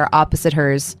the chair opposite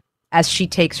hers as she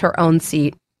takes her own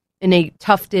seat in a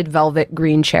tufted velvet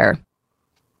green chair.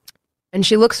 And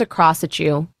she looks across at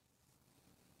you.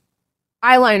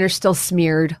 Eyeliner still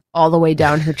smeared all the way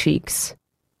down her cheeks.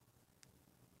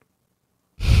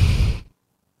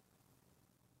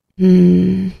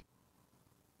 Mm-hmm.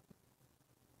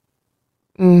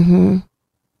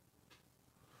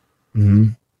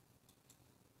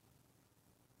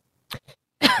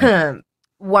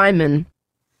 Wyman,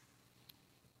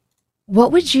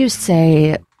 what would you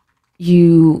say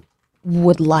you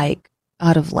would like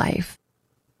out of life?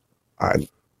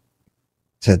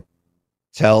 To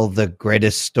tell the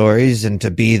greatest stories and to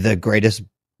be the greatest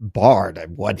bard.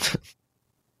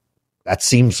 That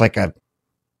seems like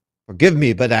forgive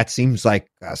me, but that seems like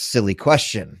a silly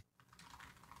question.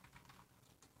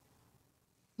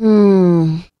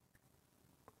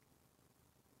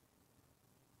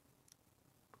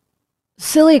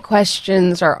 Silly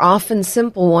questions are often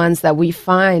simple ones that we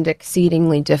find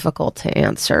exceedingly difficult to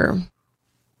answer.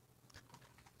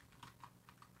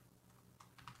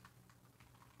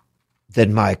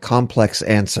 Then my complex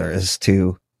answer is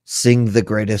to sing the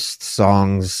greatest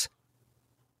songs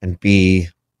and be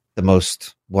the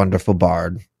most wonderful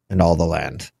bard in all the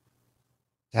land.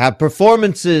 To have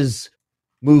performances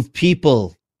move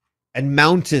people and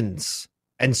mountains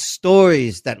and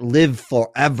stories that live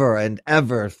forever and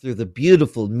ever through the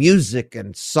beautiful music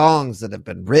and songs that have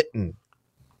been written.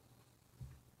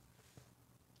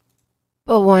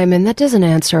 But Wyman, that doesn't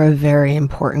answer a very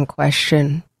important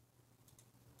question.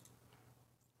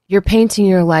 You're painting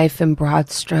your life in broad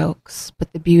strokes,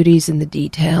 but the beauty's in the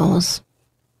details.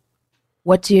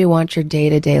 What do you want your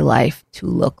day-to-day life to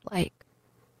look like?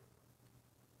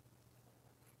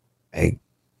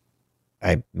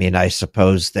 I mean, I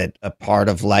suppose that a part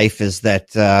of life is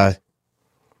that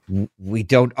we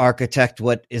don't architect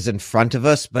what is in front of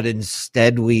us, but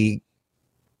instead we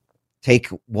take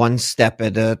one step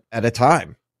at a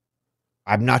time.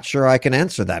 I'm not sure I can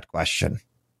answer that question,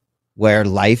 where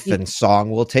life and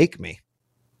song will take me.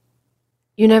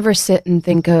 You never sit and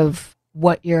think of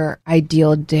what your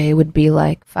ideal day would be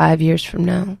like 5 years from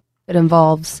now. It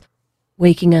involves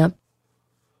waking up,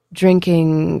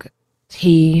 drinking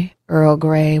tea, Earl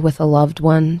Grey with a loved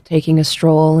one, taking a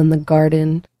stroll in the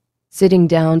garden, sitting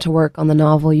down to work on the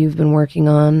novel you've been working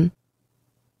on,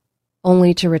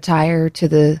 only to retire to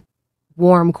the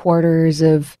warm quarters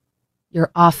of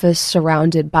your office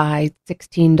surrounded by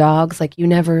 16 dogs. Like, you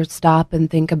never stop and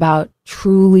think about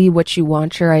truly what you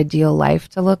want your ideal life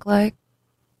to look like?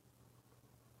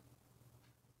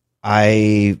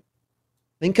 I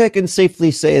think I can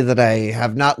safely say that I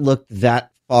have not looked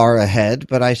that far ahead,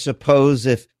 but I suppose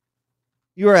if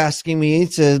you were asking me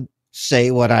to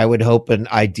say what I would hope an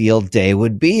ideal day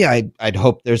would be, I'd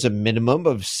hope there's a minimum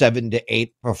of 7 to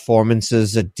 8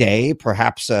 performances a day,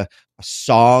 perhaps a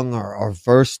song or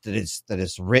verse that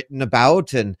is written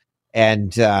about, and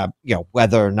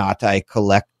whether or not I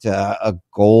collect a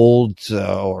gold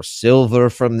or silver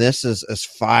from this is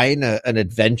fine. An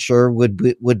adventure would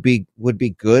be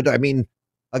good. I mean,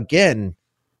 again,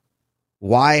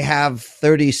 why have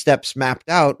 30 steps mapped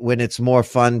out when it's more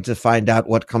fun to find out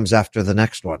what comes after the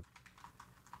next one?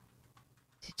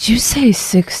 Did you say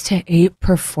 6 to 8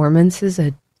 performances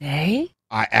a day?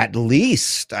 At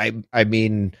least. I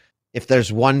mean, if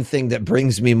there's one thing that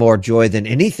brings me more joy than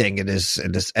anything, it is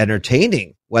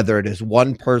entertaining, whether it is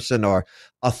one person or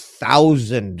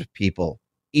 1,000 people.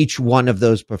 Each one of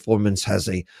those performances has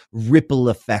a ripple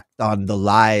effect on the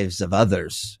lives of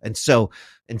others. And so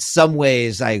in some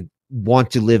ways, I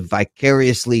want to live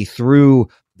vicariously through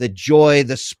the joy,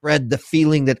 the spread, the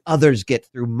feeling that others get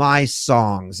through my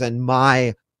songs and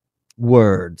my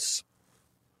words.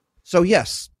 So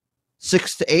yes,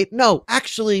 6 to 8. No,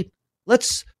 actually,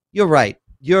 you're right.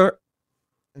 Your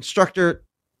instructor,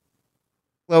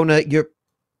 Lona, you're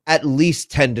at least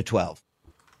 10 to 12.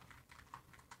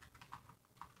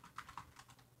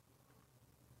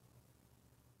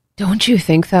 Don't you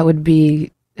think that would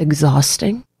be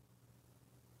exhausting?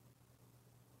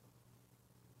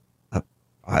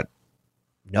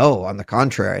 No, on the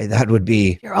contrary, that would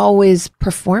be... You're always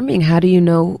performing. How do you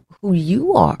know who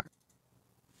you are?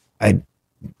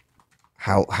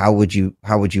 How would you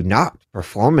not?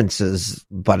 Performances,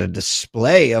 but a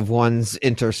display of one's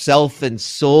inner self and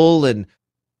soul and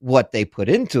what they put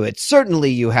into it.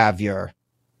 Certainly you have your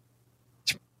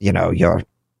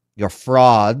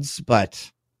frauds, but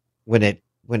when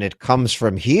it comes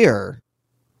from here,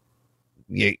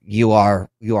 you are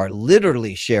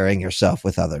literally sharing yourself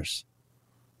with others.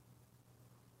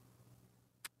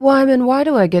 Wyman, why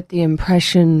do I get the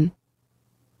impression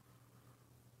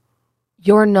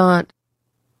you're not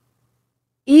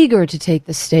eager to take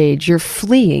the stage? You're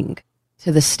fleeing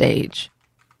to the stage.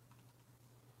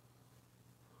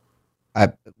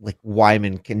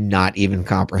 Wyman cannot even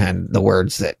comprehend the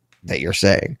words that you're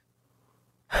saying.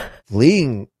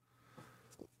 Fleeing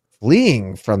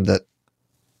from the.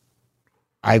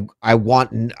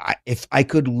 If I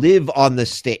could live on the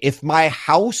stage, if my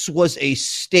house was a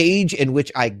stage in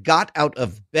which I got out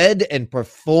of bed and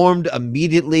performed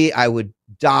immediately, I would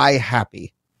die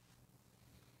happy.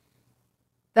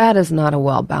 That is not a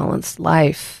well-balanced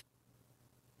life.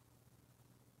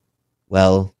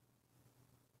 Well,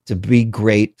 to be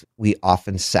great, we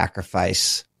often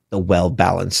sacrifice the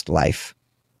well-balanced life.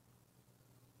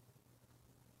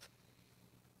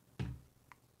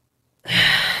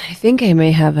 I think I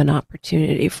may have an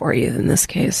opportunity for you in this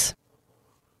case.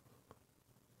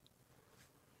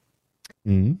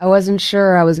 I wasn't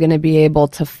sure I was going to be able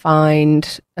to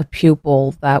find a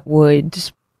pupil that would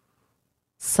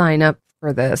sign up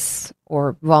for this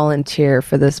or volunteer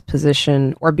for this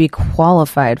position or be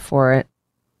qualified for it.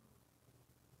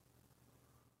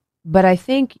 But I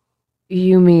think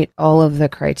you meet all of the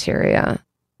criteria.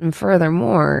 And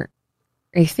furthermore,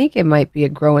 I think it might be a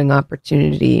growing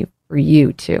opportunity for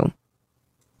you too.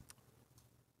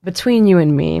 Between you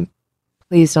and me,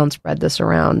 please don't spread this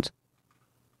around.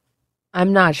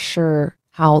 I'm not sure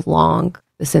how long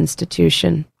this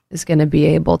institution is going to be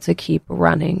able to keep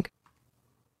running.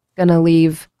 Going to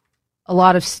leave a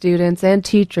lot of students and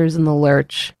teachers in the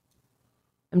lurch.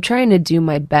 I'm trying to do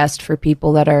my best for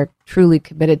people that are truly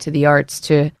committed to the arts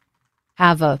to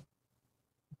have a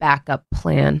backup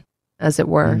plan, as it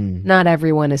were. Not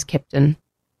everyone is Kipton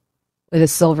with a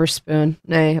silver spoon,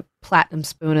 nay, a platinum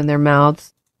spoon in their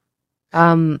mouths.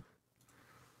 And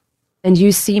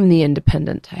you seem the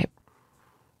independent type.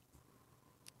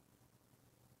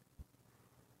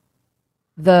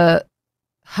 The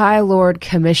High Lord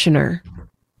Commissioner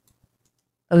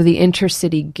of the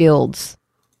Intercity Guilds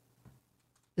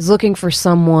is looking for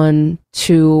someone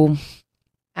to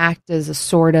act as a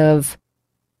sort of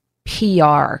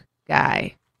PR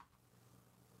guy.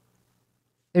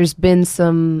 There's been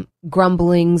some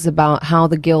grumblings about how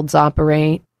the guilds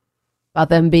operate, about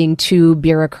them being too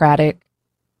bureaucratic,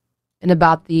 and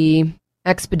about the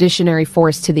expeditionary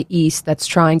force to the east that's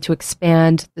trying to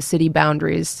expand the city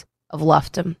boundaries of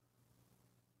Lufton.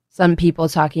 Some people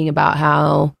talking about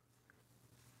how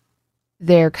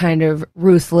they're kind of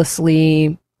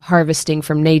ruthlessly harvesting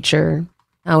from nature,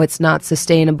 how it's not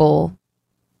sustainable,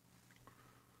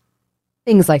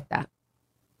 things like that.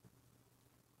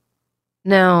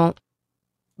 Now,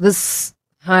 this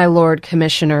High Lord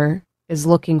Commissioner is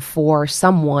looking for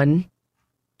someone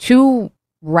to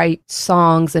write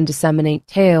songs and disseminate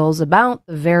tales about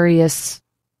the various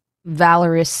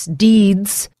valorous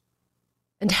deeds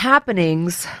and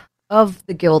happenings of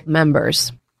the guild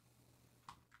members.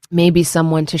 Maybe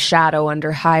someone to shadow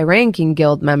under high-ranking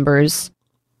guild members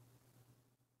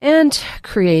and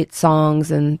create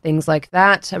songs and things like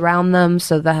that around them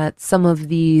so that some of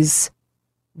these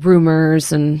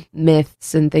rumors and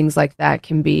myths and things like that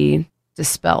can be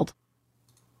dispelled.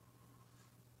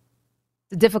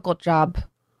 It's a difficult job.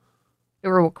 It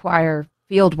will require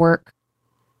field work.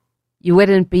 You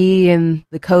wouldn't be in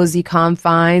the cozy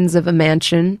confines of a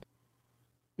mansion.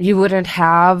 You wouldn't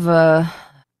have a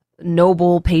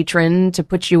noble patron to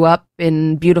put you up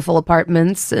in beautiful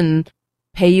apartments and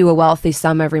pay you a wealthy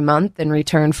sum every month in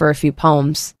return for a few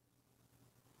poems.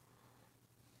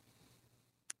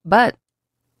 But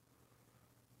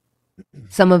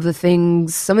some of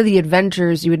the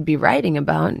adventures you would be writing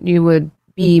about, you would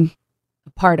be a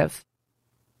part of.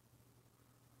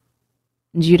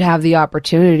 And you'd have the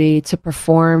opportunity to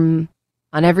perform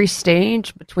on every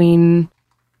stage between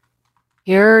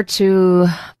here to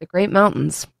the Great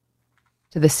Mountains,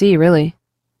 to the sea, really.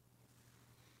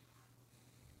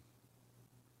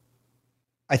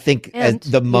 I think and at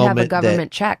the moment have a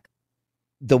government check.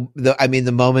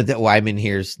 The moment that Wyman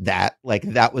hears that, like,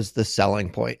 that was the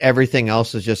selling point. Everything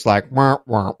else is just like, wah,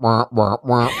 wah, wah, wah,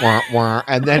 wah, wah, wah.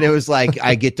 And then it was like,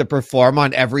 I get to perform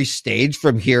on every stage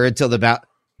from here until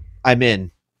I'm in.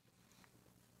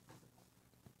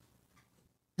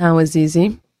 That was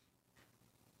easy.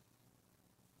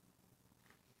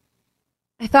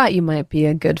 I thought you might be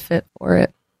a good fit for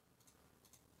it.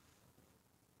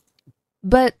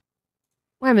 But,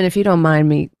 Wyman, if you don't mind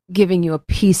me giving you a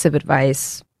piece of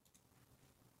advice.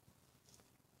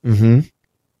 I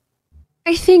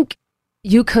think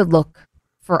you could look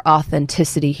for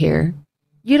authenticity here.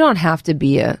 You don't have to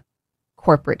be a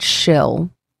corporate shill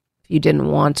if you didn't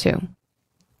want to.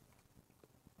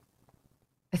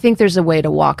 think there's a way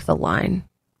to walk the line.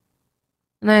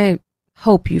 And I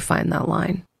hope you find that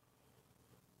line.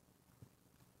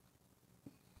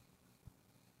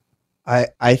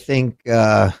 I think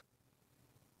that,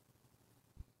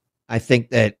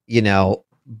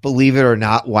 believe it or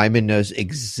not, Wyman knows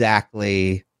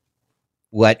exactly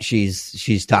what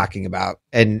she's talking about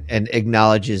and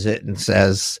acknowledges it and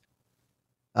says,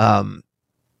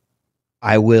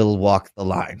 I will walk the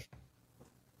line.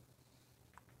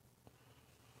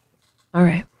 All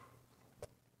right.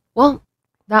 Well,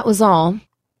 that was all.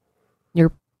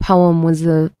 Your poem was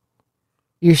your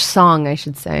song, I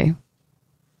should say,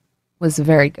 was a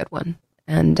very good one.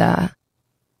 And,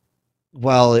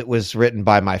 well, it was written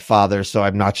by my father, so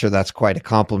I'm not sure that's quite a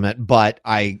compliment, but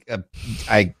I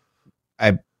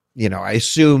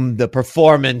assume the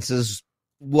performance is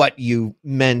what you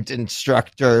meant,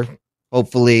 instructor,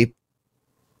 hopefully.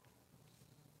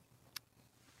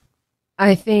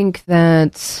 I think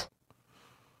that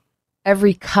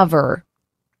every cover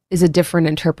is a different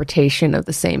interpretation of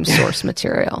the same source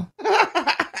material.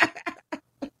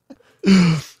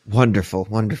 Wonderful.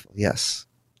 Yes.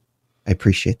 I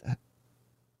appreciate that.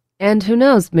 And who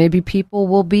knows, maybe people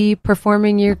will be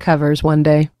performing your covers one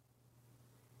day.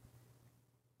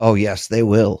 Oh, yes, they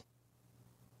will.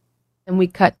 And we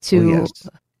cut to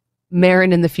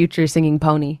Marin in the future singing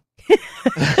Pony.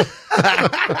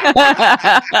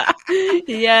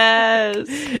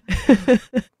 Yes.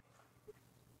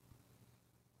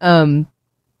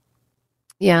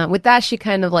 Yeah, with that, she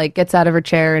kind of like gets out of her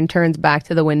chair and turns back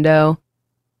to the window,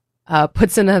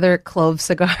 puts another clove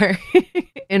cigar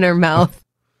in her mouth,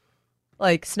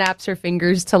 like snaps her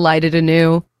fingers to light it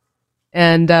anew,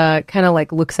 and kind of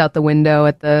like looks out the window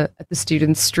at the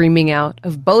students streaming out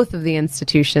of both of the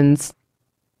institutions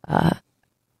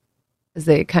as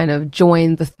they kind of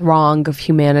join the throng of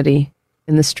humanity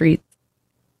in the streets.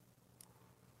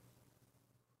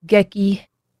 Geki,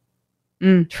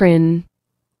 Trin,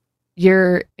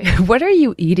 what are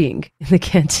you eating in the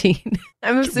canteen?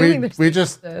 I'm assuming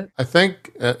I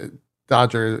think,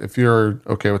 Dodger, if you're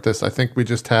okay with this, I think we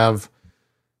just have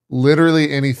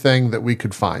literally anything that we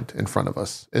could find in front of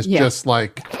us. It's just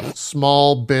like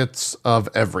small bits of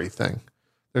everything.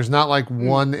 There's not like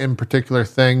one in particular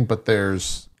thing, but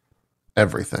there's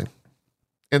everything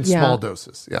in small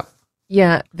doses. Yeah.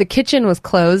 Yeah, the kitchen was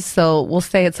closed, so we'll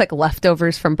say it's like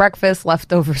leftovers from breakfast,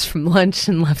 leftovers from lunch,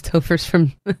 and leftovers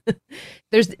from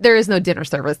there is no dinner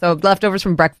service, so leftovers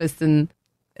from breakfast and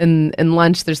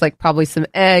lunch. There's like probably some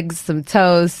eggs, some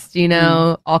toast,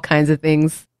 all kinds of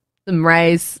things, some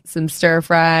rice, some stir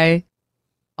fry,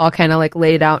 all kind of like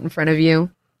laid out in front of you.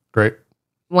 Great.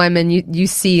 Wyman, you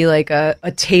see like a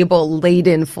table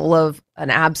laden full of an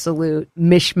absolute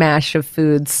mishmash of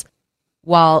foods,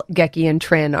 while Geki and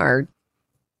Trin are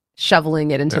shoveling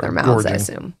it into their mouths, gorging. I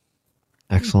assume.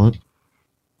 Excellent.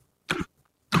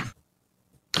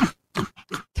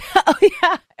 Oh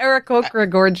yeah, Eric Okra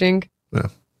gorging. Yeah.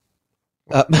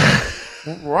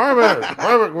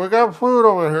 Wyman, we got food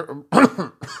over here.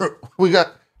 we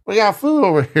got food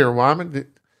over here, Wyman.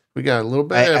 We got a little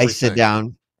bit. I sit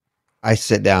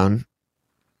down.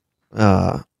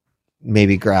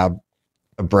 Maybe grab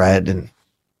a bread and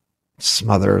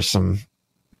smother some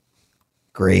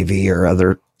gravy or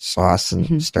other sauce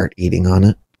and start eating on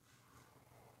it.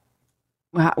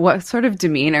 Wow, what sort of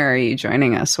demeanor are you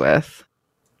joining us with?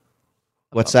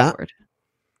 What's that?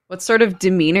 What sort of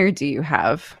demeanor do you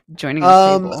have joining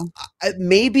the table?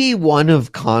 Maybe one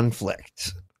of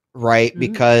conflict, right?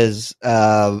 Because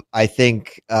I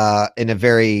think in a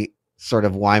very sort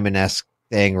of Wyman-esque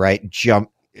thing, right? Don't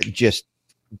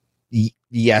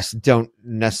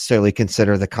necessarily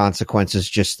consider the consequences,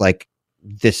 just like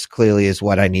this clearly is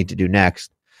what I need to do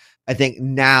next. I think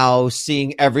now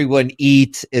seeing everyone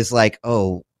eat is like,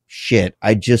 oh shit,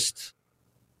 I just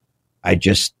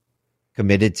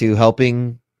committed to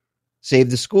helping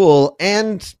save the school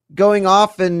and going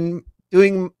off and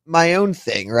doing my own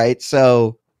thing, right?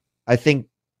 So I think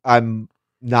I'm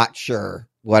not sure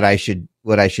what I should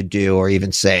do or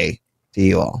even say to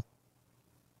you all.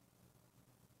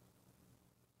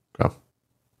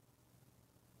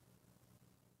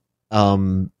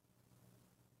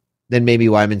 Then maybe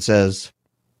Wyman says,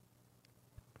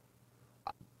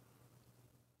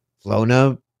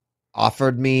 Flona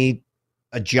offered me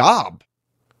a job,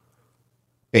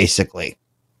 basically.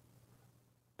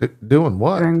 Doing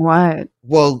what? Doing what?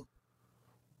 Well,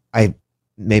 I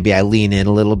lean in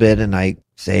a little bit and I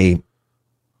say,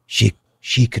 she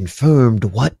confirmed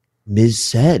what Ms.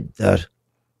 said. The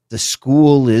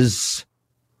school is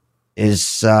in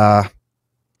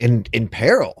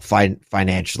peril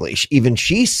financially. Even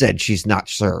she said she's not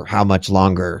sure how much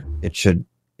longer it should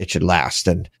should last.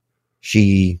 And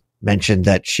she mentioned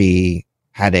that she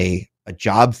had a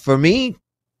job for me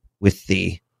with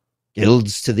the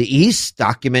guilds to the east,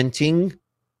 documenting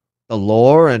the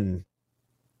lore and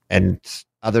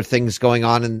other things going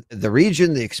on in the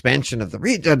region, the expansion of the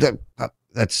region.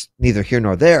 That's neither here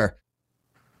nor there.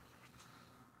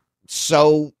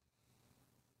 So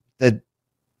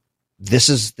this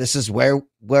is where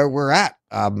we're at.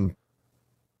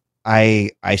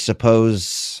 I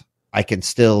suppose I can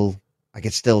still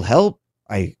help.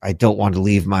 I don't want to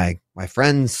leave my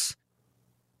friends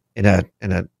in a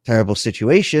terrible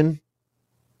situation.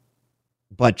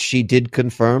 But she did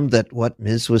confirm that what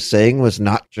Ms. was saying was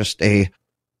not just a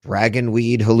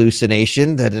dragonweed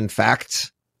hallucination, that in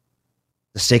fact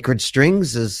the sacred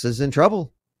strings is in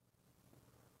trouble.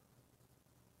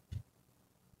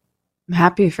 I'm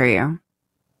happy for you.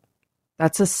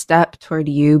 That's a step toward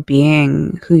you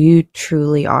being who you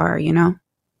truly are, you know?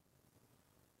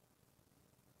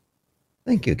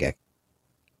 Thank you, Gek.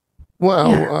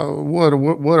 Well, yeah.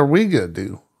 What are we gonna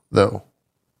do though?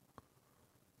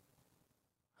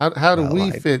 How do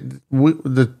we fit?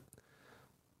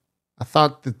 I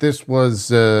thought that this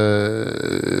was. I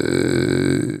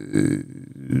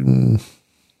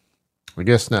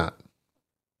guess not.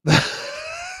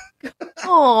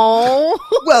 Oh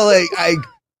well,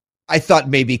 I thought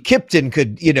maybe Kipton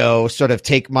could, sort of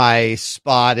take my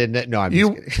spot. And no, I'm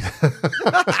just kidding.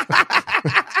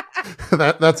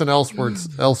 That's an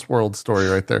Elseworld story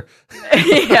right there.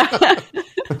 Yeah.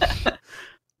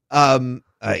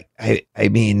 I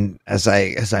mean, as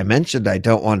I mentioned, I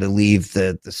don't want to leave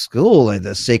the school.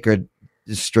 The sacred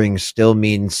string still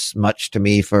means much to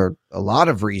me for a lot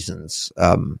of reasons.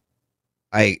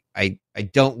 I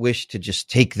don't wish to just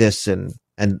take this and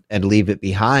leave it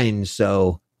behind.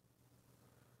 So,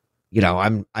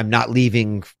 I'm not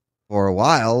leaving for a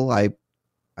while. I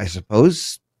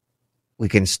suppose we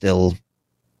can still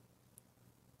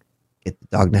get the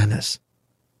dog nanas.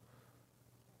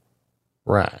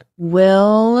 Right.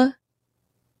 Will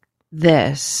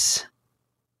this,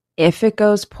 if it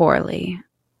goes poorly,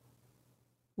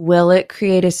 will it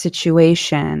create a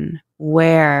situation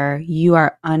where you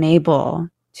are unable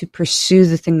to pursue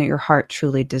the thing that your heart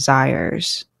truly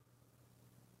desires?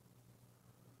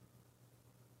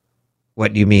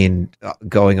 What do you mean,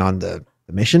 going on the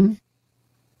mission?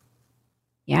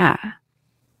 Yeah.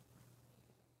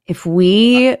 If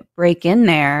we break in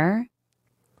there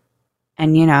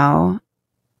and,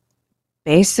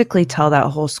 basically tell that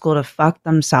whole school to fuck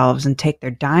themselves and take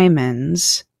their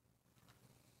diamonds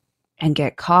and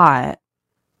get caught,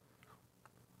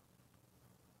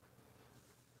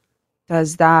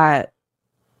 does that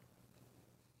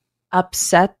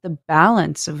upset the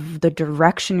balance of the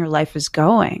direction your life is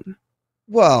going?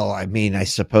 Well, I mean, I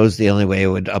suppose the only way it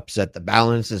would upset the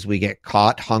balance is we get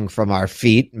caught, hung from our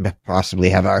feet, and possibly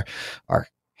have our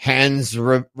hands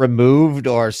removed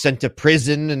or sent to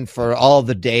prison. And for all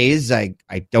the days, I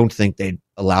don't think they'd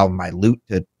allow my loot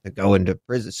to go into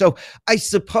prison. So I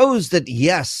suppose that,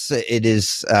 yes, it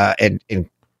is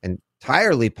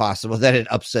entirely possible that it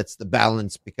upsets the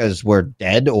balance because we're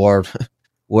dead or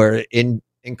we're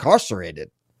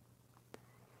incarcerated.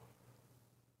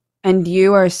 And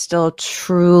you are still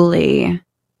truly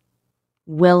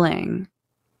willing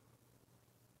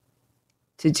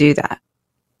to do that.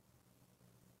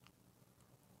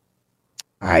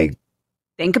 I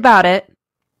think about it.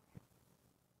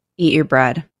 Eat your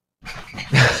bread.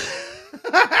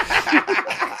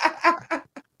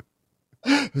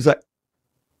 Was that?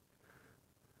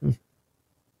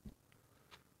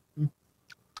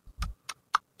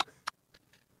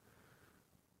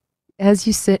 As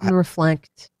you sit and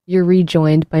reflect, you're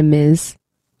rejoined by Ms.,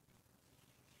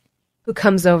 who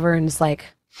comes over and is like,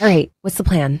 all right, what's the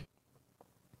plan?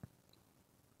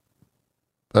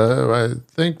 I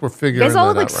think we're figuring you guys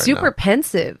all that look like out right super now.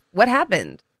 pensive. What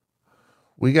happened?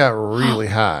 We got really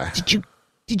high. Did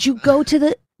you go to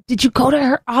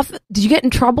her office? Did you get in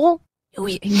trouble?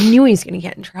 He knew he was going to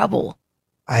get in trouble.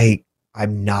 I'm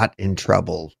not in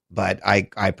trouble, but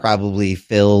I probably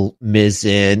fill Ms.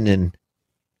 in and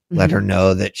let her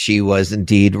know that she was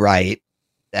indeed right,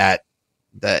 that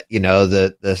the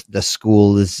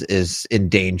school is in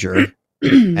danger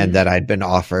and that I'd been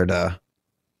offered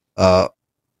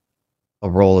a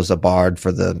role as a bard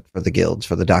for the guilds,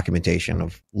 for the documentation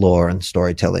of lore and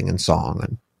storytelling and song.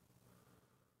 And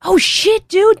oh shit,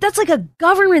 dude, that's like a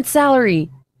government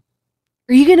salary.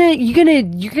 Are you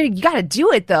gotta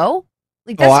do it though.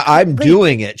 Like, I'm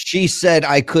doing it. She said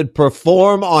I could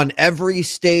perform on every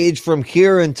stage from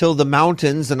here until the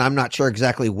mountains, and I'm not sure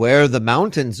exactly where the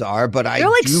mountains are, but I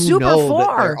like do super know far.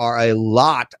 that there are a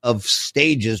lot of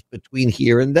stages between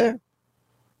here and there.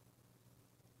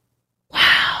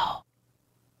 Wow.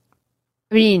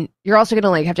 I mean, you're also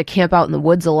gonna like have to camp out in the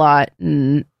woods a lot,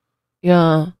 and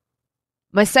yeah.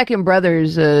 My second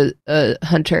brother's a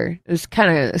hunter. It's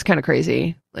kind of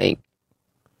crazy. Like,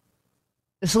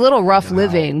 it's a little rough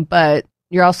living, but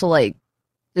you're also like,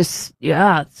 it's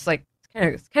like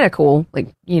it's kind of cool.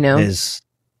 Like, Is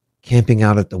camping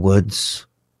out at the woods,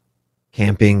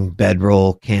 camping,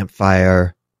 bedroll,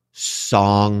 campfire,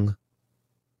 song,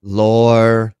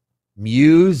 lore,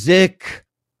 music.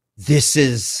 This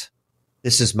is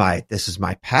my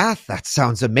path. That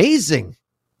sounds amazing.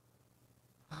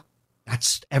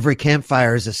 That's every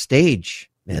campfire is a stage,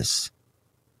 Miss.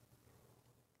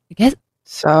 I guess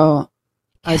so.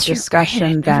 A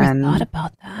discussion right. then never thought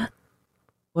about that.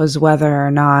 Was whether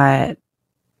or not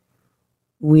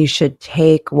we should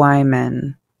take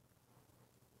Wyman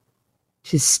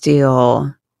to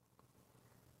steal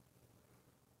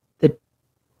the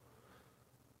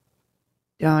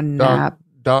Dogananas.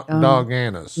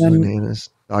 Dognanas.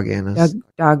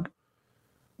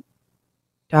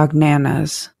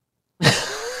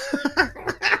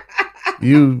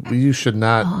 You should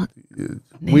not.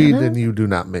 Weed and you do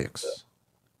not mix.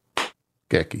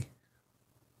 Gecky.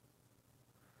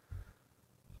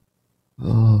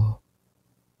 Oh.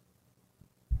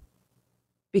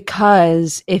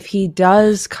 Because if he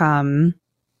does come,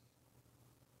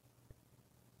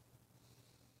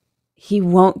 he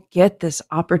won't get this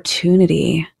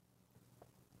opportunity.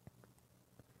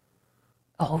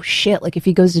 Oh shit, like if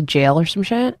he goes to jail or some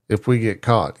shit? If we get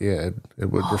caught, yeah, it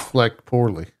would reflect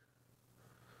poorly.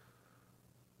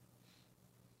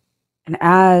 And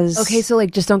as okay, so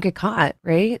like just don't get caught,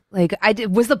 right? Like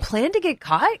was the plan to get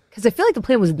caught? Because I feel like the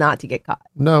plan was not to get caught.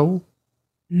 No.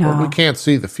 Well, we can't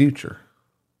see the future.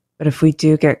 But if we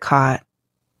do get caught,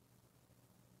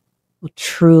 we'll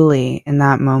truly, in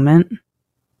that moment,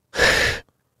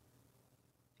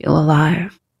 feel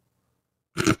alive.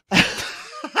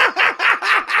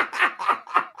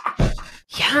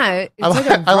 Yeah, it's like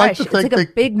a rush. It's like a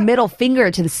big middle finger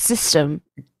to the system.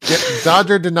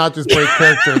 Dodger did not just break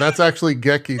character. That's actually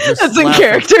Gecky. That's in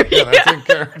character. Yeah, that's in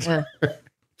character.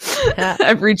 Yeah.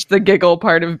 I've reached the giggle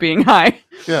part of being high.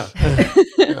 Yeah.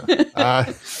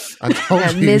 I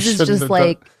told you. Miz is just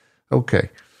like, okay.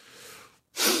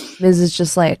 Miz is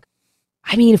just like,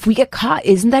 I mean, if we get caught,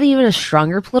 isn't that even a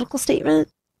stronger political statement?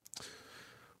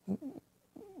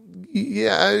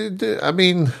 Yeah, I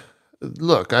mean,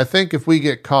 look, I think if we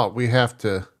get caught, we have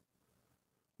to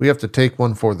take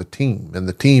one for the team, and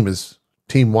the team is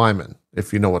Team Wyman,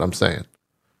 if you know what I'm saying.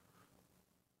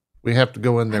 We have to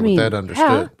go in there with that understood.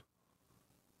 Yeah.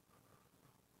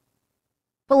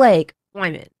 But like,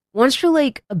 Wyman, once you're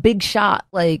like a big shot,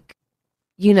 like,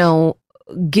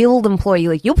 guild employee,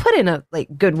 like you'll put in a like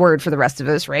good word for the rest of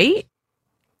us, right?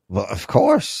 Well, of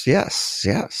course. Yes.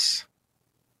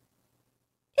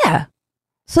 Yeah.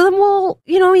 So then we'll,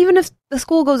 even if the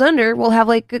school goes under, we'll have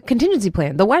like a contingency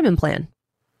plan, the Wyman plan.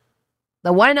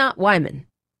 The why not Wyman,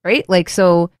 right? Like,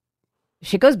 so if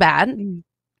shit goes bad,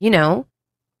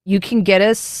 you can get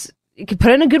us, you can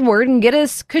put in a good word and get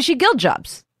us cushy guild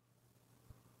jobs.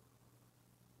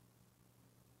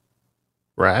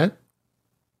 Right?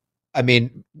 I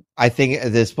mean, I think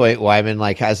at this point, Wyman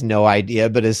like has no idea,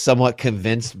 but is somewhat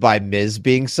convinced by Miz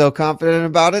being so confident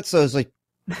about it. So it's like,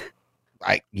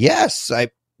 I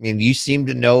mean, you seem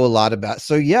to know a lot about.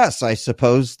 So yes, I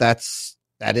suppose that's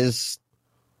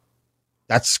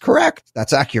correct.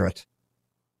 That's accurate.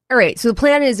 All right. So the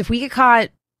plan is, if we get caught,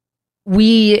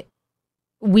 we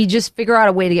just figure out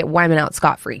a way to get Wyman out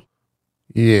scot-free.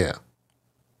 Yeah.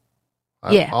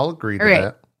 Yeah. I'll agree to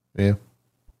that. Yeah.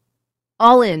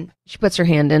 All in. She puts her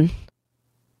hand in.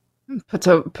 Puts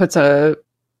a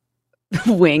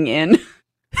wing in.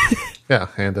 Yeah,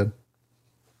 hand in.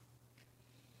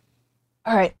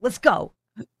 All right, let's go.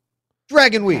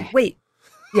 Dragonweed. Wait.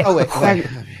 Yeah. Oh wait.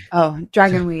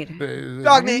 Dragonweed.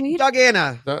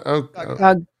 Dogana. Oh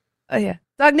yeah.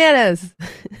 Dognanas.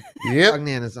 Yep.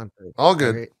 Dognanas on food. All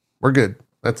good. Right. We're good.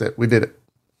 That's it. We did it.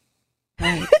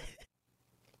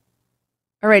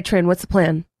 All right, Trin, what's the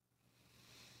plan?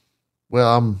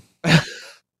 Well,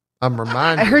 I'm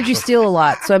reminded. I heard you steal a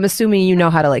lot, so I'm assuming you know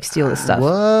how to like steal this stuff.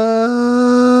 What?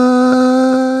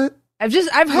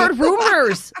 I've heard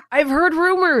rumors. I've heard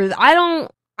rumors. I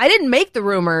didn't make the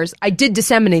rumors. I did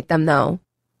disseminate them though.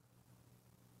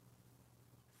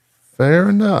 Fair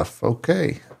enough.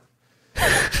 Okay.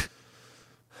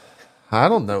 I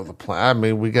don't know the plan. I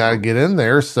mean, we got to get in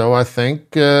there. So I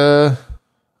think, you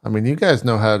guys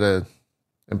know how to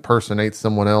impersonate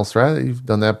someone else, right? You've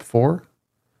done that before.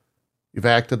 You've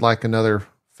acted like another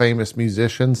famous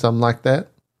musician, something like that.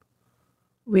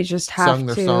 We just have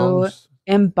to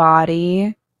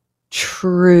embody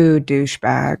true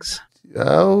douchebags.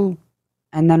 Oh.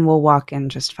 And then we'll walk in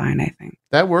just fine, I think.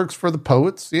 That works for the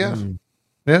poets. Yeah.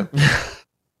 Yeah.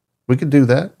 We could do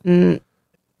that.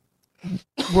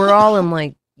 We're all in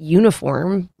like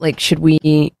uniform. Like, should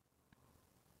we?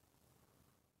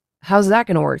 How's that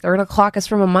going to work? They're going to clock us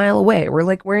from a mile away. We're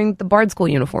like wearing the Bard School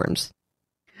uniforms.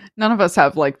 None of us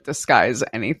have like disguise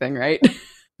anything, right?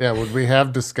 Yeah. Would we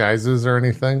have disguises or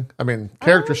anything? I mean,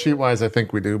 character sheet wise, I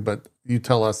think we do, but you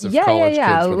tell us if college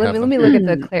kids would have Let me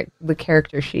look at the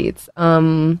character sheets.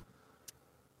 See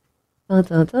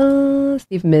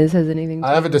if Ms. has anything.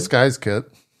 I have a disguise kit.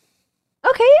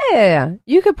 Okay, yeah.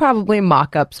 You could probably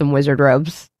mock up some wizard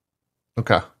robes.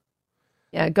 Okay.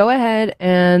 Yeah, go ahead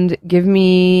and give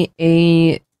me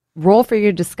a roll for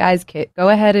your disguise kit. Go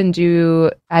ahead and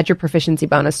add your proficiency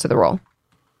bonus to the roll.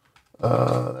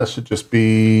 That should just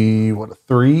be, a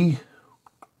 3?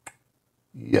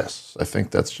 Yes, I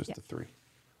think that's just a 3.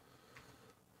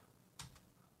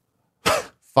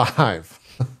 5.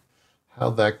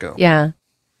 How'd that go? Yeah.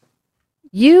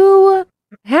 You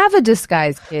have a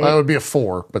disguise kit. That would be a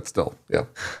 4, but still, yeah.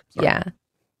 Sorry. Yeah.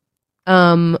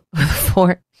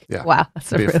 4. Yeah. Wow,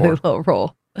 that's a really low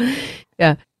roll.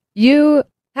 Yeah. You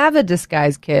have a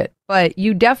disguise kit, but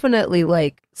you definitely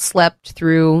like slept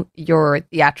through your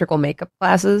theatrical makeup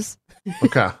classes.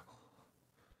 Okay.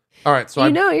 All right. So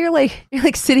you're like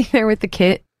sitting there with the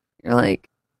kit. You're like,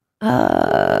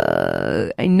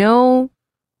 I know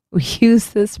we use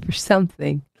this for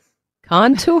something.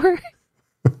 Contour?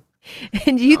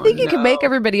 And you think you can make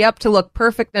everybody up to look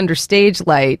perfect under stage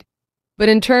light. But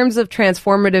in terms of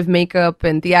transformative makeup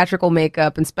and theatrical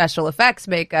makeup and special effects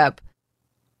makeup,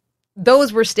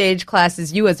 those were stage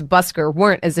classes you as a busker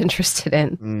weren't as interested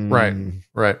in.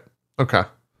 Right. Okay.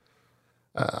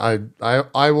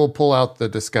 I will pull out the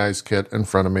disguise kit in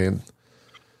front of me and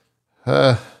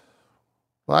well,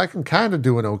 I can kind of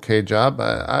do an okay job.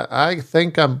 I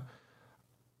think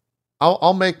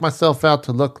I'll make myself out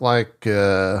to look like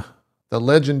the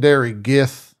legendary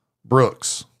Gith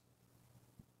Brooks.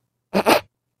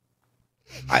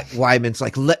 Wyman's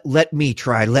like, let me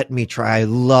try. I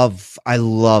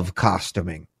love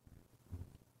costuming.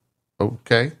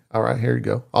 Okay. All right, here you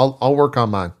go. I'll work on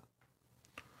mine.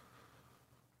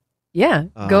 Yeah.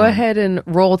 Go ahead and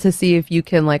roll to see if you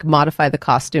can like modify the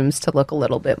costumes to look a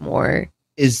little bit more.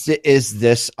 Is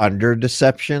this under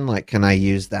deception? Like, can I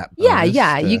use that?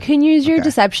 Yeah. You can use your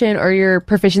deception or your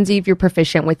proficiency if you're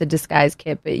proficient with the disguise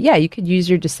kit. But yeah, you could use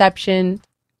your deception.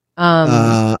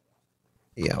 Yeah.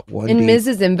 In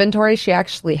Mrs. inventory, she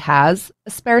actually has a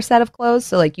spare set of clothes,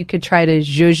 so like you could try to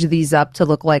zhuzh these up to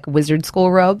look like wizard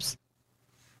school robes.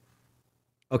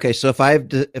 Okay, so if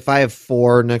I have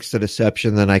 4 next to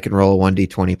deception, then I can roll a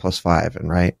 1d20 plus 5, and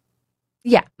right?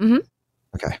 Yeah. Mm-hmm.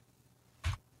 Okay.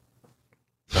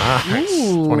 Nice.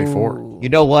 Ooh. 24. You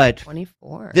know what?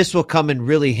 24. This will come in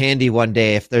really handy one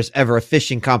day if there's ever a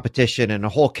fishing competition and a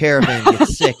whole caravan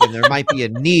gets sick and there might be a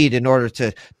need in order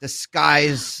to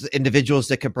disguise individuals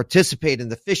that can participate in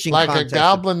the fishing contest. Like a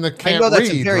goblin that can't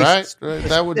read, right?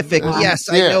 That would yes,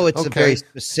 I know it's a very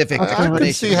specific explanation. I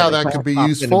can see how that could be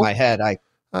useful. In my head.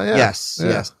 Yes.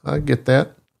 I get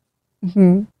that.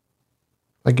 Mm-hmm.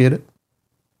 I get it.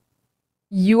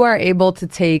 You are able to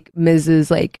take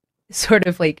Mrs. like sort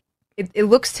of like it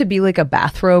looks to be like a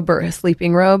bathrobe or a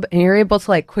sleeping robe, and you're able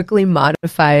to like quickly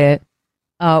modify it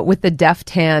with the deft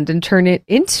hand and turn it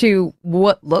into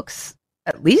what looks,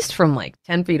 at least from like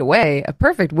 10 feet away, a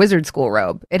perfect wizard school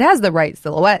robe. It has the right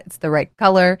silhouette, it's the right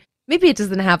color. Maybe it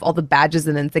doesn't have all the badges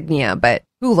and insignia, but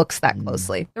who looks that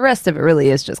closely? The rest of it really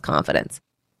is just confidence.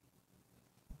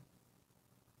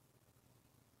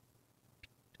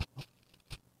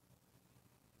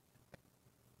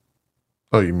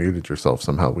 Oh, you muted yourself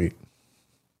somehow, Wheat.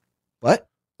 What?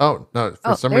 Oh, no.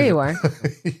 For some there reason. you are.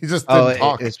 You just didn't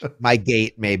talk. It's my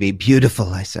gate, maybe. Beautiful,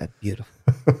 I said. Beautiful.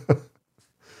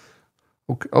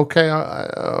 Okay.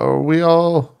 Are we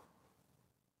all...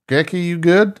 Geki, you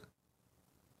good?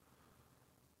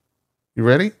 You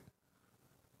ready?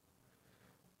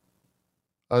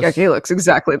 Geki looks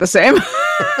exactly the same.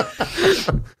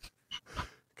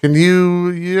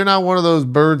 You're not one of those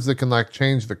birds that can like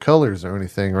change the colors or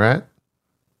anything, right?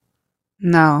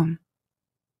 No,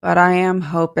 but I am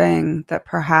hoping that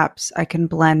perhaps I can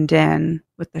blend in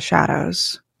with the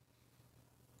shadows.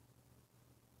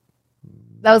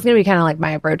 That was going to be kind of like my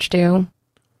approach too.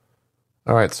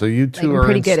 All right, so you two are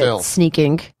pretty in good stealth. at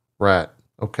sneaking. Right.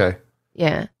 Okay.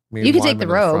 Yeah. Me and You can take Wyman the in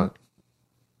robe. front.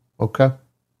 Okay.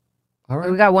 All right.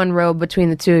 We got one robe between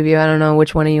the two of you. I don't know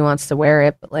which one of you wants to wear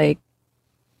it, but like.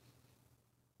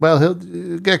 Well,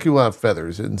 Geku will have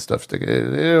feathers and stuff sticking.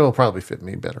 It'll probably fit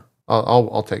me better.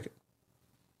 I'll take it.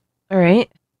 All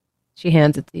right. She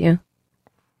hands it to you.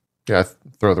 Yeah,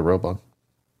 throw the robe on.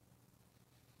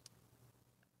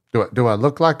 Do I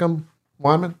look like him,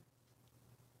 Wyman?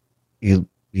 You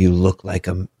look like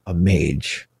a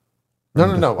mage.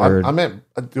 No. I meant,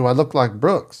 do I look like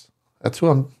Brooks? That's who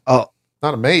I'm. Oh,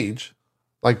 not a mage.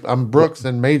 Like I'm Brooks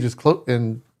and Mage is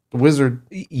and the wizard.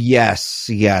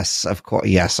 Yes, of course.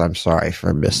 Yes, I'm sorry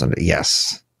for missing it.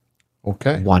 Yes.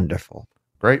 Okay. Wonderful.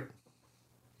 Great.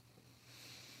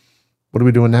 What are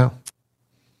we doing now?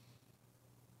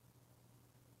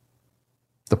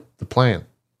 The plan.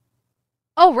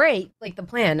 Oh, right. Like the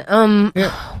plan.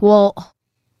 Yeah. Well,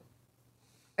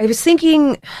 I was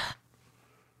thinking,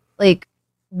 like,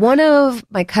 one of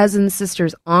my cousin's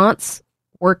sister's aunts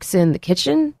works in the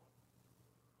kitchen.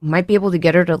 Might be able to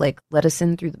get her to, like, let us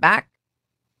in through the back.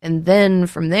 And then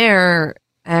from there,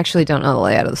 I actually don't know the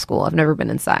layout of the school. I've never been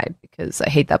inside because I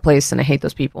hate that place and I hate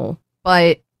those people.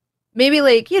 But maybe,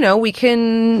 like, we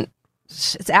can,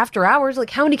 it's after hours.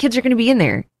 Like, how many kids are going to be in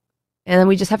there? And then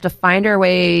we just have to find our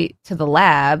way to the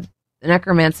lab, the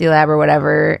necromancy lab or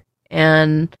whatever,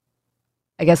 and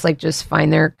I guess like just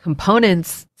find their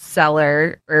components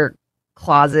cellar or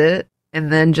closet,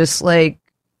 and then just like.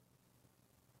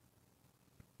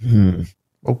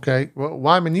 Okay. Well,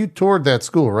 Wyman, you toured that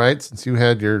school, right? Since you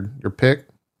had your pick,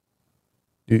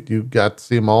 you got to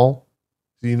see them all.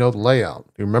 Do you know the layout?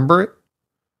 Do you remember it?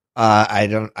 I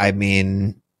don't. I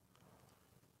mean,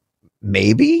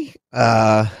 maybe.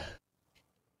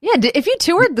 Yeah, if you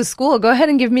toured the school, go ahead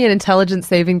and give me an intelligence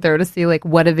saving throw to see like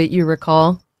what of it you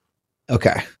recall.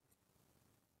 Okay.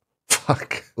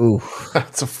 Fuck. Ooh,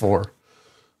 that's a 4.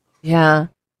 Yeah.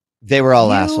 They were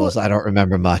all assholes. I don't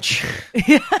remember much.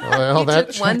 Well,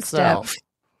 that took one step out.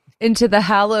 into the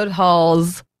hallowed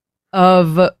halls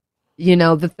of,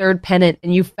 the third pennant,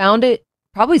 and you found it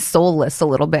probably soulless a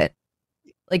little bit.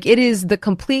 Like it is the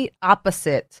complete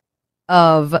opposite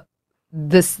of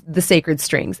the sacred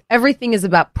strings. Everything is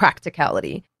about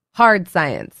practicality, hard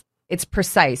science. It's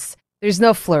precise. There's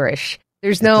no flourish.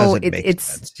 There's no. It's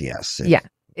sense. Yes.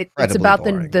 It's about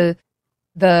the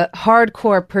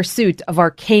hardcore pursuit of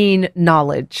arcane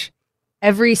knowledge.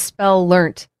 Every spell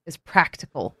learnt is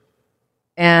practical,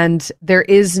 and there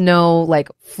is no like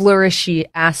flourishy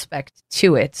aspect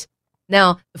to it.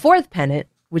 Now, the fourth pennant,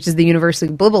 which is the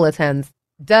university Blibble attends,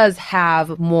 does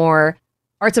have more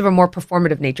arts of a more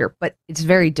performative nature, but it's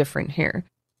very different here.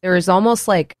 There is almost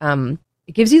like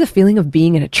it gives you the feeling of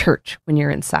being in a church when you're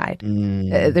inside.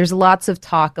 There's lots of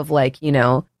talk of like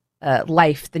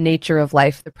life, the nature of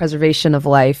life, the preservation of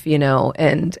life,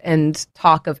 and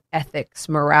talk of ethics,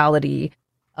 morality,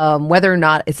 whether or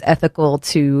not it's ethical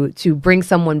to bring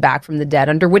someone back from the dead.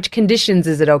 Under which conditions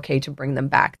is it okay to bring them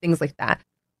back? Things like that.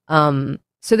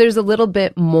 So there's a little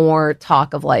bit more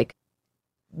talk of like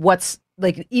what's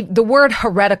like the word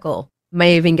heretical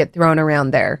may even get thrown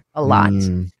around there a lot.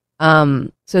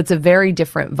 So it's a very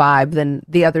different vibe than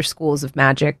the other schools of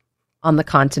magic on the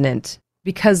continent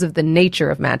because of the nature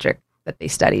of magic that they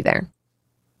study there.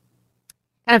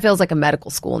 Kind of feels like a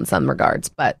medical school in some regards,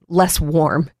 but less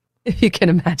warm, if you can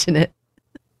imagine it.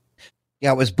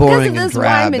 Yeah, it was boring because and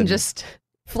drab. And just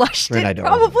flushed I it, don't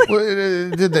probably.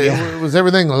 Well, did they? Yeah. Was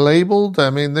everything labeled? I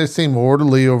mean, they seem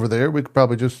orderly over there. We could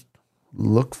probably just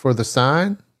look for the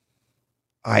sign.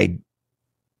 I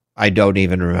don't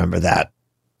even remember that.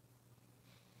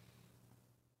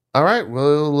 All right.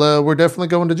 Well, we're definitely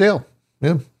going to jail.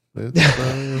 Yeah.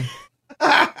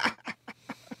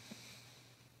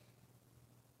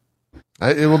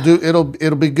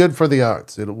 It'll be good for the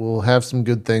arts. We'll have some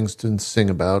good things to sing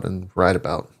about and write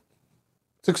about.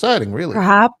 It's exciting, really.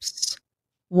 Perhaps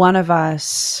one of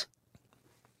us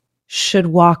should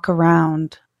walk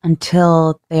around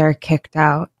until they are kicked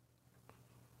out.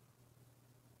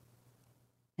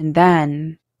 And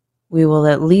then we will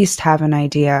at least have an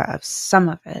idea of some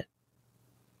of it.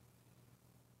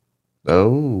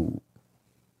 Oh.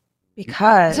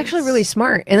 Because it's actually really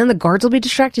smart. And then the guards will be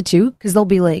distracted too, because they'll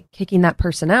be like kicking that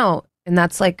person out. And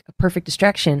that's like a perfect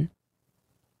distraction.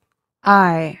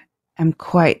 I am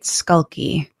quite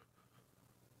skulky.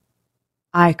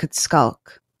 I could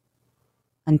skulk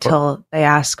until they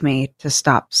ask me to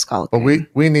stop skulking. But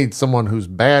we need someone who's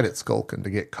bad at skulking to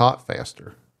get caught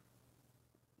faster.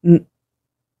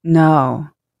 No.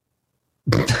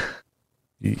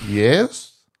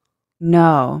 Yes?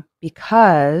 No,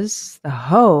 because the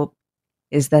hope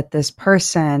is that this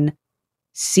person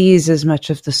sees as much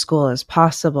of the school as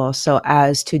possible so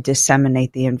as to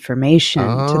disseminate the information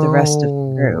to the rest of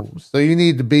the group. So you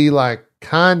need to be like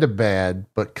kind of bad,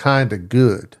 but kind of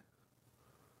good.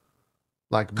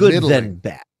 Like good middling. Then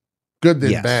bad. Good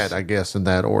then bad, I guess, in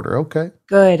that order. Okay.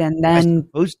 Good, and then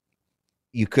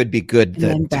you could be good the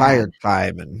entire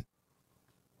time, and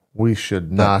we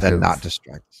should not have not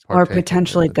distract us. Or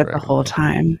potentially good the whole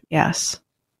time. Yes.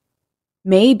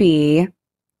 Maybe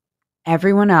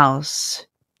everyone else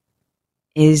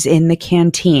is in the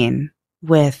canteen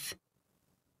with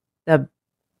the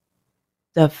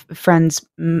friends'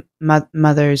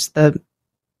 mothers.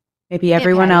 Maybe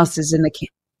everyone else is in the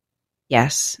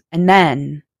yes, and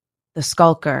then the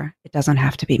skulker. It doesn't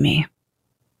have to be me.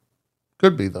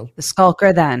 Could be though. The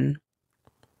skulker then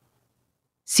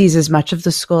sees as much of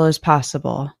the school as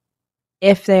possible.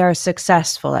 If they are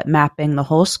successful at mapping the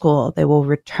whole school, they will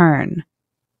return.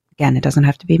 Again, it doesn't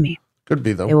have to be me. Could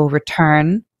be though. They will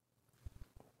return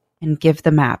and give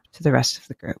the map to the rest of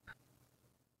the group.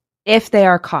 If they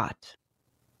are caught,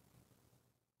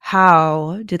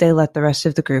 how do they let the rest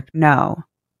of the group know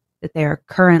that they are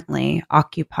currently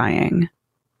occupying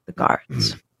the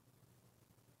guards?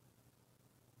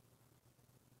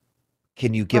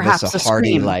 Can you give us a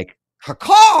hearty like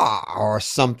caw or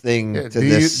something to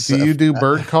this? Do you do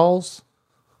bird calls?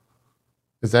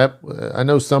 Is that I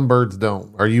know some birds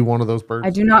don't. Are you one of those birds? I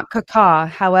do not caw.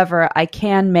 However, I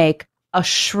can make a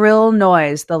shrill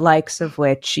noise, the likes of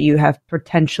which you have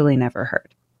potentially never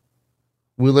heard.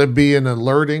 Will it be an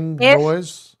alerting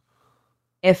noise?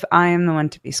 If I am the one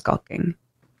to be skulking,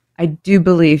 I do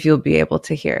believe you'll be able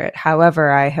to hear it. However,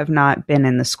 I have not been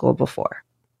in the school before,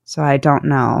 so I don't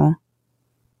know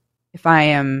if I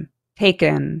am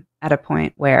taken at a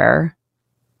point where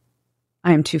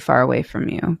I am too far away from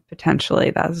you.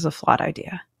 Potentially, that is a flawed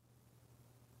idea.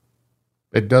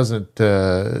 It doesn't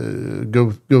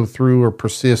go through or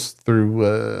persist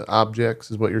through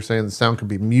objects, is what you're saying. The sound can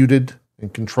be muted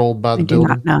and controlled by the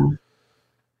building? I do not know.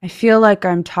 I feel like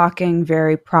I'm talking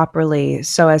very properly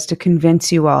so as to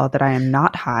convince you all that I am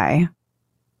not high.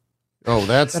 Oh,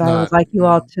 that's but not... I would like you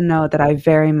all to know that I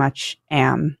very much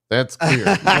am. That's clear.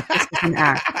 That this is an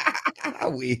act.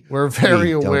 We're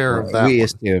very aware of that. We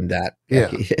assume that. Yeah.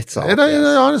 It's all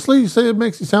honestly, you say it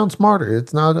makes you sound smarter.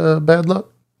 It's not a bad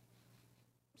look.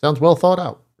 Sounds well thought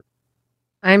out.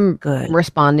 I'm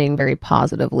responding very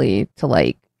positively to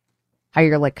like how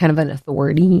you're like kind of an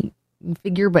authority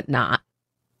figure, but not.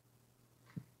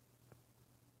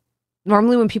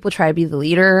 Normally when people try to be the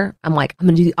leader, I'm like, I'm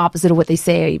going to do the opposite of what they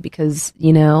say because,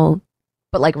 you know,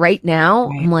 but like right now,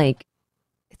 I'm like,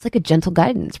 it's like a gentle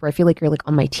guidance where I feel like you're like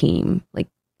on my team, like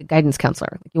a guidance counselor.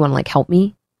 Like, you want to like help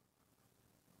me?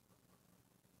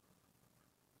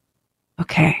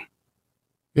 Okay.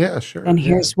 Yeah, sure. And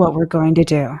here's what we're going to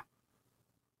do.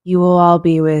 You will all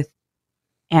be with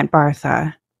Aunt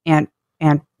Bartha, Aunt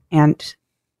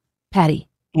Patty.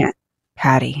 Aunt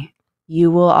Patty. You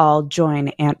will all join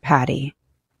Aunt Patty,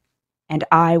 and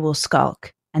I will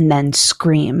skulk and then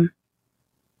scream.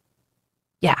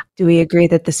 Yeah. Do we agree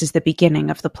that this is the beginning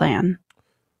of the plan?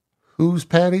 Who's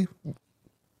Patty?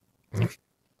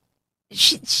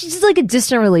 She's like a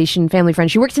distant relation, family friend.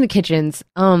 She works in the kitchens.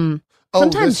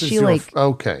 Sometimes she like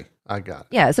okay, I got it.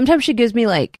 Yeah, sometimes she gives me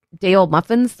like day old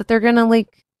muffins that they're gonna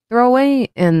like throw away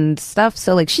and stuff.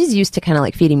 So like she's used to kind of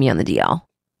like feeding me on the DL.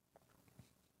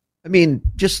 I mean,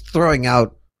 just throwing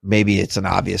out, maybe it's an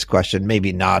obvious question,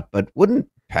 maybe not, but wouldn't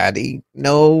Patty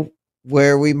know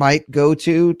where we might go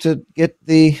to get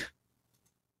the...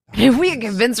 If we can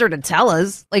convince her to tell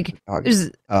us, like, there's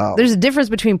a difference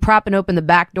between propping open the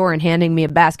back door and handing me a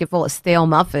basket full of stale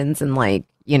muffins and like,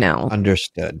 you know.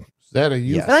 Understood. Is that a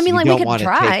you? Yes. But I mean, like, you we don't could want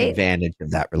try. to take advantage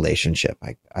of that relationship.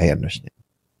 I understand.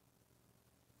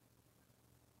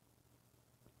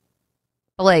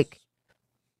 But like,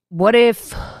 what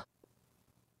if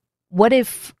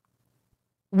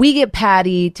we get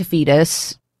Patty to feed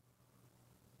us,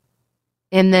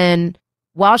 and then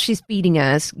while she's feeding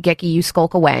us, Geki, you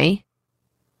skulk away?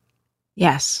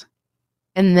 Yes.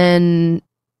 And then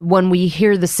when we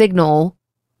hear the signal,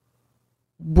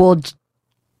 we'll,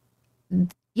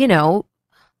 you know,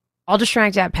 I'll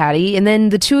distract at Patty, and then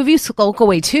the two of you skulk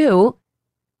away too.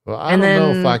 Well, I don't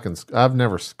know if I can. I've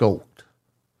never skulked.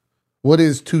 What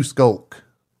is to skulk?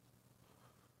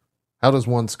 How does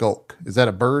one skulk? Is that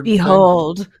a bird?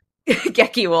 Behold,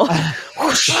 Geki will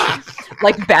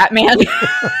like Batman,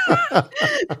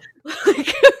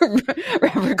 like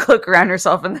wrap her cloak around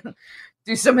herself and then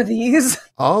do some of these.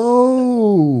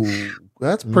 Oh,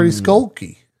 that's pretty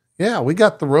skulky. Yeah, we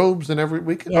got the robes and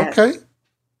we can, Yes. Okay.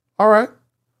 All right.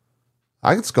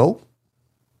 I can skulk.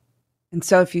 And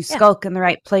so if you skulk in the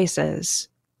right places,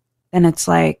 then it's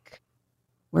like,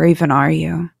 where even are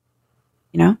you?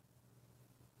 You know?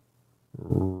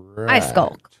 Right. I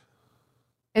skulk.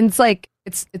 And it's like,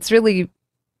 it's really,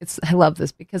 I love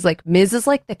this because like Miz is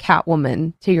like the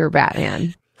Catwoman to your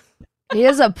Batman. He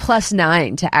has a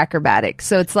 +9 to acrobatics.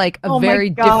 So it's like a very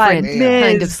different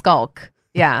kind of skulk.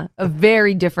 Yeah. A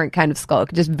very different kind of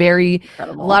skulk. Just very,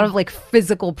 a lot of like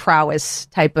physical prowess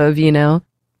type of, you know?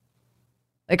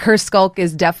 Like her skulk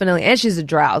is definitely, and she's a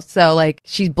drow, so like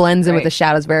she blends in with the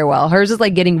shadows very well. Hers is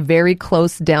like getting very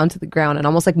close down to the ground and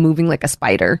almost like moving like a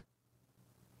spider.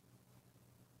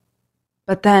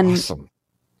 But then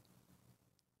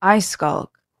I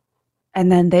skulk,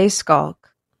 and then they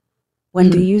skulk. When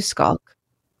do you skulk?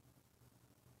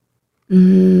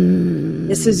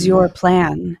 This is your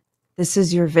plan. This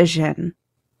is your vision.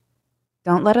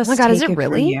 Don't let us take is it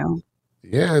really? From you.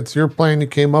 Yeah, it's your plan. You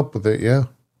came up with it, yeah.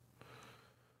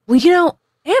 Well, you know,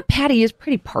 Aunt Patty is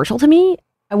pretty partial to me.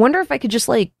 I wonder if I could just,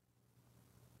 like,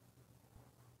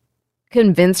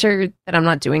 convince her that I'm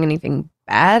not doing anything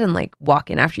bad and, like, walk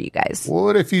in after you guys.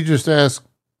 What if you just ask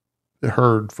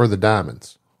her for the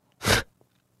diamonds?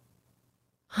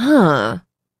 Huh. I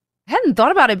hadn't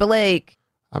thought about it, but, like...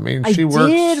 I mean, she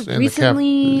works in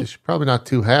recently... She's probably not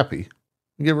too happy.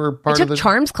 Give her part of the... I took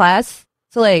charms class,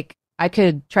 so, like, I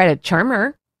could try to charm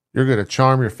her. You're going to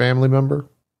charm your family member?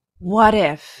 What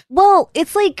if? Well,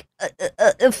 it's like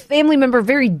a family member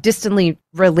very distantly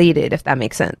related, if that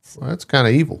makes sense. Well, that's kind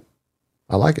of evil.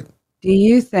 I like it. Do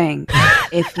you think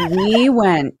if we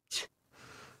went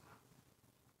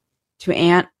to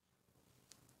Aunt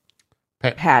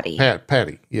Patty?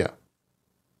 Patty, yeah.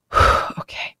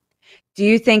 Okay. Do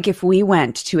you think if we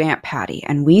went to Aunt Patty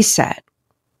and we said,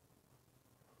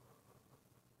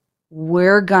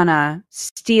 we're gonna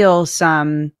steal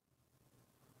some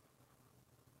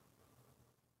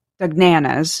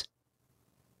bananas,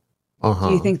 do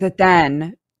you think that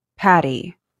then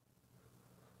Patty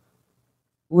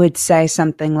would say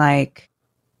something like,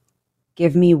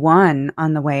 give me one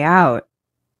on the way out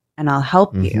and I'll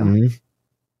help you?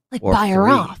 Like or buy her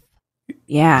off.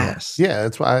 Yeah. Yes. Yeah,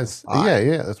 that's why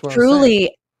that's what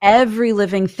truly every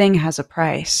living thing has a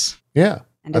price. Yeah.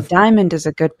 And a diamond is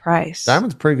a good price.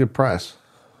 Diamond's a pretty good price.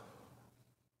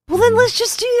 Well, then let's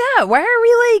just do that. Why are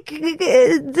we like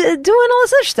doing all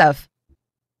this other stuff?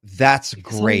 That's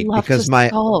great because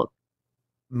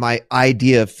my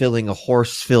idea of filling a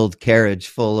horse-filled carriage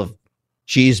full of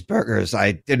cheeseburgers,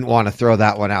 I didn't want to throw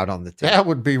that one out on the table. That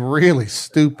would be really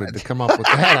stupid to come up with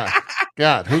that.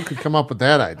 God, who could come up with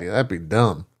that idea? That'd be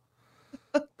dumb.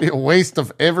 Be a waste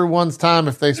of everyone's time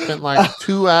if they spent like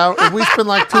 2 hours. If we spent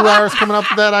like 2 hours coming up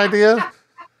with that idea.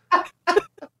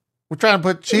 We're trying to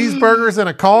put cheeseburgers in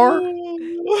a car?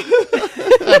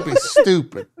 That'd be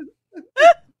stupid.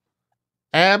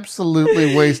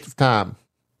 Absolutely waste of time.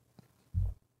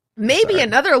 Maybe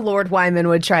another Lord Wyman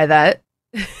would try that.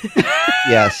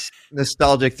 Yes.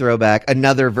 Nostalgic throwback.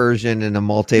 Another version in a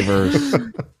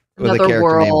multiverse. Another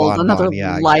world, another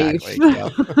life.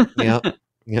 Exactly.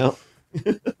 Yep.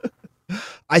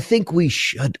 I think we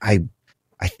should. I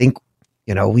think,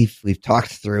 you know, we've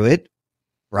talked through it.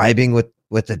 Bribing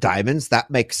with the diamonds, that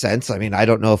makes sense. I mean, I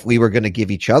don't know if we were going to give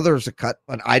each other's a cut,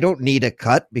 but I don't need a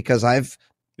cut because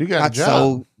you got a job.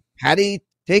 So Patty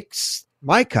takes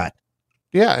my cut.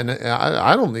 Yeah, and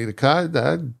I don't need a cut.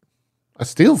 I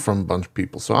steal from a bunch of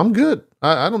people, so I'm good.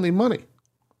 I don't need money.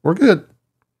 We're good.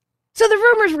 So the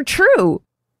rumors were true.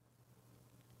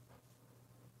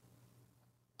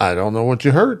 I don't know what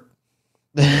you heard,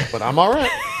 but I'm all right.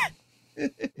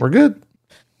 We're good.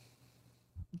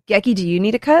 Gecky, do you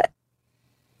need a cut?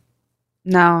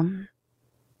 No.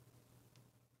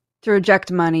 To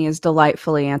reject money is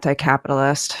delightfully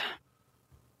anti-capitalist.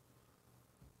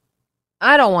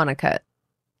 I don't want to cut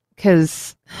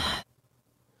because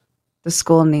the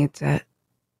school needs it.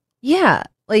 Yeah,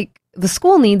 like the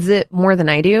school needs it more than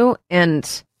I do.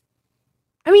 And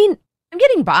I mean, I'm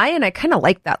getting by and I kind of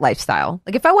like that lifestyle.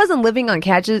 Like if I wasn't living on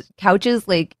couches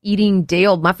like eating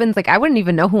day-old muffins, like I wouldn't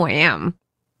even know who I am.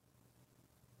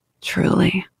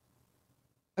 Truly.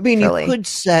 I mean, you could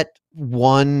set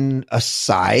one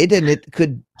aside and it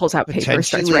could pulls out paper,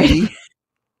 potentially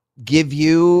give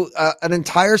you an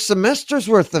entire semester's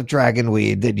worth of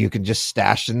dragonweed that you can just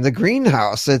stash in the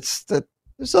greenhouse.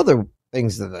 There's other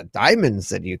things than the diamonds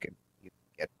that you can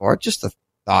get for it. Just a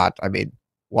thought. I mean,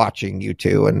 watching you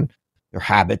two and your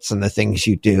habits and the things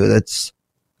you do, that's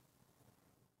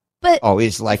but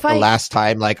always like the last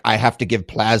time, like I have to give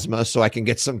plasma so I can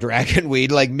get some dragonweed,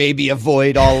 like maybe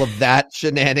avoid all of that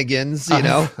shenanigans, you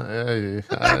know?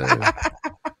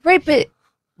 Right, but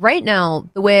right now,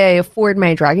 the way I afford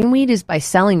my dragon weed is by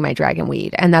selling my dragon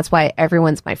weed. And that's why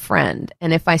everyone's my friend.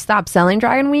 And if I stop selling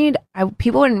dragon weed,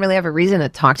 people wouldn't really have a reason to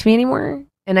talk to me anymore.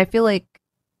 And I feel like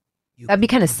that'd be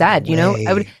kind of sad, you know?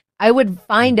 I would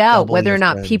find out whether or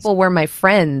not people were my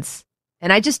friends.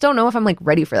 And I just don't know if I'm like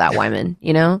ready for that, Wyman,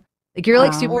 you know? Like you're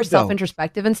like super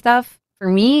self-introspective and stuff. For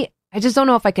me, I just don't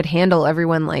know if I could handle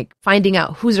everyone like finding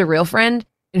out who's a real friend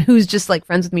and who's just like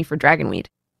friends with me for dragonweed.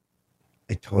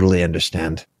 I totally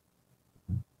understand.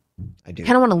 I do.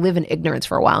 Kind of want to live in ignorance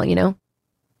for a while, you know?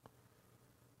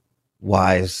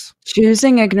 Wise.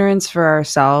 Choosing ignorance for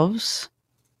ourselves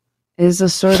is a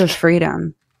sort of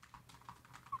freedom.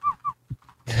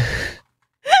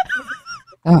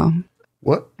 Oh.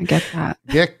 What? I get that.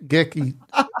 Gecky.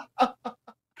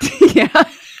 Yeah.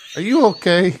 Are you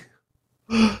okay?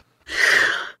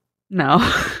 No.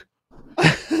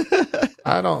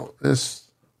 I don't.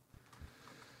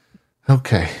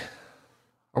 Okay.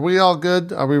 Are we all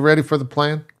good? Are we ready for the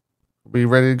plan? Are we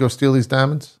ready to go steal these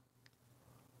diamonds?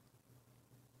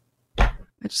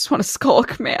 I just want to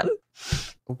skulk, man.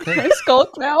 Okay. Can I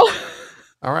skulk now?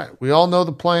 All right. We all know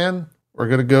the plan. We're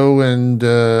going to go and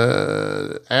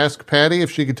ask Patty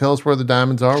if she could tell us where the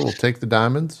diamonds are. We'll take the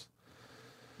diamonds.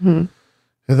 Mm-hmm.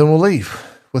 And then we'll leave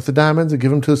with the diamonds and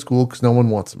give them to the school because no one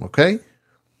wants them, okay?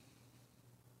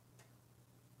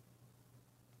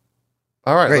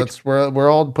 All right, Great. We're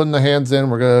all putting the hands in.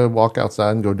 We're going to walk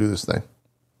outside and go do this thing.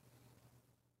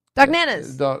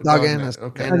 Dognanas. Dognanas.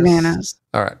 Okay. Bananas.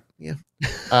 All right. Yeah.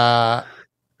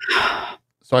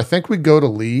 So I think we go to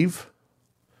leave.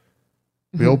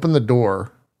 We open the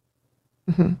door,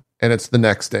 and it's the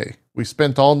next day. We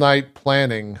spent all night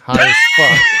planning high as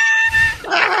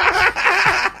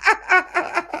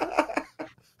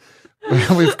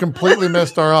fuck. We've completely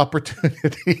missed our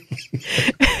opportunity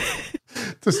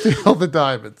to steal the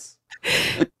diamonds.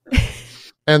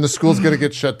 And the school's going to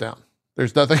get shut down.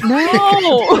 There's nothing.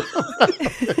 No.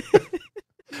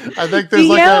 I think there's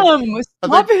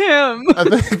Stop him. I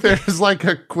think there's like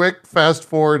a quick fast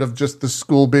forward of just the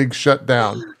school being shut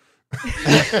down.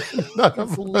 None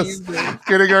of us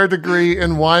getting our degree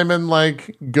and Wyman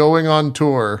like going on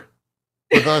tour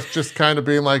with us just kind of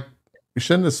being like, we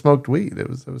shouldn't have smoked weed. It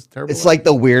was terrible. It's like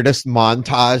the weirdest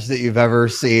montage that you've ever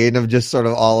seen of just sort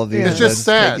of all of these. It's just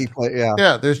sad.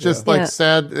 Yeah. There's just like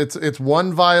sad. It's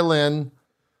one violin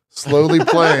slowly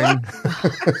playing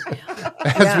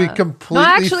as we completely No,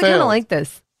 I actually kind of failed. like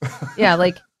this. Yeah,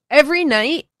 like every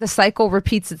night the cycle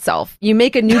repeats itself. You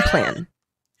make a new plan,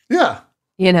 Yeah.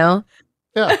 you know?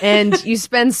 Yeah. And you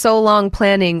spend so long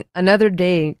planning, another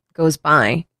day goes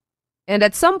by. And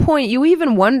at some point you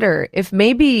even wonder if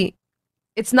maybe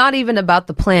it's not even about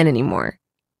the plan anymore.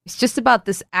 It's just about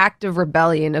this act of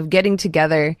rebellion of getting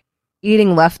together,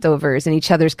 eating leftovers in each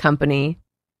other's company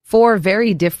for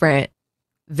very different,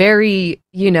 very,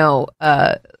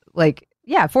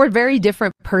 for very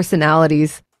different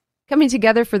personalities coming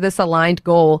together for this aligned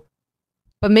goal,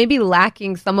 but maybe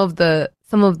lacking some of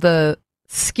the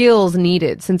skills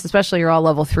needed, since especially you're all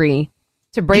level 3,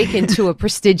 to break into a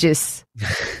prestigious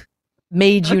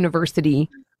mage university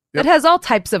that has all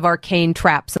types of arcane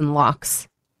traps and locks.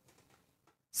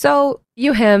 So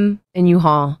you hem and you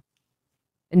haw,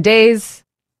 and days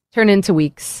turn into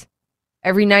weeks.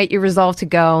 Every night you resolve to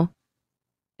go,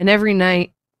 and every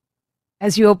night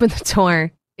as you open the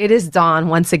door, it is dawn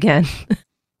once again.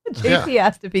 JP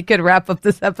asked if he could wrap up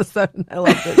this episode, and I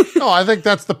love it. No, I think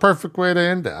that's the perfect way to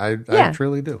end it. I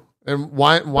truly do. And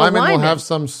Wyman will have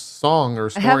some song or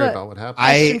story about what happened.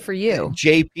 Question for you.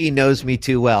 JP knows me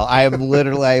too well. I am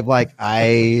literally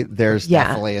there's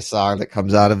definitely a song that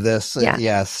comes out of this. Yeah.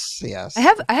 Yes. I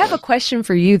have a question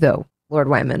for you though, Lord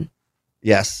Wyman.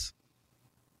 Yes.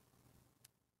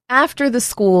 After the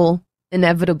school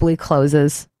inevitably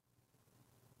closes,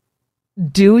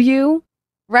 do you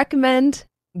recommend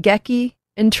Geki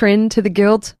and Trin to the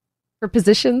guild for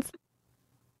positions?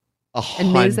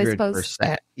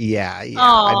 100%. Yeah. Aww.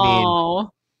 I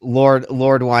mean,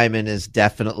 Lord Wyman is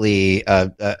definitely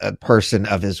a person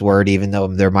of his word, even though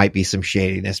there might be some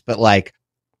shadiness. But like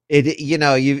it,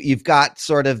 you've got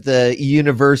sort of the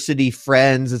university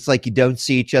friends. It's like you don't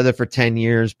see each other for 10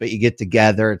 years, but you get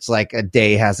together. It's like a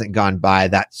day hasn't gone by.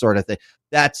 That sort of thing.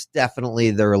 That's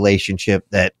definitely the relationship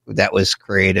that was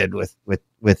created with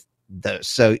those.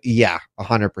 So yeah,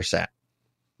 100%.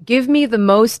 Give me the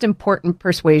most important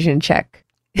persuasion check.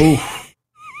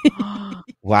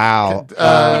 Wow.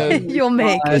 You'll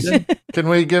make. Can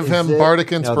we give him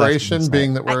bardic inspiration,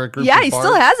 being that we're a group? Yeah, he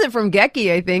still has it from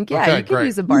Geki, I think. Yeah, Okay, you can great.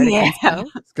 use a bardic inspo.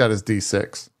 He's got his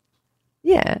D6.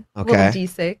 Yeah. Okay.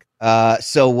 Little D6.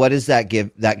 So what does that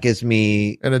give? That gives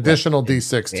me An additional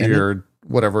D6 to your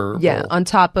whatever. Yeah, on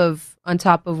top of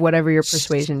whatever your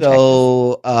persuasion check is.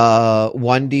 So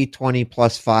 1d20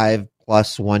 plus 5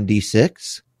 plus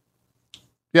 1d6.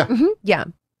 Yeah. Mm-hmm. Yeah.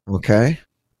 Okay.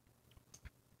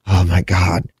 Oh my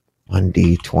God.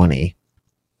 1d20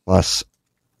 plus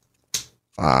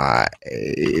 5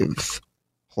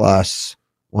 plus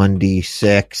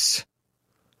 1d6.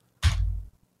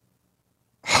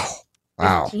 Oh,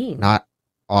 wow. 15. Not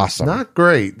awesome. Not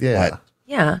great. Yeah.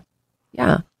 Yeah.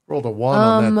 Yeah. Rolled a 1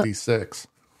 on that D6.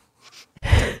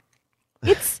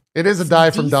 It is a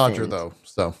die from Dodger, though.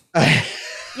 So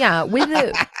yeah, with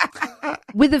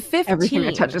a 15, everything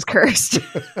I touch is cursed.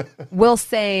 We'll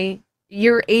say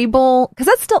you're able, because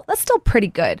that's still pretty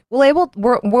good.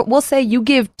 We'll say you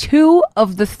give 2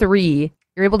 of the 3.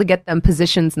 You're able to get them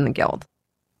positions in the guild.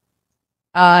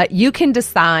 You can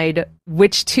decide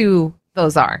which 2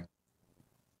 those are.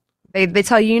 They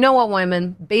tell you, you know what,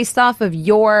 women, based off of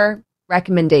your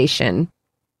recommendation,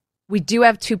 we do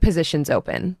have 2 positions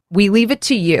open. We leave it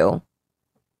to you.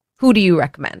 Who do you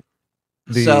recommend?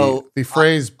 The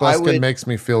phrase "buskin' makes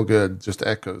me feel good" just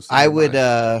echoes. I would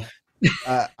say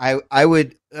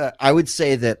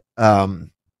that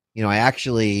I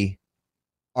actually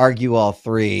argue all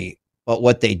 3, but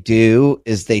what they do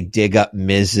is they dig up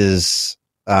Mrs.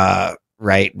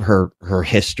 Her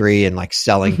history and like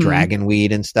selling dragon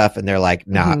weed and stuff, and they're like,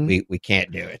 nah, we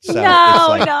can't do it. So it's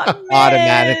like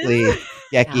automatically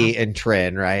Geki and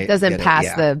Trin, right? Doesn't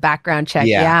pass the background check.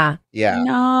 Yeah.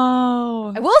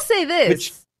 No. I will say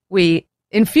this.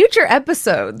 In future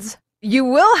episodes, you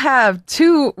will have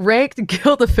 2 ranked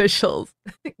guild officials,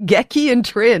 Geki and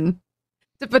Trin,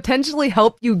 to potentially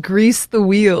help you grease the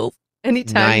wheels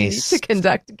anytime you need to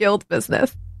conduct guild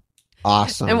business.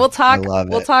 Awesome. And we'll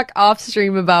talk off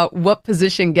stream about what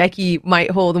position Geki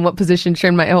might hold and what position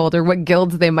Trin might hold, or what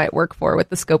guilds they might work for, what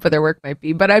the scope of their work might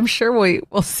be. But I'm sure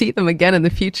we'll see them again in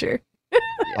the future.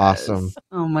 Awesome.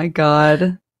 Oh my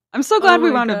God. I'm so glad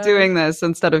we wound up doing this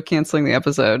instead of canceling the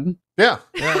episode. Yeah,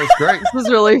 it was great. This was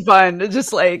really fun. It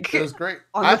just like it was great.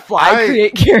 On the fly,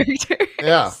 create characters.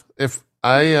 Yeah. If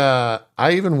I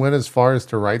even went as far as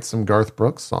to write some Garth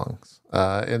Brooks songs.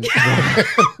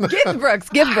 Gith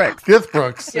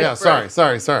Brooks. Yeah,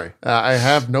 sorry. I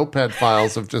have notepad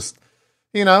files of just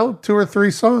 2 or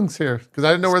 3 songs here because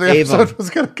I didn't know where the episode was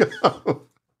going to go.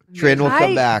 Trin will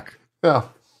come back. Yeah.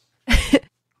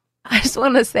 I just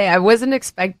want to say I wasn't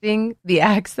expecting the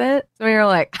accent. So when you're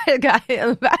like, I got hit in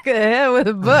the back of the head with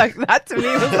a book. That to me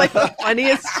was like the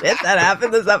funniest shit that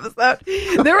happened this episode.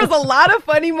 There was a lot of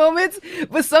funny moments,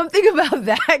 but something about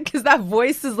that, because that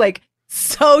voice is like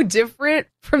so different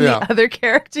from the other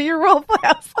character you roleplay.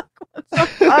 I was like, what the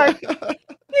fuck?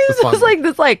 He's just like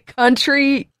this like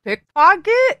country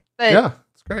pickpocket that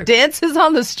it's great. Dances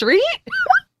on the street.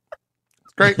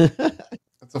 It's great.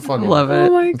 It's a fun one. Love it.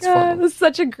 Oh my God. It's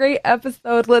such a great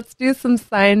episode. Let's do some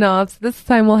sign-offs. This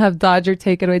time we'll have Dodger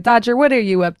take it away. Dodger, what are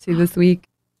you up to this week?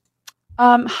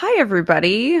 Hi,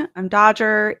 everybody. I'm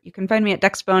Dodger. You can find me at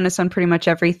Dex Bonus on pretty much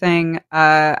everything.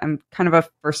 I'm kind of a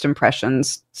first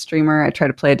impressions streamer. I try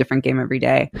to play a different game every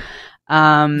day.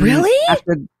 Really?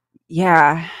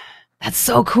 Yeah. That's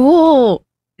so cool.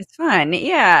 It's fun.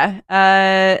 Yeah.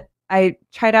 I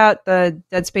tried out the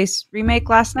Dead Space remake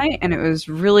last night, and it was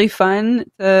really fun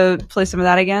to play some of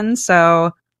that again.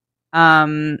 So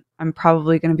I'm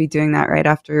probably going to be doing that right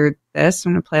after this.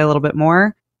 I'm going to play a little bit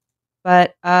more.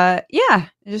 But I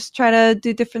just try to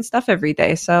do different stuff every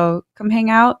day. So come hang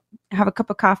out, have a cup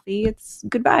of coffee. It's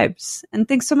good vibes. And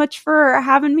thanks so much for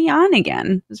having me on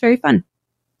again. It was very fun.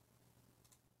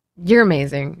 You're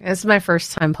amazing. This is my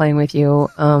first time playing with you.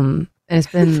 And it's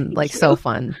been like so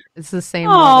fun. It's the same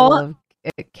level of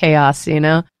chaos,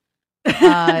 JP,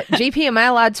 am I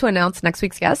allowed to announce next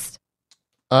week's guest?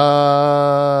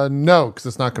 No, because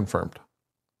it's not confirmed.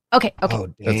 Okay. Oh,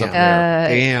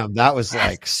 damn. That was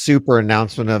like super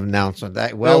announcement.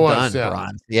 That done,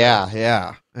 Bron.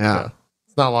 Yeah.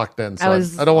 It's not locked in, so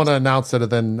I don't want to announce it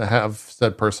and then have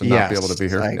said person not be able to be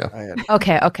here.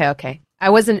 Okay. I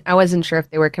wasn't sure if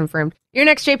they were confirmed. You're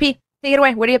next, JP. Take it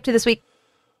away. What are you up to this week?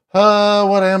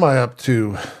 What am I up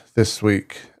to this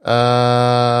week?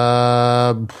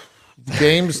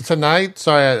 Games tonight.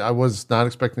 Sorry, I was not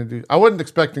expecting to do. I wasn't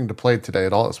expecting to play today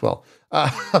at all as well.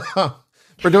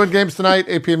 We're doing games tonight,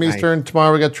 8 p.m. Eastern.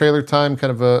 Tomorrow we got trailer time, kind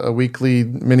of a weekly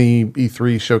mini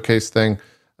E3 showcase thing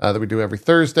that we do every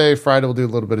Thursday. Friday we'll do a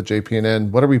little bit of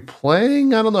JPNN. What are we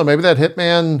playing? I don't know. Maybe that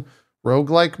Hitman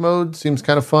roguelike mode seems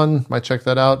kind of fun. Might check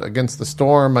that out. Against the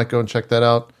Storm, might go and check that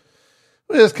out.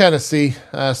 We'll just kind of see.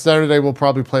 Saturday we'll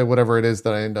probably play whatever it is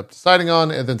that I end up deciding on,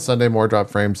 and then Sunday more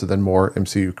drop frames, and then more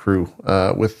MCU crew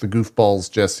with the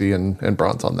goofballs Jesse and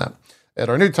Bronze on that. at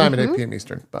our new time at 8 p.m.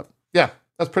 Eastern. But yeah,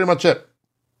 that's pretty much it.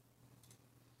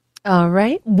 All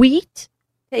right. Wheat,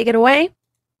 take it away.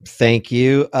 Thank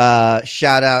you.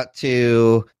 Shout out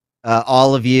to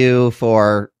all of you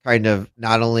for kind of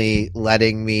not only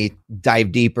letting me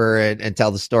dive deeper and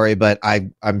tell the story, but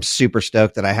I'm super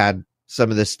stoked that I had some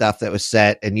of this stuff that was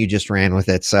set and you just ran with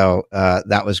it. So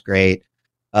that was great.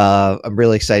 I'm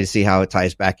really excited to see how it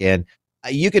ties back in.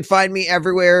 You can find me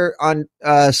everywhere on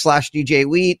 /DJ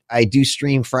Wheat. I do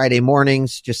stream Friday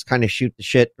mornings, just kind of shoot the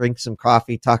shit, drink some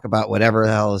coffee, talk about whatever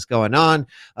the hell is going on.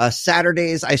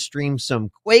 Saturdays, I stream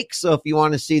some Quake. So if you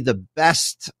want to see the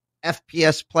best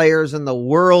FPS players in the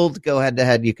world, go head to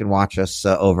head. You can watch us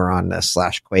over on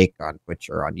 /Quake on Twitch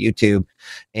or on YouTube.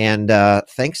 And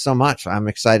thanks so much. I'm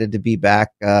excited to be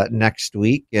back next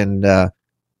week. And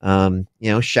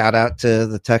shout out to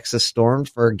the Texas Storm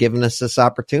for giving us this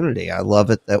opportunity. I love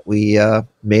it that we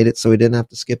made it so we didn't have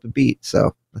to skip a beat.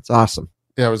 So that's awesome.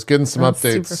 Yeah, I was getting some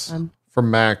updates from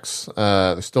Max.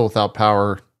 They're still without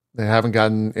power. They haven't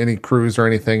gotten any crews or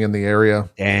anything in the area.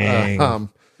 Dang.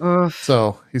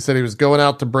 So he said he was going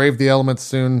out to brave the elements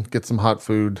soon, get some hot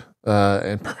food,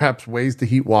 and perhaps ways to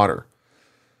heat water.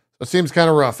 It seems kind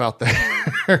of rough out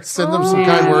there. Send them some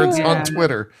kind words on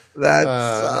Twitter. That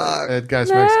sucks. At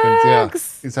Guys Mexicans. Yeah.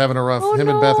 He's having a rough,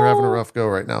 and Beth are having a rough go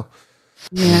right now.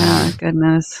 Yeah,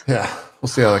 goodness. Yeah. We'll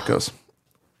see how that goes.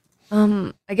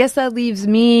 I guess that leaves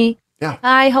me. Yeah.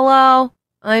 Hi, hello.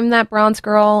 I'm that bronze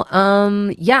girl.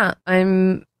 I'm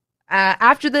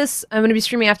after this, I'm going to be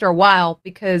streaming after a while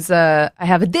because I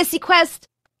have a Dissy Quest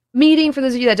meeting. For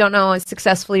those of you that don't know, I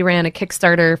successfully ran a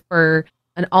Kickstarter for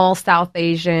an all South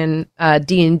Asian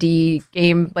D&D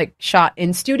game shot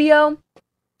in studio.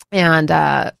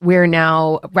 And we're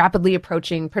now rapidly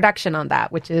approaching production on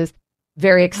that, which is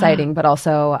very exciting, but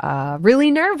also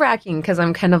really nerve-wracking because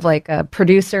I'm kind of like a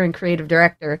producer and creative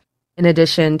director in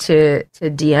addition to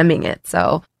DMing it.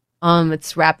 So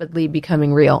it's rapidly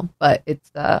becoming real, but it's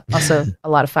also a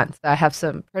lot of fun. So I have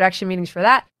some production meetings for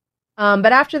that.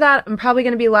 But after that, I'm probably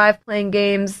going to be live playing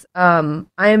games. I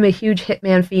am a huge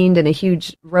Hitman fiend and a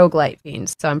huge roguelite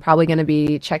fiend, so I'm probably going to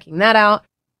be checking that out.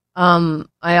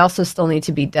 I also still need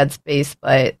to beat Dead Space,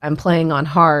 but I'm playing on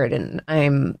hard and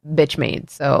I'm bitch made.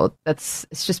 So it's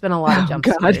just been a lot of jump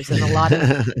scares and a lot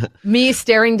of me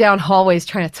staring down hallways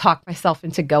trying to talk myself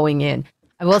into going in.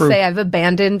 I will say I've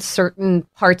abandoned certain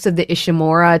parts of the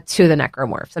Ishimura to the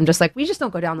necromorphs. I'm just like, we just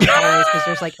don't go down the hallways because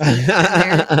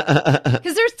there's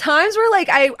because there's times where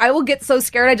I will get so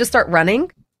scared I just start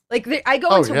running. I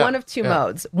go into one of two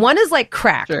modes. One is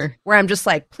cracked, where I'm just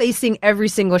placing every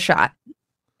single shot.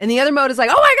 And the other mode is oh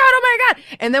my God.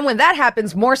 And then when that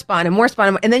happens, more spawn.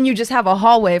 And then you just have a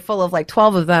hallway full of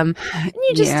 12 of them. And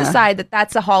you just decide that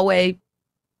that's a hallway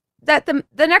that the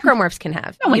necromorphs can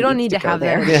have. You don't need to have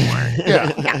there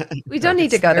anymore. We don't need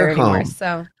to go there anymore.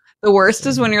 So the worst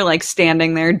is when you're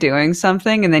standing there doing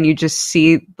something and then you just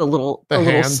see the little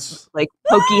hands.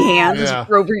 Pokey hands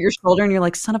over your shoulder and you're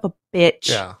like, son of a bitch.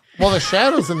 Yeah. Well, the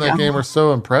shadows in that game are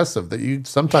so impressive that you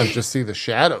sometimes just see the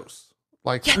shadows.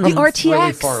 The RTX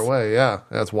really far away. Yeah.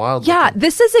 That's wild. Yeah. Looking.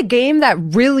 This is a game that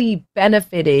really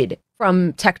benefited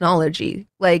from technology.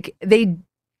 I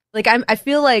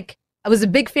feel like I was a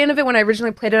big fan of it when I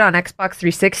originally played it on Xbox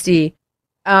 360.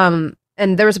 And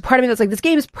there was a part of me that's this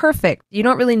game is perfect. You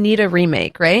don't really need a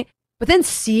remake, right? But then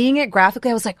seeing it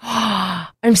graphically, I was like, oh,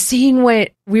 I'm seeing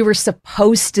what we were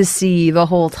supposed to see the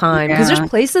whole time. Because there's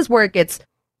places where it gets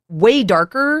way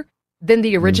darker than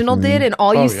the original did, and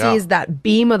all you see is that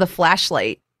beam of the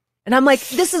flashlight. And I'm like,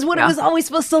 this is what it was always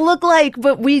supposed to look like,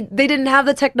 but they didn't have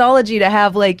the technology to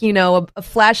have a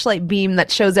flashlight beam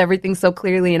that shows everything so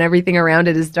clearly and everything around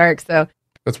it is dark. So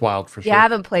that's wild for sure. If you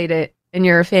haven't played it and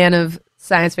you're a fan of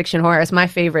science fiction horror, it's my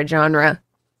favorite genre.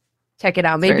 Check it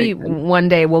out. Maybe one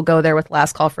day we'll go there with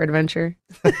Last Call for Adventure.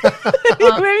 Maybe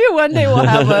one day we'll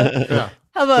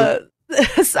have a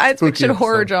science fiction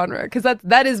horror genre because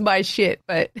that is my shit.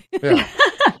 But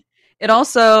it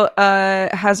also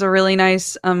has a really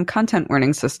nice content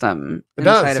warning system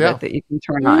inside of it that you can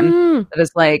turn on. That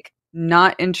is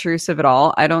not intrusive at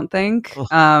all, I don't think.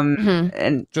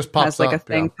 And just pops has a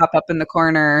thing pop up in the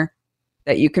corner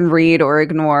that you can read or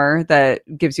ignore that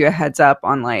gives you a heads up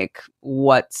on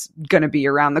what's going to be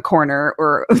around the corner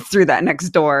or through that next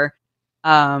door.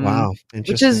 Wow,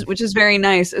 which is very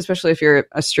nice, especially if you're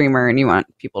a streamer and you want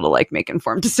people to make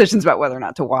informed decisions about whether or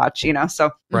not to watch.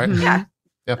 So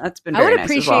that's been. Very I would nice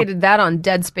appreciated that on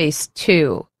Dead Space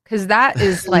 2 because that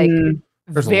is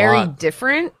very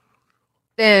different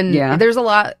than. There's a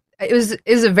lot. It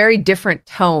is a very different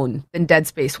tone than Dead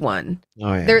Space 1.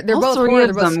 Oh yeah, they're both horror,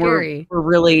 they're both scary. Were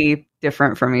really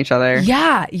different from each other.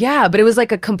 Yeah, but it was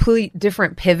like a complete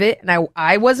different pivot, and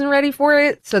I wasn't ready for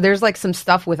it. So there's like some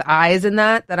stuff with eyes in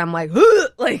that I'm like,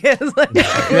 like it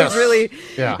was really,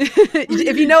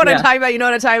 if you know what I'm talking about, you know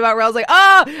what I'm talking about. Where I was like,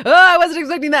 I wasn't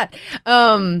expecting that.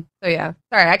 So yeah,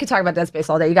 sorry, I could talk about Dead Space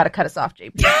all day. You got to cut us off,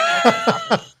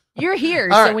 JP. You're here,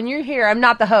 all so right. When you're here, I'm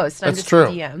not the host. I'm just the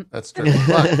DM. That's true.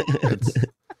 It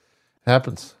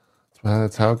happens.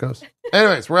 That's how it goes.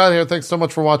 Anyways, we're out here. Thanks so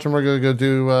much for watching. We're going to go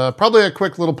do probably a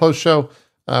quick little post show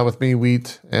with me,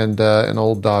 Wheat, and an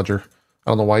old Dodger.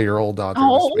 I don't know why you're old Dodger.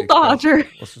 Old this week, Dodger.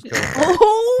 Let's just go.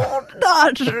 Old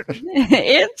Dodger.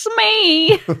 It's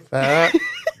me.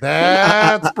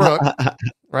 That's Brooke.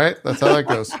 Right? That's how that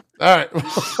goes. All right.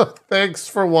 Thanks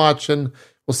for watching.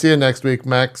 We'll see you next week.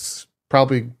 Max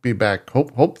probably be back.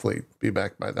 Hopefully be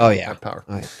back by then. Oh, yeah. Power.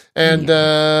 Oh, yeah. And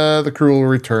the crew will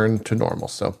return to normal.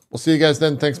 So we'll see you guys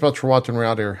then. Thanks much for watching. We're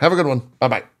out here. Have a good one.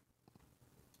 Bye-bye.